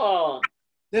more.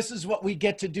 This is what we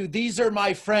get to do. These are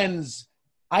my friends.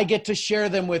 I get to share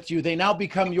them with you. They now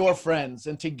become your friends.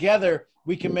 And together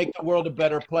we can make the world a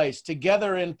better place.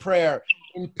 Together in prayer,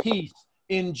 in peace,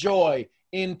 in joy,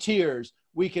 in tears,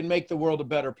 we can make the world a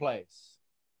better place.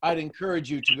 I'd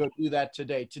encourage you to go do that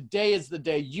today. Today is the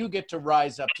day you get to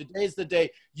rise up. Today is the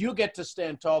day you get to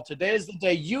stand tall. Today is the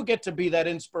day you get to be that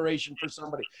inspiration for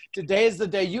somebody. Today is the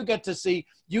day you get to say,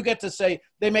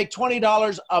 they make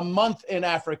 $20 a month in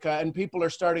Africa and people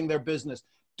are starting their business.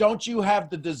 Don't you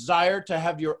have the desire to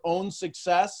have your own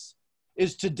success?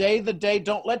 Is today the day?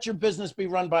 Don't let your business be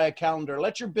run by a calendar.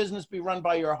 Let your business be run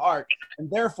by your heart. And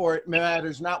therefore, it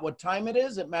matters not what time it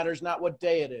is. It matters not what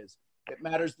day it is. It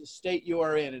matters the state you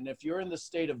are in. And if you're in the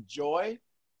state of joy,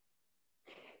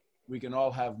 we can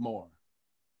all have more.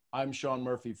 I'm Sean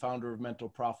Murphy, founder of Mental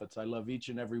Profits. I love each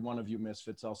and every one of you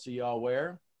misfits. I'll see y'all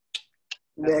where?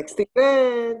 Next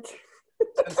event.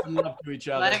 Send some love to each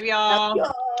other. Love y'all.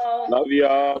 Love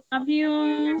y'all. Love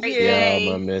you. Great Yeah, day.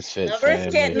 my misfit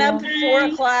First getting family. up at 4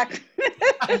 o'clock.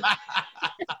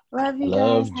 Love you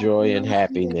Love, guys. joy, and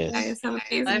Happy happiness. Guys, have an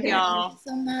amazing Love day. y'all.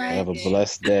 So much. Have a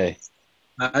blessed day.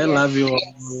 I love you all.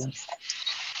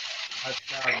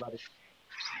 Everybody.